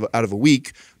 hours out of a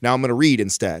week. Now I'm going to read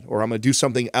instead, or I'm going to do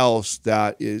something else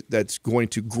that's going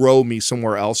to grow me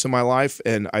somewhere else in my life.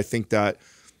 And I think that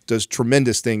does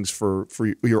tremendous things for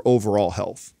your overall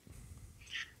health.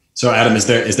 So, Adam, is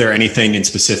there anything in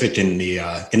specific in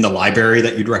the library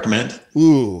that you'd recommend?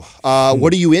 Ooh,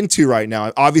 what are you into right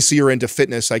now? Obviously, you're into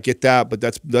fitness. I get that, but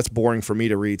that's boring for me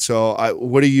to read. So,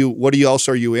 what else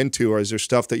are you into, or is there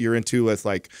stuff that you're into with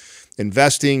like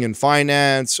investing in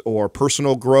finance or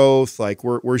personal growth? Like,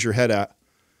 where's your head at?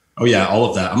 Oh yeah, all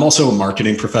of that. I'm also a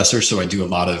marketing professor, so I do a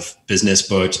lot of business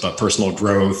books about personal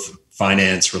growth,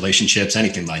 finance, relationships,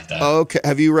 anything like that. Okay.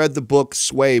 Have you read the book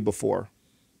Sway before?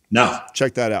 No.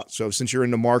 Check that out. So since you're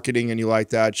into marketing and you like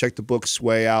that, check the book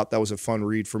Sway out. That was a fun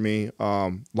read for me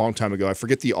long time ago. I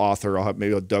forget the author.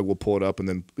 Maybe Doug will pull it up, and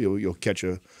then you'll catch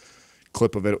a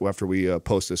clip of it after we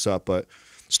post this up. But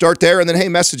start there, and then, hey,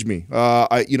 message me.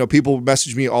 People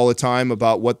message me all the time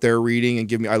about what they're reading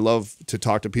and I love to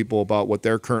talk to people about what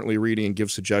they're currently reading and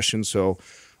give suggestions. So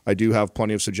I do have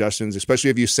plenty of suggestions, especially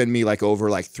if you send me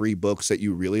over 3 books that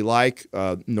you really like.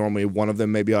 Normally one of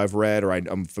them maybe I've read or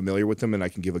I'm familiar with them, and I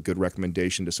can give a good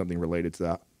recommendation to something related to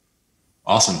that.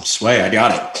 Awesome. Sway, I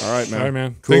got it. All right, man. All right,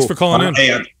 man. Cool. Thanks for calling in.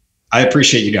 Hey, I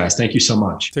appreciate you guys. Thank you so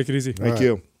much. Take it easy. Thank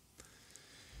you.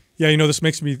 Yeah, this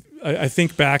makes me, I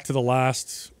think back to the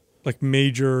last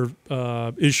major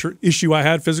issue I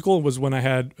had physical was when I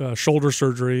had shoulder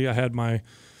surgery. I had my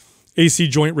AC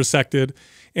joint resected,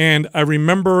 and I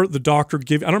remember the doctor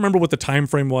I don't remember what the time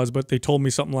frame was, but they told me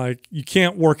something like, you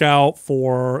can't work out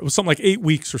for, it was something like 8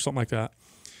 weeks or something like that.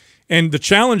 And the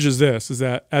challenge is this, is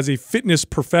that as a fitness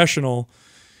professional,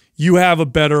 you have a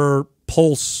better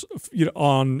pulse, you know,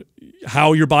 on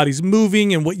how your body's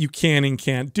moving and what you can and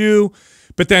can't do.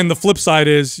 But then the flip side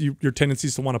is your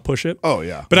tendencies to want to push it. Oh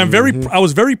yeah. But I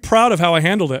was very proud of how I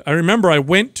handled it. I remember I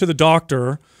went to the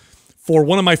doctor for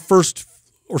one of my first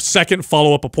or second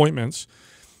follow-up appointments,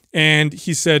 and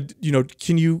he said, you know,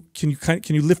 can you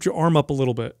lift your arm up a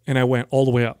little bit? And I went all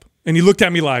the way up. And he looked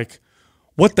at me like,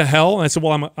 what the hell? And I said,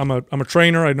 well, I'm a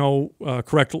trainer. I know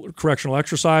correctional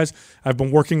exercise. I've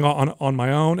been working on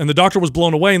my own. And the doctor was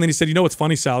blown away. And then he said, you know what's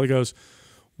funny, Sal? He goes,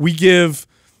 we give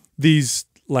these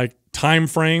like time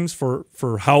frames for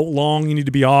how long you need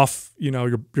to be off, you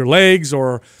know, your legs,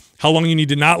 or how long you need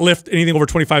to not lift anything over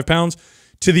 25 pounds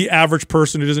to the average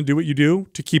person who doesn't do what you do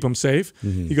to keep them safe.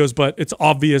 He goes, but it's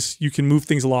obvious you can move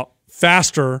things a lot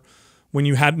faster when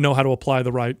you know how to apply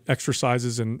the right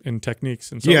exercises and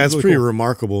techniques. And so yeah, it's really pretty cool.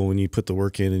 remarkable when you put the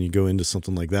work in and you go into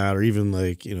something like that, or even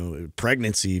like, you know,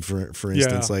 pregnancy, for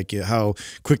instance, like how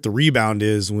quick the rebound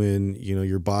is when, you know,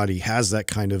 your body has that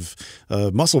kind of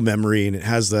muscle memory, and it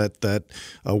has that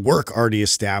work already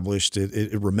established.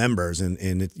 It remembers,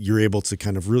 and you're able to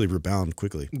kind of really rebound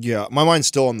quickly. Yeah, my mind's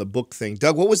still on the book thing.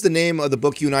 Doug, what was the name of the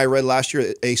book you and I read last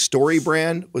year? A Story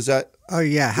Brand? Was that? Oh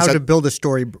yeah, How to Build a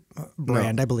Story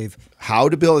Brand, I believe. How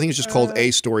to Build? I think it's just called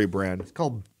A Story Brand. It's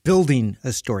called Building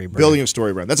a Story Brand. Building a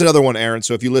Story Brand. That's another one, Aaron.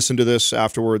 So if you listen to this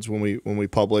afterwards when we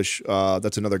publish,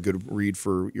 that's another good read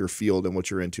for your field and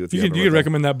what you're into. If you could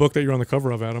recommend that book that you're on the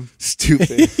cover of, Adam. Stupid.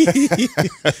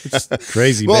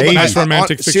 Crazy, well, baby. Nice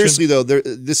romantic fiction. Seriously though,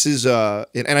 this is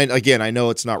again, I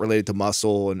know it's not related to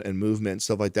muscle and movement and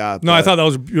stuff like that. No, I thought that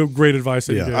was great advice.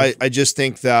 That you gave. I just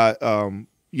think that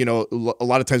you know, a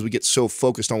lot of times we get so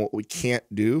focused on what we can't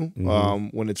do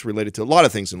when it's related to a lot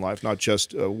of things in life, not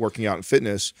just working out and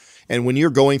fitness. And when you're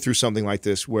going through something like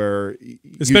this, where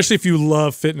especially if you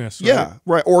love fitness, right? Yeah,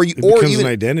 right, or even an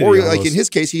identity, or almost. like in his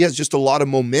case, he has just a lot of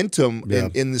momentum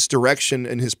in this direction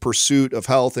in his pursuit of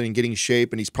health and in getting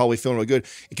shape, and he's probably feeling really good.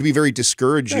 It can be very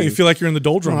discouraging. Yeah, you feel like you're in the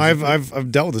doldrums. No,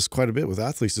 I've dealt with this quite a bit with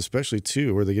athletes, especially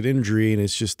too, where they get injury, and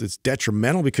it's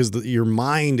detrimental because your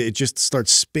mind, it just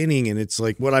starts spinning, and it's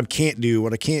like, what I can't do,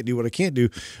 what I can't do, what I can't do.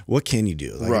 What can you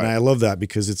do? Like, right. And I love that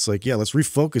because it's like, yeah, let's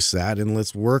refocus that and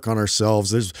let's work on ourselves.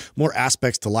 There's more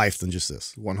aspects to life than just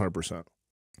this. 100%.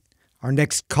 Our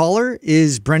next caller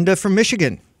is Brenda from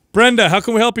Michigan. Brenda, how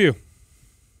can we help you?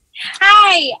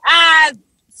 Hi.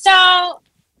 So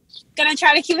gonna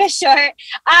try to keep it short.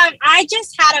 I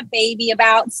just had a baby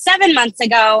about 7 months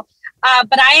ago,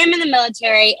 but I am in the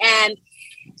military, and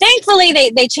thankfully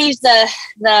they changed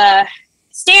the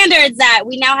standards that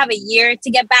we now have a year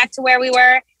to get back to where we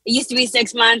were. It used to be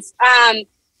 6 months. I'm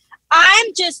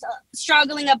just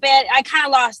struggling a bit. I kind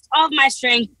of lost all of my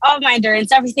strength, all of my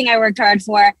endurance, everything I worked hard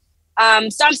for.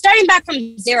 So I'm starting back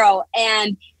from zero,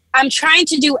 and I'm trying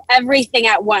to do everything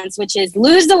at once, which is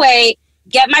lose the weight,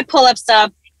 get my pull-ups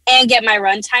up, and get my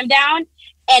run time down.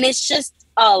 And it's just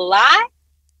a lot.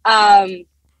 I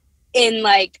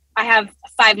have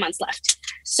 5 months left.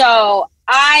 So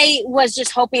I was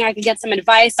just hoping I could get some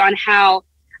advice on how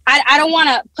I don't want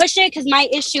to push it, because my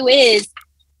issue is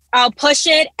I'll push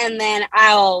it and then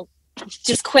I'll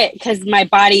just quit because my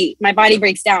body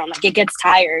breaks down. Like, it gets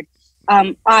tired,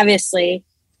 obviously.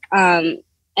 And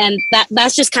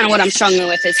that's just kind of what I'm struggling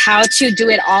with, is how to do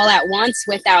it all at once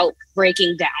without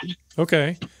breaking down.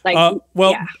 Okay. Like,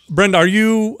 yeah. Brenda, are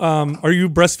you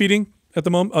breastfeeding at the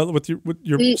moment with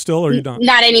your still, or are you done?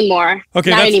 Not anymore. Okay.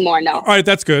 Not anymore. No. All right.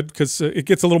 That's good, because it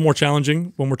gets a little more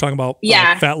challenging when we're talking about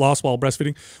fat loss while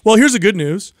breastfeeding. Well, here's the good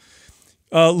news.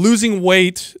 Losing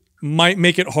weight might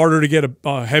make it harder to get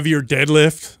a heavier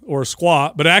deadlift or a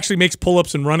squat, but it actually makes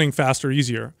pull-ups and running faster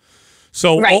easier.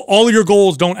 So all of your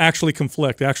goals don't actually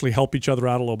conflict. They actually help each other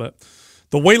out a little bit.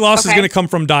 The weight loss is going to come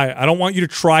from diet. I don't want you to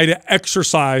try to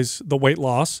exercise the weight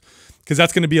loss, because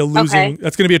that's going to be that's going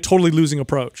to be a totally losing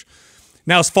approach.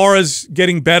 Now, as far as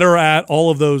getting better at all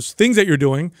of those things that you're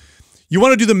doing, you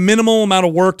want to do the minimal amount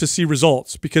of work to see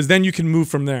results, because then you can move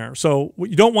from there. So what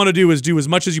you don't want to do is do as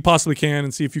much as you possibly can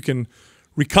and see if you can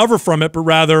recover from it, but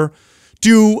rather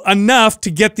do enough to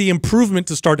get the improvement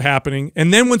to start happening.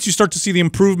 And then once you start to see the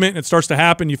improvement and it starts to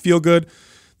happen, you feel good,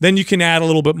 then you can add a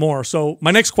little bit more. So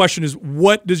my next question is,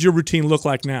 what does your routine look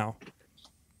like now?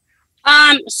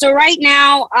 So right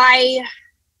now I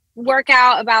work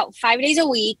out about 5 days a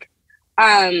week.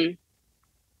 That's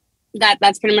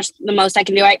pretty much the most I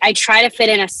can do. I try to fit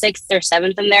in a 6th or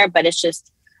 7th in there, but it's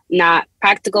just not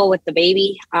practical with the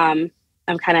baby. I'm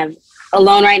kind of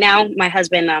alone right now. My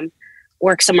husband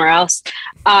works somewhere else.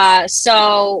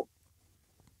 So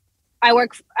I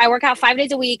work out 5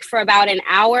 days a week for about an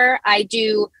hour. I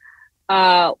do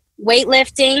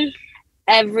weightlifting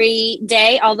every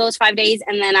day, all those 5 days,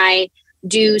 and then I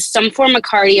do some form of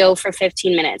cardio for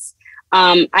 15 minutes.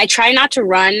 I try not to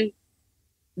run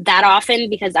that often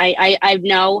because I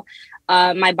know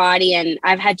my body, and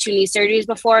I've had 2 knee surgeries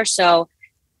before, so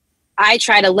I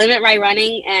try to limit my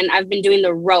running, and I've been doing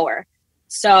the rower.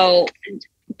 So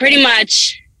pretty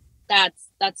much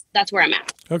that's where I'm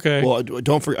at. Okay. Well,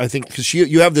 don't forget, I think, because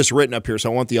you have this written up here,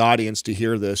 so I want the audience to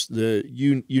hear this.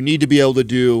 You need to be able to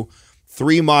do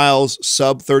 3 miles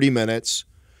sub 30 minutes.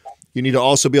 You need to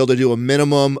also be able to do a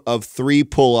minimum of 3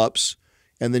 pull-ups,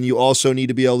 and then you also need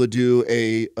to be able to do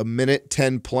a minute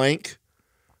 10 plank.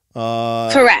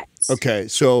 Correct. Okay,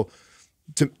 so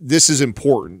this is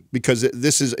important because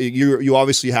this is you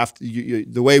obviously have to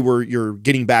the way you're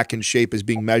getting back in shape is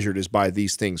being measured is by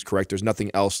these things, correct? There's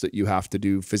nothing else that you have to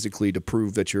do physically to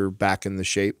prove that you're back in the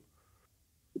shape.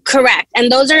 Correct, and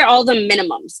those are all the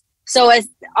minimums. So as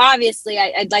obviously,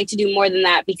 I'd like to do more than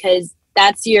that because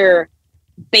that's your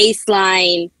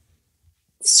baseline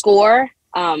score,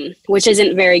 which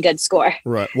isn't very good score.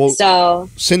 Right. Well, so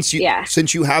since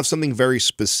you have something very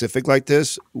specific like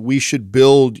this, we should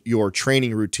build your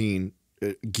training routine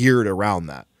geared around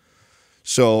that.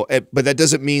 So, but that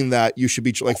doesn't mean that you should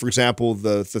be like, for example,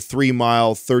 the 3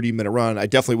 mile, 30-minute run. I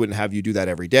definitely wouldn't have you do that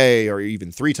every day or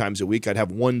even 3 times a week. I'd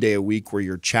have 1 day a week where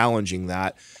you're challenging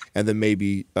that, and then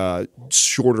maybe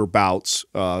shorter bouts,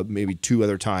 maybe 2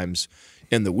 other times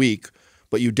in the week.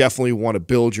 But you definitely want to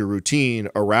build your routine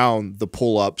around the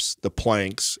pull-ups, the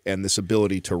planks, and this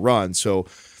ability to run. So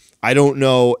I don't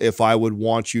know if I would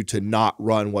want you to not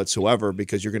run whatsoever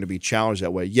because you're going to be challenged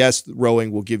that way. Yes,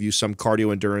 rowing will give you some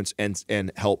cardio endurance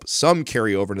and help some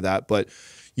carry over to that, but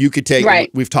you could take,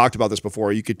 we've talked about this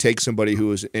before, you could take somebody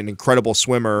who is an incredible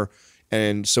swimmer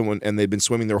and they've been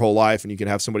swimming their whole life, and you can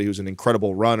have somebody who's an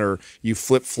incredible runner. You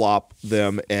flip-flop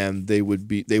them, and they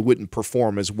wouldn't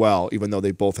perform as well, even though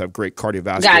they both have great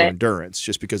cardiovascular endurance,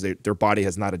 just because their body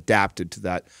has not adapted to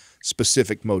that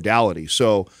specific modality.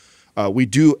 So we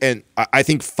do, and I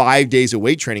think 5 days of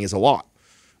weight training is a lot.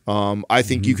 I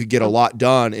think you could get a lot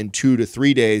done in 2 to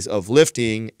 3 days of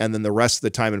lifting, and then the rest of the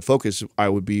time and focus I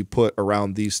would be put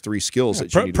around these 3 skills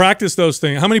that you need. Practice those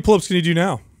things. How many pull-ups can you do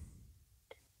now?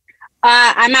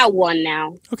 I'm at 1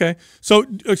 now. Okay, so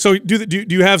do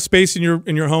you have space in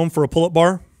your home for a pull-up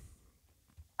bar?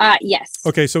 Yes.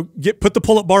 Okay, so put the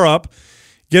pull-up bar up,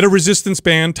 get a resistance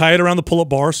band, tie it around the pull-up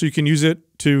bar so you can use it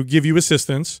to give you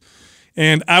assistance.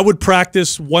 And I would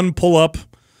practice 1 pull-up,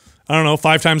 I don't know,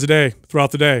 5 times a day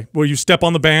throughout the day, where you step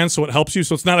on the band so it helps you.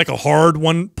 So it's not like a hard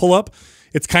 1 pull-up.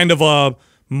 It's kind of a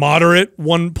moderate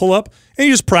 1 pull-up, and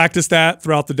you just practice that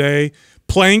throughout the day.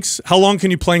 Planks, how long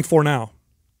can you plank for now?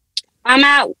 I'm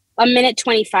at 1 minute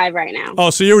 25 right now.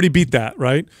 Oh, so you already beat that,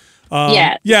 right?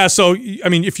 Yeah. Yeah, so, I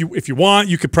mean, if you want,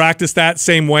 you could practice that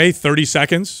same way, 30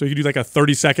 seconds. So you could do like a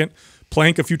 30-second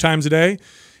plank a few times a day.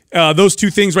 Those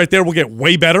 2 things right there will get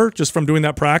way better just from doing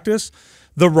that practice.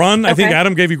 The run, I think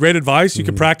Adam gave you great advice. You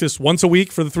could practice once a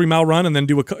week for the 3-mile run and then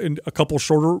do a couple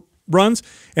shorter runs.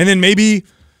 And then maybe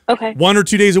 1 or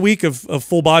 2 days a week of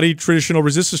full body traditional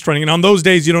resistance training. And on those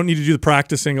days, you don't need to do the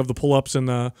practicing of the pull-ups and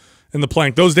the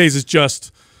plank. Those days is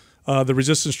just the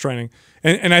resistance training.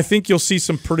 And I think you'll see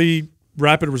some pretty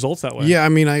rapid results that way. Yeah, I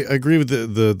mean, I agree with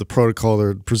the protocol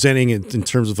they're presenting it in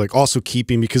terms of like also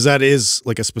keeping, because that is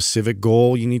like a specific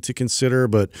goal you need to consider.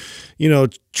 But, you know,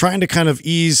 trying to kind of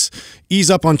ease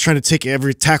up on trying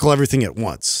to tackle everything at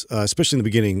once, especially in the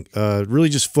beginning, really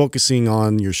just focusing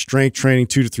on your strength training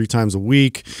 2 to 3 times a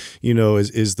week, you know,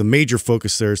 is the major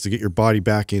focus there, is to get your body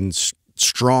back in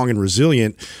strong and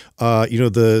resilient. You know,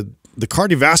 the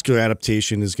cardiovascular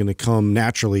adaptation is going to come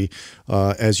naturally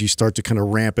as you start to kind of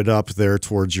ramp it up there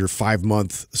towards your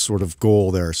 5-month sort of goal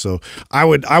there. So I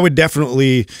would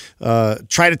definitely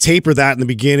try to taper that in the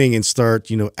beginning and start,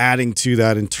 you know, adding to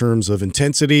that in terms of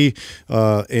intensity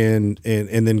and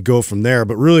then go from there.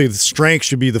 But really the strength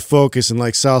should be the focus. And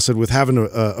like Sal said, with having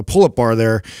a pull-up bar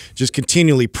there, just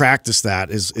continually practice that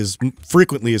as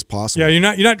frequently as possible.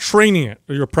 Yeah, you're not training it,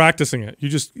 or you're practicing it. You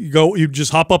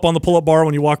just hop up on the pull-up bar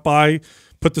when you walk by,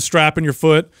 put the strap in your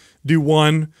foot, do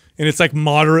 1, and it's like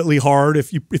moderately hard.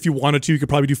 If you wanted to, you could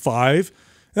probably do 5.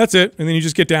 That's it, and then you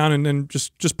just get down and then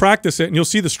just practice it, and you'll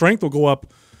see the strength will go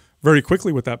up very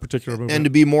quickly with that particular movement. And to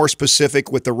be more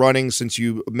specific with the running, since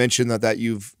you mentioned that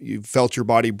you've felt your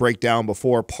body break down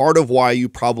before, part of why you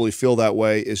probably feel that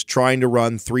way is trying to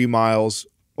run 3 miles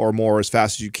or more as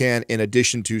fast as you can, in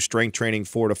addition to strength training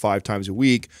 4 to 5 times a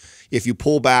week. If you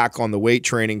pull back on the weight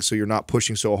training so you're not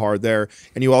pushing so hard there,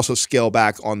 and you also scale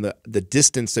back on the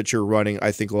distance that you're running,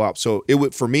 I think will help. So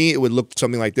for me, it would look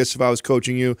something like this. If I was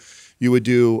coaching you, you would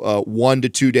do 1 to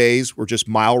 2 days were just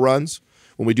mile runs.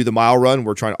 When we do the mile run,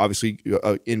 we're trying to obviously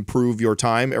improve your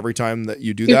time every time that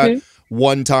you do that.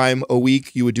 One time a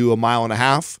week, you would do a mile and a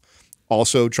half.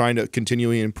 Also trying to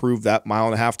continually improve that mile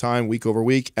and a half time week over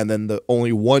week. And then the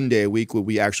only 1 day a week would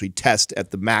we actually test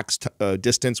at the max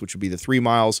distance, which would be the 3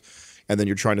 miles. And then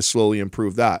you're trying to slowly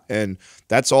improve that. And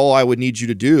that's all I would need you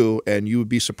to do. And you would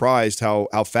be surprised how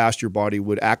fast your body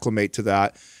would acclimate to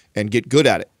that and get good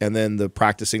at it. And then the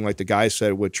practicing, like the guy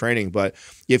said, with training. But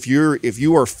if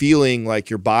you are feeling like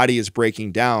your body is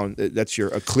breaking down, that's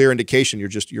a clear indication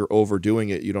you're overdoing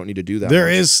it. You don't need to do that. There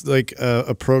is like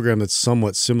a program that's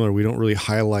somewhat similar. We don't really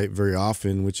highlight very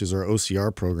often, which is our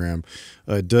OCR program.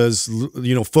 Does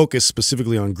focus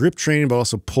specifically on grip training, but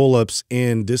also pull-ups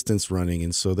and distance running.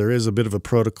 And so there is a bit of a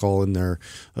protocol in there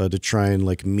to try and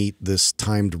like meet this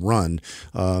timed run.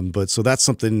 But so that's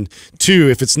something too.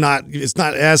 If it's not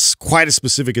as quite as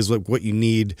specific as like what you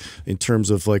need in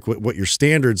terms of like what your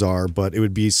standards are, but it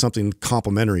would be something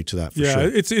complementary to that for sure. Yeah,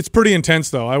 it's pretty intense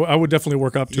though. I would definitely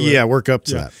work up to it. Yeah, work up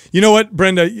to that. You know what,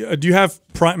 Brenda? Do you have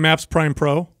Maps Prime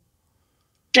Pro?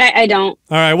 I don't.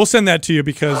 All right, we'll send that to you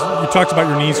because you talked about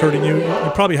your knees hurting you.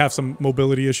 You probably have some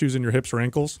mobility issues in your hips or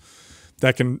ankles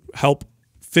that can help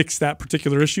fix that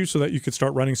particular issue so that you could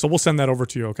start running. So we'll send that over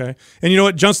to you, okay? And you know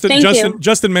what, Justin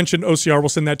mentioned OCR. We'll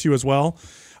send that to you as well.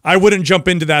 I wouldn't jump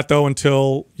into that though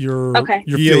until you're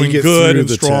feeling good and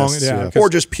strong. Tests, or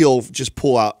just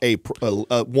pull out a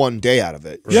 1 day out of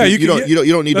it. Right? Yeah, you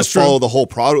don't need to follow the whole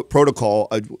protocol.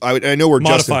 I know where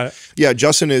Modify Justin. Yeah,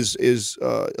 Justin is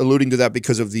alluding to that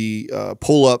because of the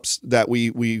pull-ups that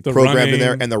we programmed running. in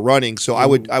there and the running. So I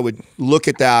would look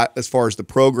at that as far as the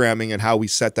programming and how we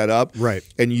set that up, right?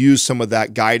 And use some of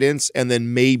that guidance, and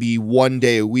then maybe 1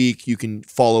 day a week you can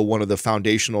follow one of the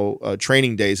foundational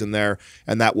training days in there,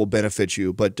 and that will benefit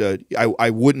you. But I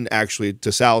wouldn't actually,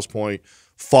 to Sal's point,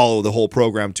 follow the whole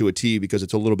program to a T because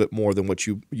it's a little bit more than what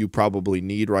you probably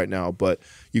need right now. But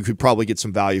you could probably get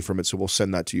some value from it, so we'll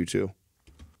send that to you too.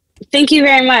 Thank you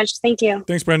very much. Thank you.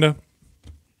 Thanks, Brenda.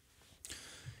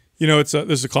 You know, this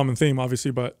is a common theme,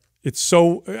 obviously, but it's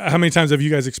so. How many times have you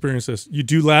guys experienced this? You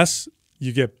do less,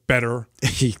 you get better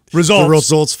results. The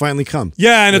results finally come.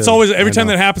 Yeah, and it's always every time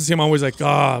that happens to him, I'm always like,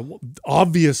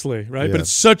 obviously, right? Yeah. But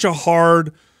it's such a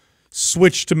hard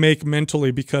switch to make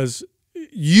mentally because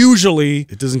usually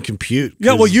it doesn't compute.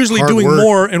 Yeah, well, usually doing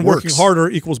more and working works. harder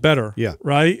equals better. Yeah,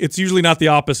 right. It's usually not the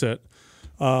opposite,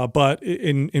 but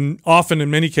often in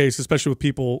many cases, especially with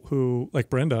people who like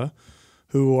Brenda,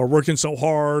 who are working so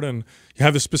hard and you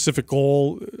have a specific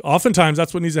goal, oftentimes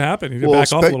that's what needs to happen. You need to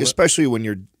back off a little bit. Especially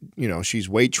when she's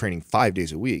weight training 5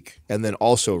 days a week and then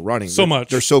also running. So much.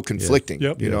 They're so conflicting,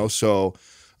 so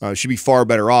she'd be far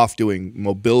better off doing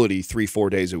mobility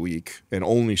 3-4 days a week and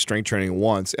only strength training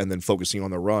once and then focusing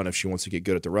on the run if she wants to get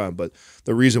good at the run. But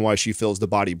the reason why she feels the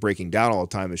body breaking down all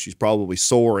the time is she's probably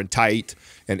sore and tight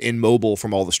and immobile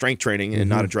from all the strength training and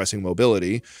not addressing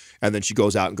mobility. And then she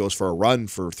goes out and goes for a run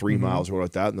for 3 miles or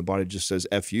like that, and the body just says,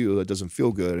 F you, that doesn't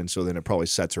feel good. And so then it probably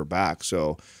sets her back.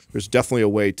 So there's definitely a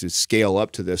way to scale up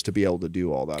to this to be able to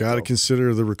do all that. Got to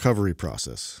consider the recovery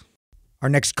process. Our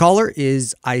next caller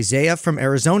is Isaiah from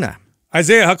Arizona.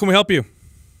 Isaiah, how can we help you?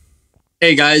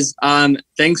 Hey, guys.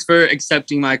 Thanks for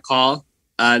accepting my call.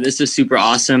 This is super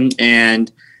awesome,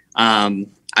 and I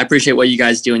appreciate what you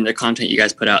guys do and the content you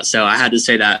guys put out. So I had to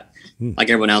say that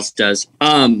like everyone else does.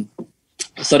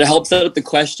 So to help set up the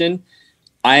question,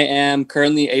 I am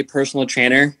currently a personal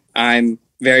trainer. I'm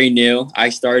very new. I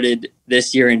started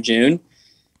this year in June.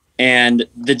 And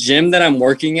the gym that I'm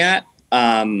working at,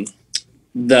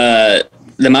 the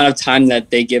amount of time that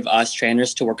they give us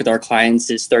trainers to work with our clients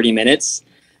is 30 minutes.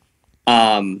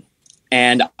 And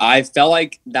I felt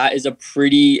like that is a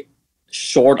pretty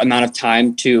short amount of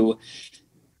time to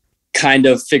kind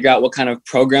of figure out what kind of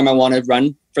program I want to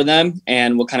run for them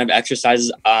and what kind of exercises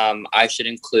I should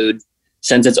include,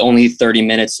 since it's only 30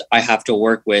 minutes I have to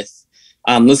work with.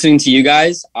 Listening to you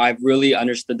guys, I've really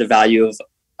understood the value of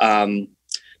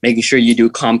making sure you do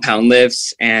compound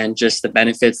lifts and just the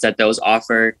benefits that those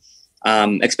offer,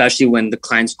 especially when the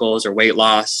client's goals are weight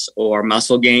loss or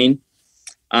muscle gain.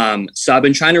 So I've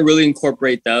been trying to really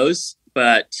incorporate those,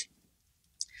 but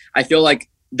I feel like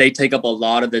they take up a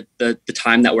lot of the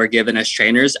time that we're given as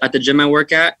trainers at the gym I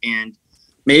work at. And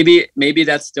maybe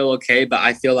that's still okay, but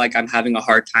I feel like I'm having a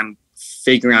hard time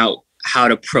figuring out how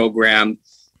to program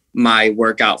my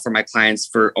workout for my clients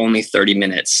for only 30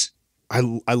 minutes.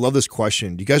 I love this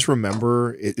question. Do you guys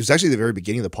remember? It was actually the very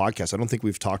beginning of the podcast. I don't think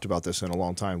we've talked about this in a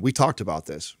long time. We talked about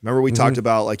this. Remember, we talked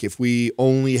about like if we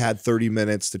only had 30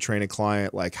 minutes to train a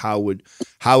client, like how would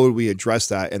we address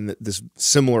that? And this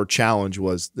similar challenge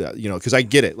was that, you know, because I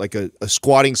get it. Like a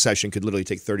squatting session could literally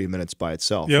take 30 minutes by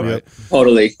itself. Yep. Right?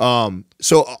 Totally.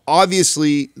 So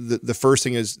obviously the first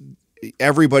thing is,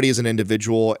 everybody is an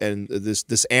individual, and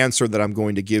this answer that I'm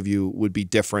going to give you would be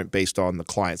different based on the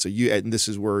client. So and this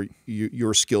is where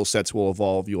your skill sets will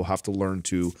evolve. You'll have to learn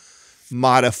to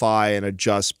modify and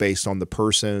adjust based on the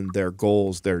person, their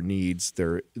goals, their needs,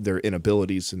 their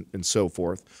inabilities, and so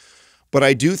forth. But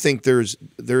I do think there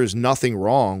is nothing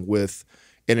wrong with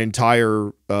an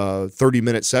entire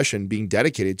 30-minute session being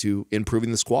dedicated to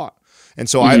improving the squat. And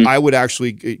so I would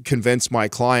actually convince my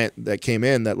client that came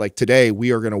in that like today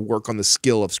we are going to work on the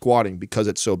skill of squatting because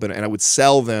it's so and I would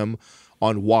sell them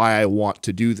on why I want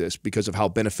to do this because of how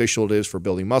beneficial it is for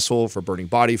building muscle, for burning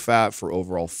body fat, for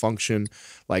overall function.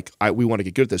 Like we want to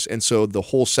get good at this. And so the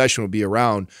whole session would be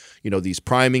around, you know, these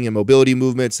priming and mobility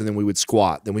movements, and then we would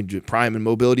squat. Then we'd do prime and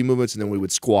mobility movements, and then we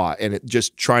would squat, and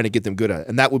just trying to get them good at it.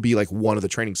 And that would be like one of the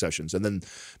training sessions. And then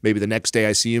maybe the next day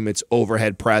I see him, it's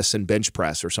overhead press and bench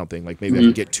press or something. Like maybe I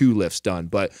can get 2 lifts done.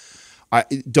 But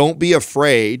don't be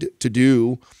afraid to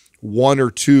do 1 or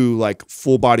 2 like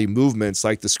full body movements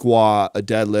like the squat, a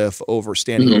deadlift,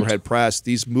 standing overhead press.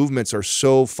 These movements are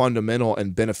so fundamental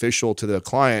and beneficial to the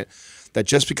client that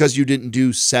just because you didn't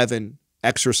do 7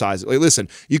 exercises, like listen,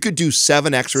 you could do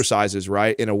 7 exercises,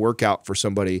 right, in a workout for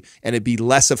somebody and it'd be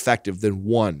less effective than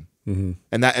 1.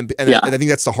 And I think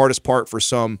that's the hardest part for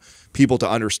some people to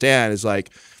understand is like,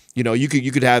 you know, you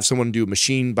could have someone do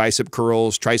machine bicep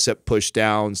curls, tricep push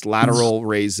downs, lateral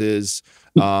raises,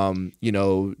 you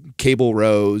know, cable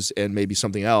rows, and maybe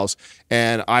something else.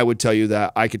 And I would tell you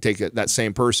that I could take that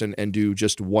same person and do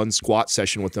just 1 squat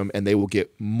session with them, and they will get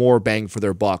more bang for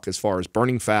their buck as far as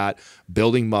burning fat,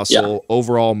 building muscle,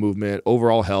 overall movement,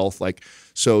 overall health. Like,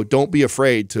 so don't be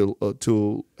afraid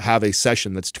to have a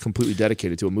session that's completely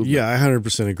dedicated to a movement. Yeah, I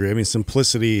 100% agree. I mean,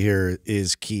 simplicity here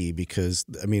is key because,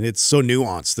 I mean, it's so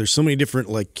nuanced. There's so many different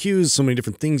like cues, so many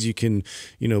different things you can,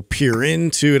 you know, peer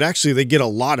into. It actually, they get a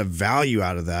lot of value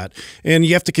out of that. And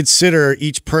you have to consider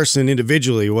each person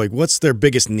individually, like what's their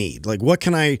biggest need? Like what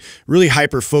can I really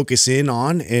hyper focus in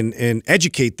on and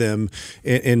educate them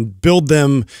and build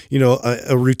them, you know,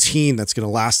 a routine that's going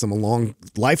to last them a long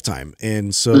lifetime.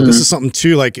 And so this is something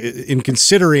too, like in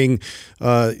considering,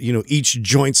 you know, each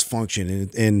joint's function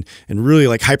and really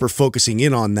like hyper focusing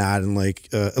in on that and like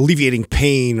alleviating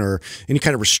pain or any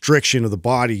kind of restriction of the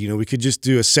body. You know, we could just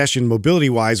do a session mobility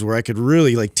wise where I could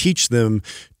really like teach them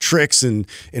tricks and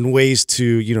ways to,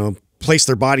 you know, place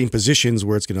their body in positions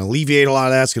where it's going to alleviate a lot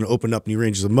of that. It's going to open up new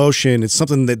ranges of motion. It's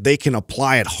something that they can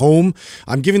apply at home.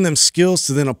 I'm giving them skills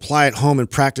to then apply at home and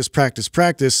practice.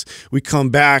 We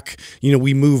come back, you know,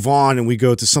 we move on and we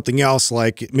go to something else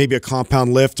like maybe a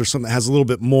compound lift or something that has a little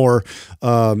bit more,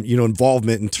 you know,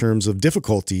 involvement in terms of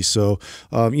difficulty. So,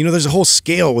 you know, there's a whole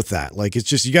scale with that. Like, it's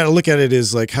just, you got to look at it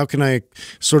as like, how can I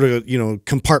sort of, you know,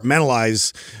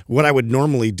 compartmentalize what I would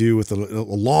normally do with a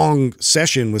long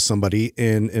session with somebody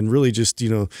and really just, you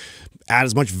know, add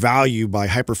as much value by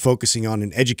hyper focusing on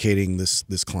and educating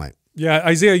this client. Yeah,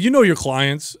 Isaiah, you know your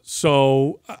clients,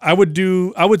 so I would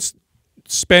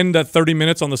spend that 30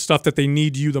 minutes on the stuff that they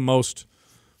need you the most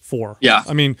for. Yeah.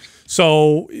 I mean,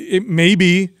 so it may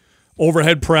be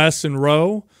overhead press and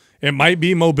row. It might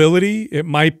be mobility. It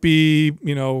might be,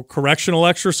 you know, correctional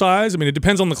exercise. I mean, it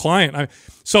depends on the client.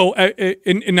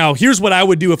 And now here's what I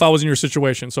would do if I was in your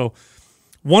situation. So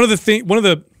one of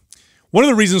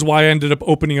the reasons why I ended up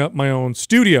opening up my own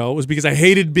studio was because I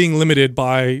hated being limited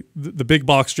by the big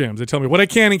box gyms. They tell me what I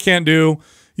can and can't do.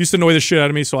 Used to annoy the shit out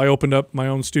of me, so I opened up my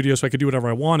own studio so I could do whatever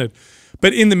I wanted.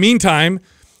 But in the meantime,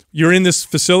 you're in this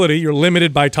facility. You're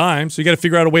limited by time, so you got to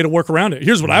figure out a way to work around it.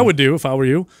 Here's what I would do if I were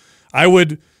you. I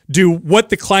would do what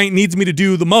the client needs me to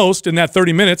do the most in that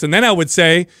 30 minutes, and then I would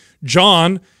say,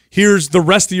 John, here's the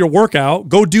rest of your workout.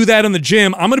 Go do that in the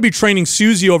gym. I'm going to be training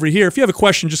Susie over here. If you have a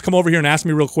question, just come over here and ask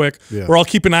me real quick, or I'll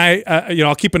keep an eye.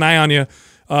 I'll keep an eye on you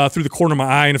through the corner of my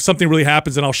eye. And if something really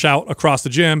happens, then I'll shout across the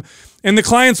gym. And the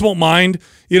clients won't mind.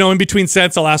 You know, in between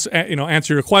sets, I'll ask,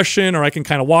 answer your question, or I can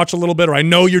kind of watch a little bit, or I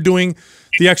know you're doing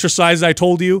the exercise I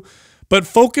told you. But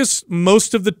focus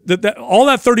most of all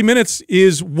that 30 minutes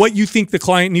is what you think the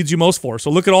client needs you most for.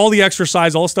 So look at all the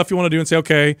exercise, all the stuff you want to do, and say,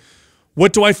 okay,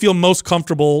 what do I feel most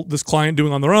comfortable this client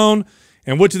doing on their own?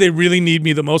 And what do they really need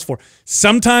me the most for?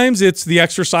 Sometimes it's the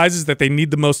exercises that they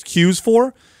need the most cues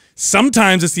for.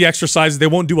 Sometimes it's the exercises they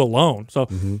won't do alone. So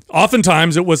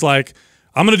oftentimes it was like,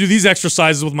 I'm going to do these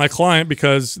exercises with my client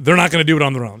because they're not going to do it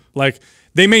on their own. Like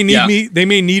they may need me, they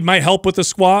may need my help with the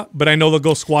squat, but I know they'll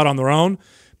go squat on their own.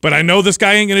 But I know this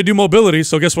guy ain't going to do mobility,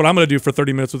 so guess what I'm going to do for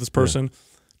 30 minutes with this person?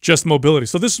 Just mobility.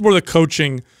 So this is where the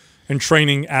coaching and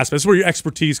training aspects, where your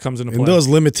expertise comes into play. And those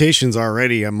limitations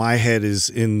already, my head is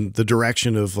in the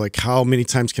direction of like, how many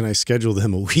times can I schedule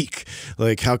them a week?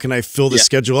 Like, how can I fill the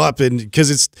schedule up? And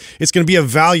because it's going to be of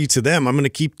value to them. I'm going to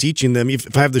keep teaching them.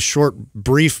 If I have the short,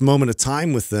 brief moment of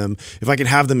time with them, if I can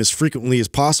have them as frequently as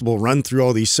possible, run through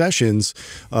all these sessions,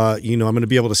 I'm going to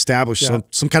be able to establish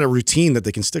some kind of routine that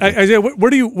they can stick with. Isaiah,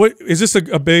 what is this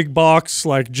a big box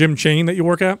like gym chain that you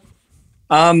work at?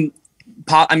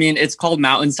 I mean, it's called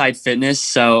Mountainside Fitness,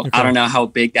 so I don't know how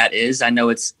big that is. I know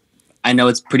it's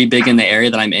pretty big in the area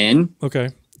that I'm in.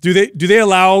 Okay. Do they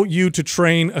allow you to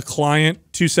train a client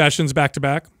 2 sessions back to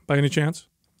back by any chance?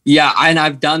 Yeah, and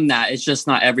I've done that. It's just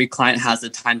not every client has the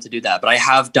time to do that, but I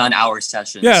have done hour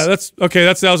sessions. Yeah, that's okay.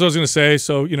 That's what I was going to say.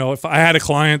 So, if I had a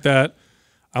client that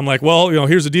I'm like, well,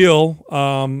 here's the deal.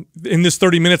 In this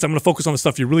 30 minutes, I'm going to focus on the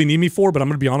stuff you really need me for, but I'm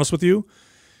going to be honest with you.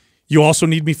 You also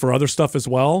need me for other stuff as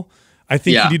well. I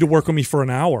think you need to work with me for an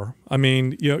hour. I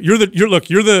mean, you're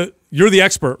the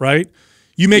expert, right?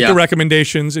 You make the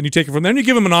recommendations and you take it from there and you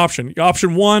give them an option.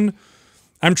 Option 1,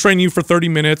 I'm training you for 30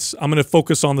 minutes. I'm going to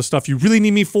focus on the stuff you really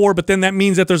need me for, but then that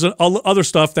means that there's other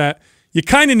stuff that you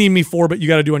kind of need me for, but you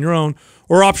got to do on your own.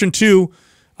 Or option 2,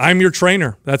 I'm your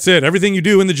trainer. That's it. Everything you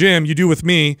do in the gym, you do with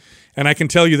me, and I can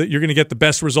tell you that you're going to get the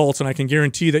best results, and I can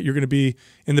guarantee that you're going to be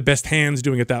in the best hands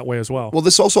doing it that way as well. Well,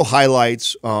 this also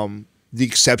highlights the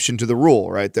exception to the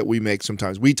rule, right, that we make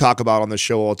sometimes. We talk about on the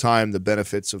show all the time the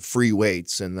benefits of free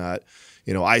weights and that,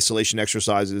 isolation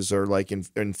exercises are like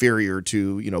inferior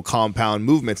to, compound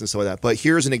movements and stuff like that. But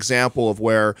here's an example of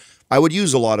where I would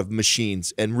use a lot of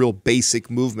machines and real basic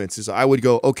movements is I would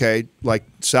go, okay, like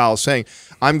Sal is saying,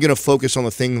 I'm going to focus on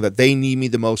the thing that they need me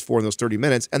the most for in those 30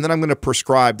 minutes, and then I'm going to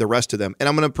prescribe the rest of them. And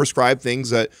I'm going to prescribe things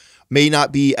that may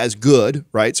not be as good,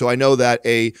 right? So I know that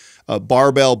a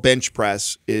barbell bench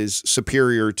press is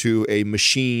superior to a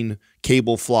machine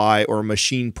cable fly or a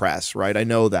machine press, right? I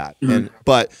know that.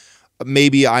 But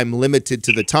maybe I'm limited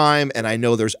to the time, and I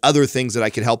know there's other things that I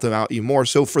could help them out even more.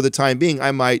 So for the time being,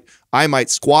 I might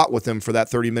squat with them for that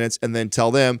 30 minutes and then tell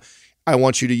them, I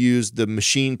want you to use the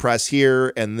machine press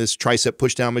here and this tricep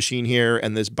push down machine here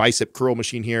and this bicep curl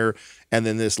machine here and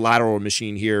then this lateral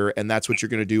machine here, and that's what you're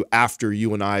going to do after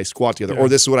you and I squat together. Or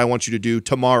this is what I want you to do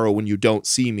tomorrow when you don't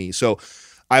see me. So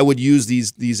I would use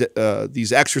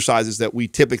these exercises that we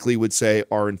typically would say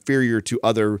are inferior to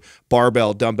other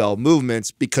barbell dumbbell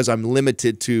movements because I'm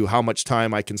limited to how much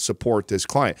time I can support this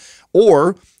client.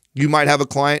 Or you might have a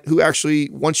client who actually,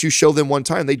 once you show them one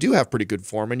time, they do have pretty good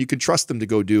form, and you can trust them to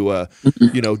go do a,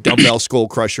 dumbbell skull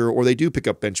crusher, or they do pick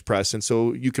up bench press, and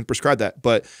so you can prescribe that.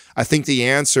 But I think the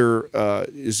answer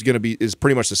is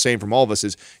pretty much the same from all of us.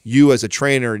 Is you as a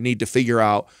trainer need to figure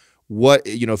out what,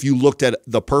 if you looked at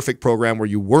the perfect program where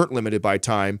you weren't limited by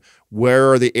time,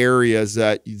 where are the areas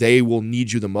that they will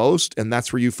need you the most, and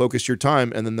that's where you focus your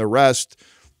time, and then the rest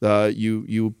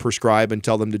you prescribe and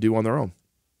tell them to do on their own.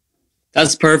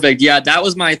 That's perfect. Yeah, that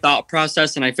was my thought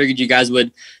process, and I figured you guys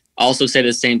would also say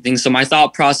the same thing. So my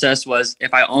thought process was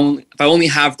if I only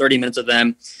have 30 minutes of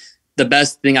them, the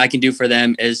best thing I can do for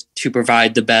them is to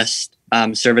provide the best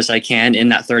service I can in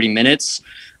that 30 minutes.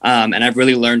 And I've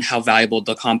really learned how valuable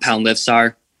the compound lifts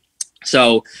are.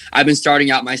 So I've been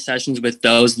starting out my sessions with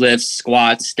those lifts,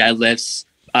 squats, deadlifts,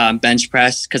 bench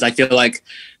press, because I feel like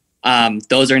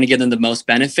those are going to give them the most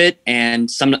benefit. And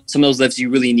some of those lifts, you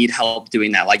really need help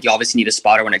doing that. Like you obviously need a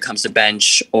spotter when it comes to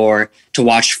bench or to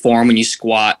watch form when you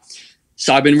squat.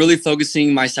 So I've been really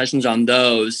focusing my sessions on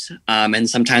those. And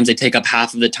sometimes they take up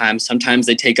half of the time. Sometimes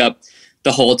they take up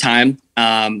the whole time.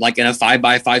 Like in a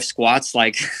 5x5 squats,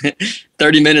 like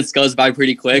 30 minutes goes by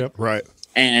pretty quick. Yep, right.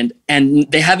 And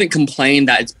they haven't complained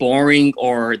that it's boring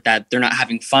or that they're not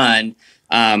having fun.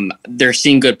 They're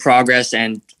seeing good progress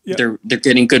and they're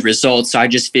getting good results. So I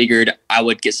just figured I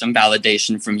would get some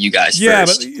validation from you guys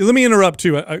first. But let me interrupt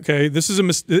too. Okay, this is a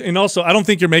mistake, and also I don't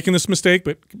think you're making this mistake,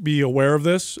 but be aware of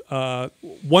this. A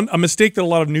mistake that a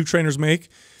lot of new trainers make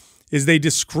is they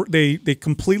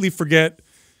completely forget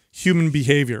human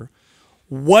behavior.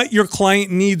 What your client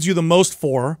needs you the most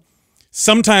for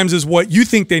sometimes is what you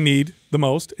think they need the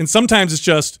most, and sometimes it's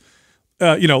just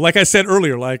like I said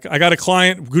earlier, like I got a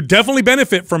client who definitely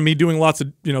benefit from me doing lots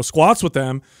of, squats with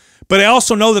them, but I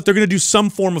also know that they're going to do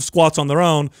some form of squats on their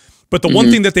own. But the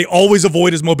one thing that they always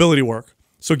avoid is mobility work.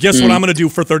 So guess what I'm going to do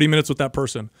for 30 minutes with that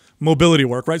person? Mobility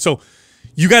work, right? So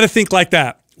you got to think like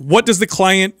that. what does the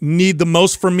client need the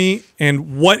most from me,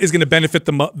 and what is going to benefit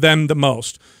them the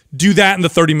most. Do that in the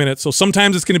 30 minutes. So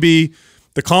sometimes it's going to be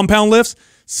the compound lifts.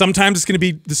 Sometimes it's going to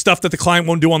be the stuff that the client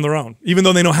won't do on their own, even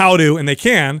though they know how to and they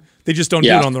can. They just don't do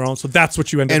it on their own. So that's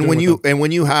what you end up doing. And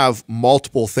when you have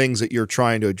multiple things that you're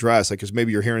trying to address, like because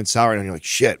maybe you're hearing salary and you're like,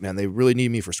 shit, man, they really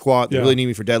need me for squat, they really need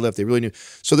me for deadlift, they really need.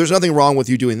 So there's nothing wrong with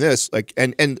you doing this. Like,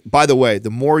 and by the way, the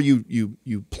more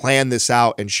you plan this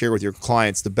out and share with your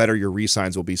clients, the better your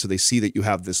re-signs will be. So they see that you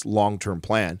have this long-term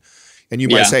plan. And you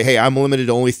might say, hey, I'm limited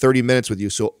to only 30 minutes with you.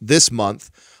 So this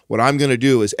month, what I'm going to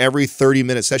do is every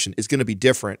 30-minute session is going to be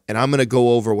different, and I'm going to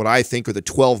go over what I think are the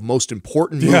 12 most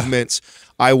important movements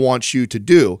I want you to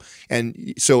do.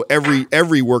 And so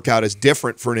every workout is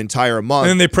different for an entire month. And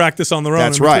then they practice on their own.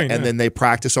 That's right. And then they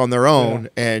practice on their own,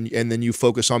 and then you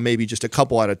focus on maybe just a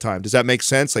couple at a time. Does that make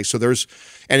sense? Like, so there's,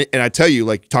 and I tell you,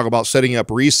 like, talk about setting up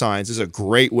re-signs. This is a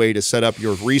great way to set up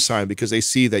your re-sign because they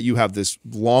see that you have this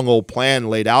long old plan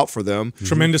laid out for them.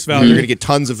 Tremendous value. You're going to get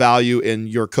tons of value in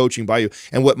your coaching by you.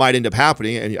 And what might end up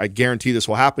happening, and I guarantee this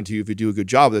will happen to you if you do a good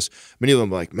job of this, many of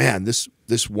them are like, man, this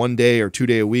 1 day or 2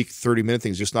 day a week, 30-minute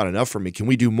thing is just not enough for me. Can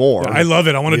we do more? I love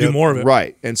it. I want to do more of it.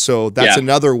 Right. And so that's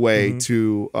another way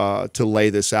to lay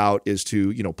this out is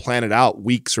to, plan it out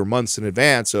weeks or months in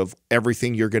advance of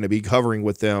everything you're going to be covering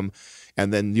with them.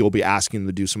 And then you'll be asking them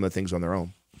to do some of the things on their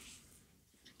own.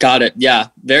 Got it. Yeah.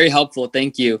 Very helpful.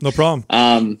 Thank you. No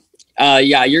problem.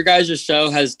 Your guys' show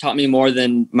has taught me more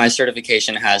than my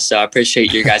certification has, so I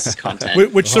appreciate your guys'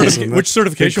 content. Which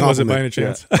certification was it by any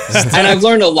chance? And I've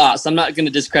learned a lot, so I'm not going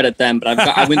to discredit them, but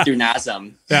I went through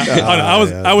NASM.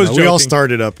 I was joking. We all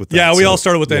started up with that. Yeah, we all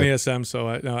started with NASM,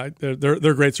 so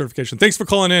they're great certification. Thanks for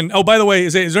calling in. Oh, by the way,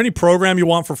 is there any program you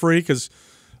want for free? Because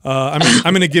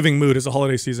I'm in a giving mood. It's a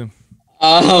holiday season.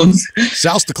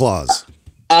 Santa Claus.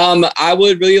 I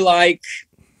would really like.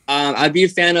 I'd be a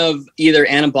fan of either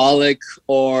anabolic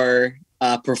or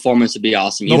performance would be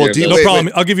awesome. No problem.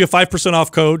 I'll give you a 5%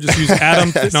 off code. Just use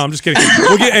Adam. No, I'm just kidding.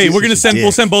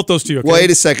 We'll send both those to you. Okay?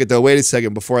 Wait a second though. Wait a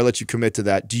second before I let you commit to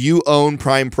that. Do you own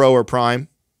Prime Pro or Prime?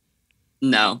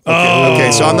 No.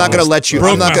 Okay. So I'm not going to let you.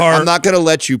 I'm not going to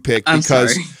let you pick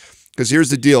because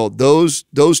here's the deal.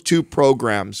 Those two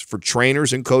programs for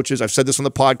trainers and coaches. I've said this on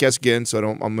the podcast again, so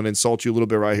I'm going to insult you a little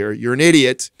bit right here. You're an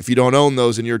idiot if you don't own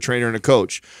those and you're a trainer and a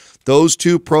coach. Those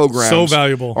two programs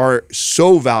are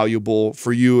so valuable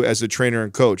for you as a trainer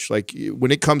and coach. Like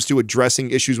when it comes to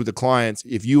addressing issues with the clients,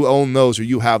 if you own those or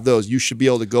you have those, you should be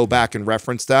able to go back and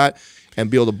reference that and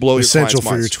be able to blow essential your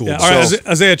clients' for minds. your tools. All right,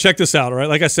 Isaiah, check this out. All right,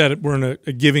 like I said, we're in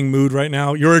a giving mood right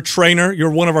now. You're a trainer.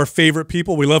 You're one of our favorite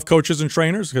people. We love coaches and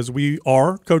trainers because we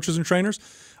are coaches and trainers.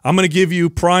 I'm going to give you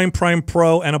Prime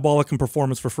Pro, Anabolic, and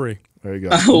Performance for free. There you go.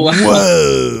 Oh, wow.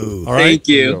 Whoa. All right. Thank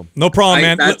you. No problem,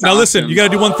 man. Now listen, you got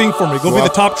to do one thing for me. Go be the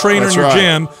top trainer in your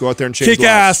gym. Go out there and change kick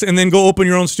ass, and then go open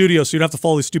your own studio so you don't have to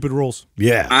follow these stupid rules.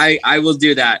 Yeah. I will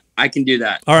do that. I can do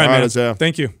that. All right, man.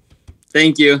 Thank you.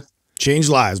 Thank you. Change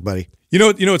lives, buddy. You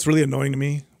know what's really annoying to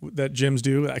me that gyms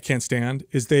do, I can't stand,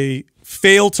 is they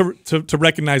fail to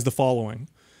recognize the following.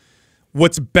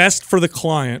 What's best for the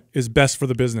client is best for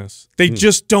the business. They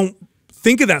just don't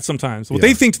think of that sometimes. What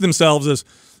they think to themselves is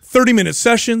 30-minute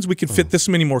sessions, we can fit this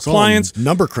many more clients.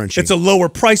 Number crunching. It's a lower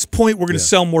price point. We're going to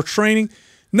sell more training.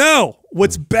 No,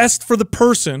 what's best for the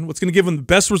person, what's going to give them the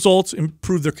best results,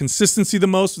 improve their consistency the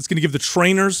most, it's going to give the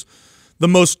trainers the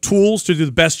most tools to do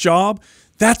the best job.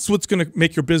 That's what's going to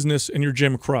make your business and your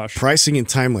gym crush. Pricing and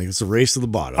time length. It's a race to the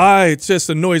bottom. It just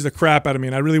annoys the crap out of me,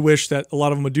 and I really wish that a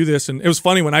lot of them would do this. And it was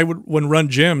funny when I would run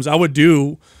gyms, I would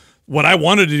do what I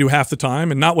wanted to do half the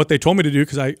time and not what they told me to do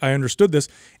because I understood this.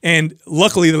 And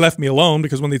luckily, they left me alone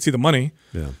because when they'd see the money,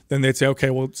 then they'd say, okay,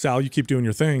 well, Sal, you keep doing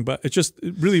your thing. But it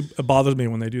really bothers me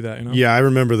when they do that. You know? Yeah, I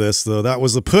remember this, though. That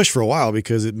was the push for a while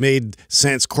because it made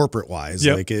sense corporate-wise.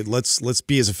 Like, let's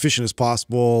be as efficient as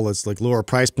possible. Let's lower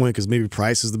price point because maybe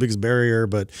price is the biggest barrier.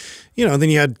 But, then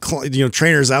you had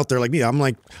trainers out there like me. I'm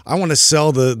like, I want to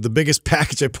sell the biggest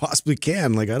package I possibly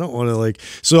can. Like, I don't want to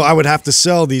so I would have to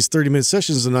sell these 30-minute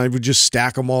sessions and I would just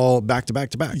stack them all back to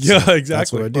back to back. Yeah, so exactly.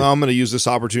 That's what I do. Well, I'm going to use this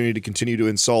opportunity to continue to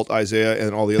insult Isaiah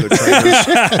and all the other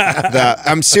trainers.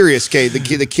 I'm serious, Kate.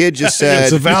 The kid just said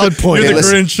it's a valid point. You're the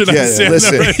Grinch.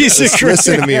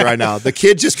 Listen to me right now. The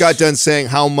kid just got done saying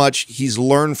how much he's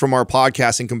learned from our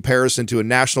podcast in comparison to a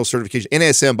national certification.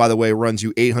 NASM, by the way, runs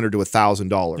you $800 to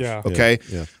 $1,000. Yeah. Okay.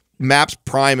 Yeah. MAPS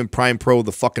Prime and Prime Pro,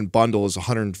 the fucking bundle is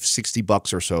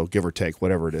 $160 or so, give or take,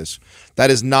 whatever it is.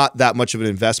 That is not that much of an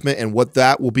investment, and what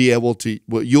you'll be able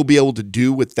to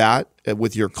do with that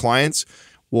with your clients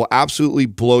will absolutely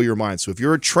blow your mind. So if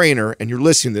you're a trainer and you're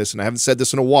listening to this, and I haven't said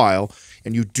this in a while,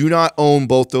 and you do not own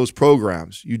both those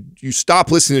programs, you stop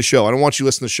listening to the show. I don't want you to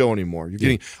listen to the show anymore. You're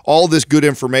getting all this good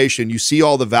information. You see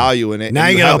all the value in it. Now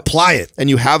you got to apply it. And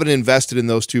you haven't invested in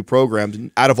those two programs.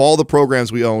 And out of all the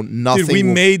programs we own, nothing. Dude, we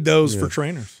made those for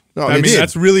trainers. No, I mean,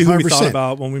 that's really who 100%. we thought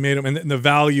about when we made them. And the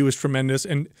value is tremendous.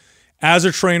 And as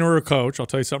a trainer or a coach, I'll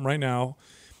tell you something right now.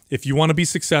 If you want to be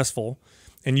successful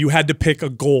and you had to pick a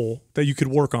goal that you could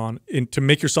work on to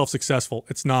make yourself successful,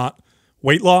 it's not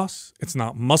weight loss, it's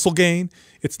not muscle gain,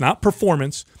 it's not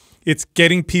performance, it's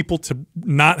getting people to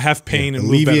not have pain and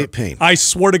move better. Alleviate pain. I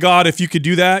swear to God, if you could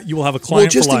do that, you will have a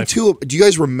client for life. Do you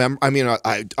guys remember? I mean,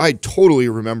 I totally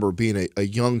remember being a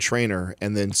young trainer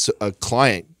and then a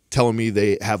client telling me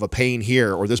they have a pain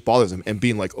here or this bothers them and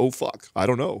being like, oh, fuck, I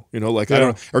don't know. You know, like, I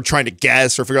don't know. Or trying to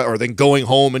guess or figure out, or then going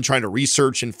home and trying to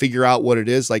research and figure out what it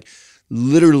is. Like,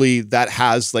 literally that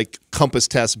has like compass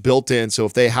tests built in. So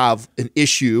if they have an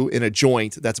issue in a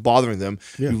joint that's bothering them,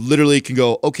 you literally can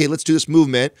go, okay, let's do this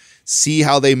movement, see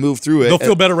how they move through it. They'll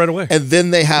feel better right away. And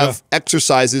then they have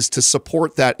exercises to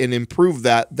support that and improve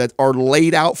that are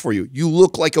laid out for you. You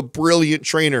look like a brilliant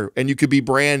trainer and you could be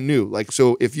brand new. Like,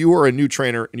 so if you are a new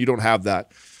trainer and you don't have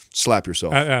that, slap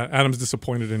yourself. Adam's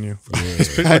disappointed in you. Look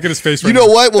at his face right You know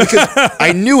now. what? Well, because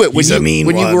I knew it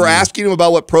when you were asking him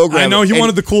about what program. I know he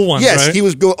wanted the cool ones. Yes, right? he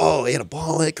was going, oh,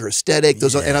 anabolic or aesthetic.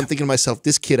 Those are, and I'm thinking to myself,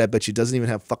 this kid, I bet you doesn't even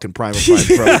have fucking Prime or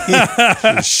Prime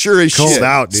Pro. Sure as Cold shit.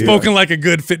 out, dude. Spoken like a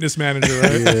good fitness manager,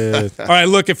 right? All right,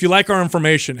 look, if you like our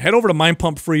information, head over to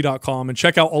mindpumpfree.com and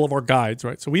check out all of our guides,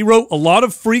 right? So we wrote a lot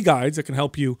of free guides that can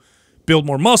help you build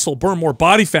more muscle, burn more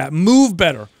body fat, move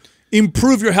better,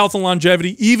 improve your health and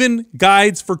longevity, even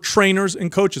guides for trainers and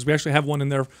coaches. We actually have one in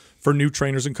there for new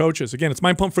trainers and coaches. Again, it's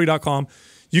mindpumpfree.com.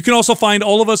 You can also find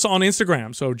all of us on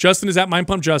Instagram. So Justin is at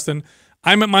mindpumpjustin.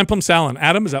 I'm at mindpumpsalon.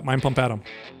 Adam is at mindpumpadam.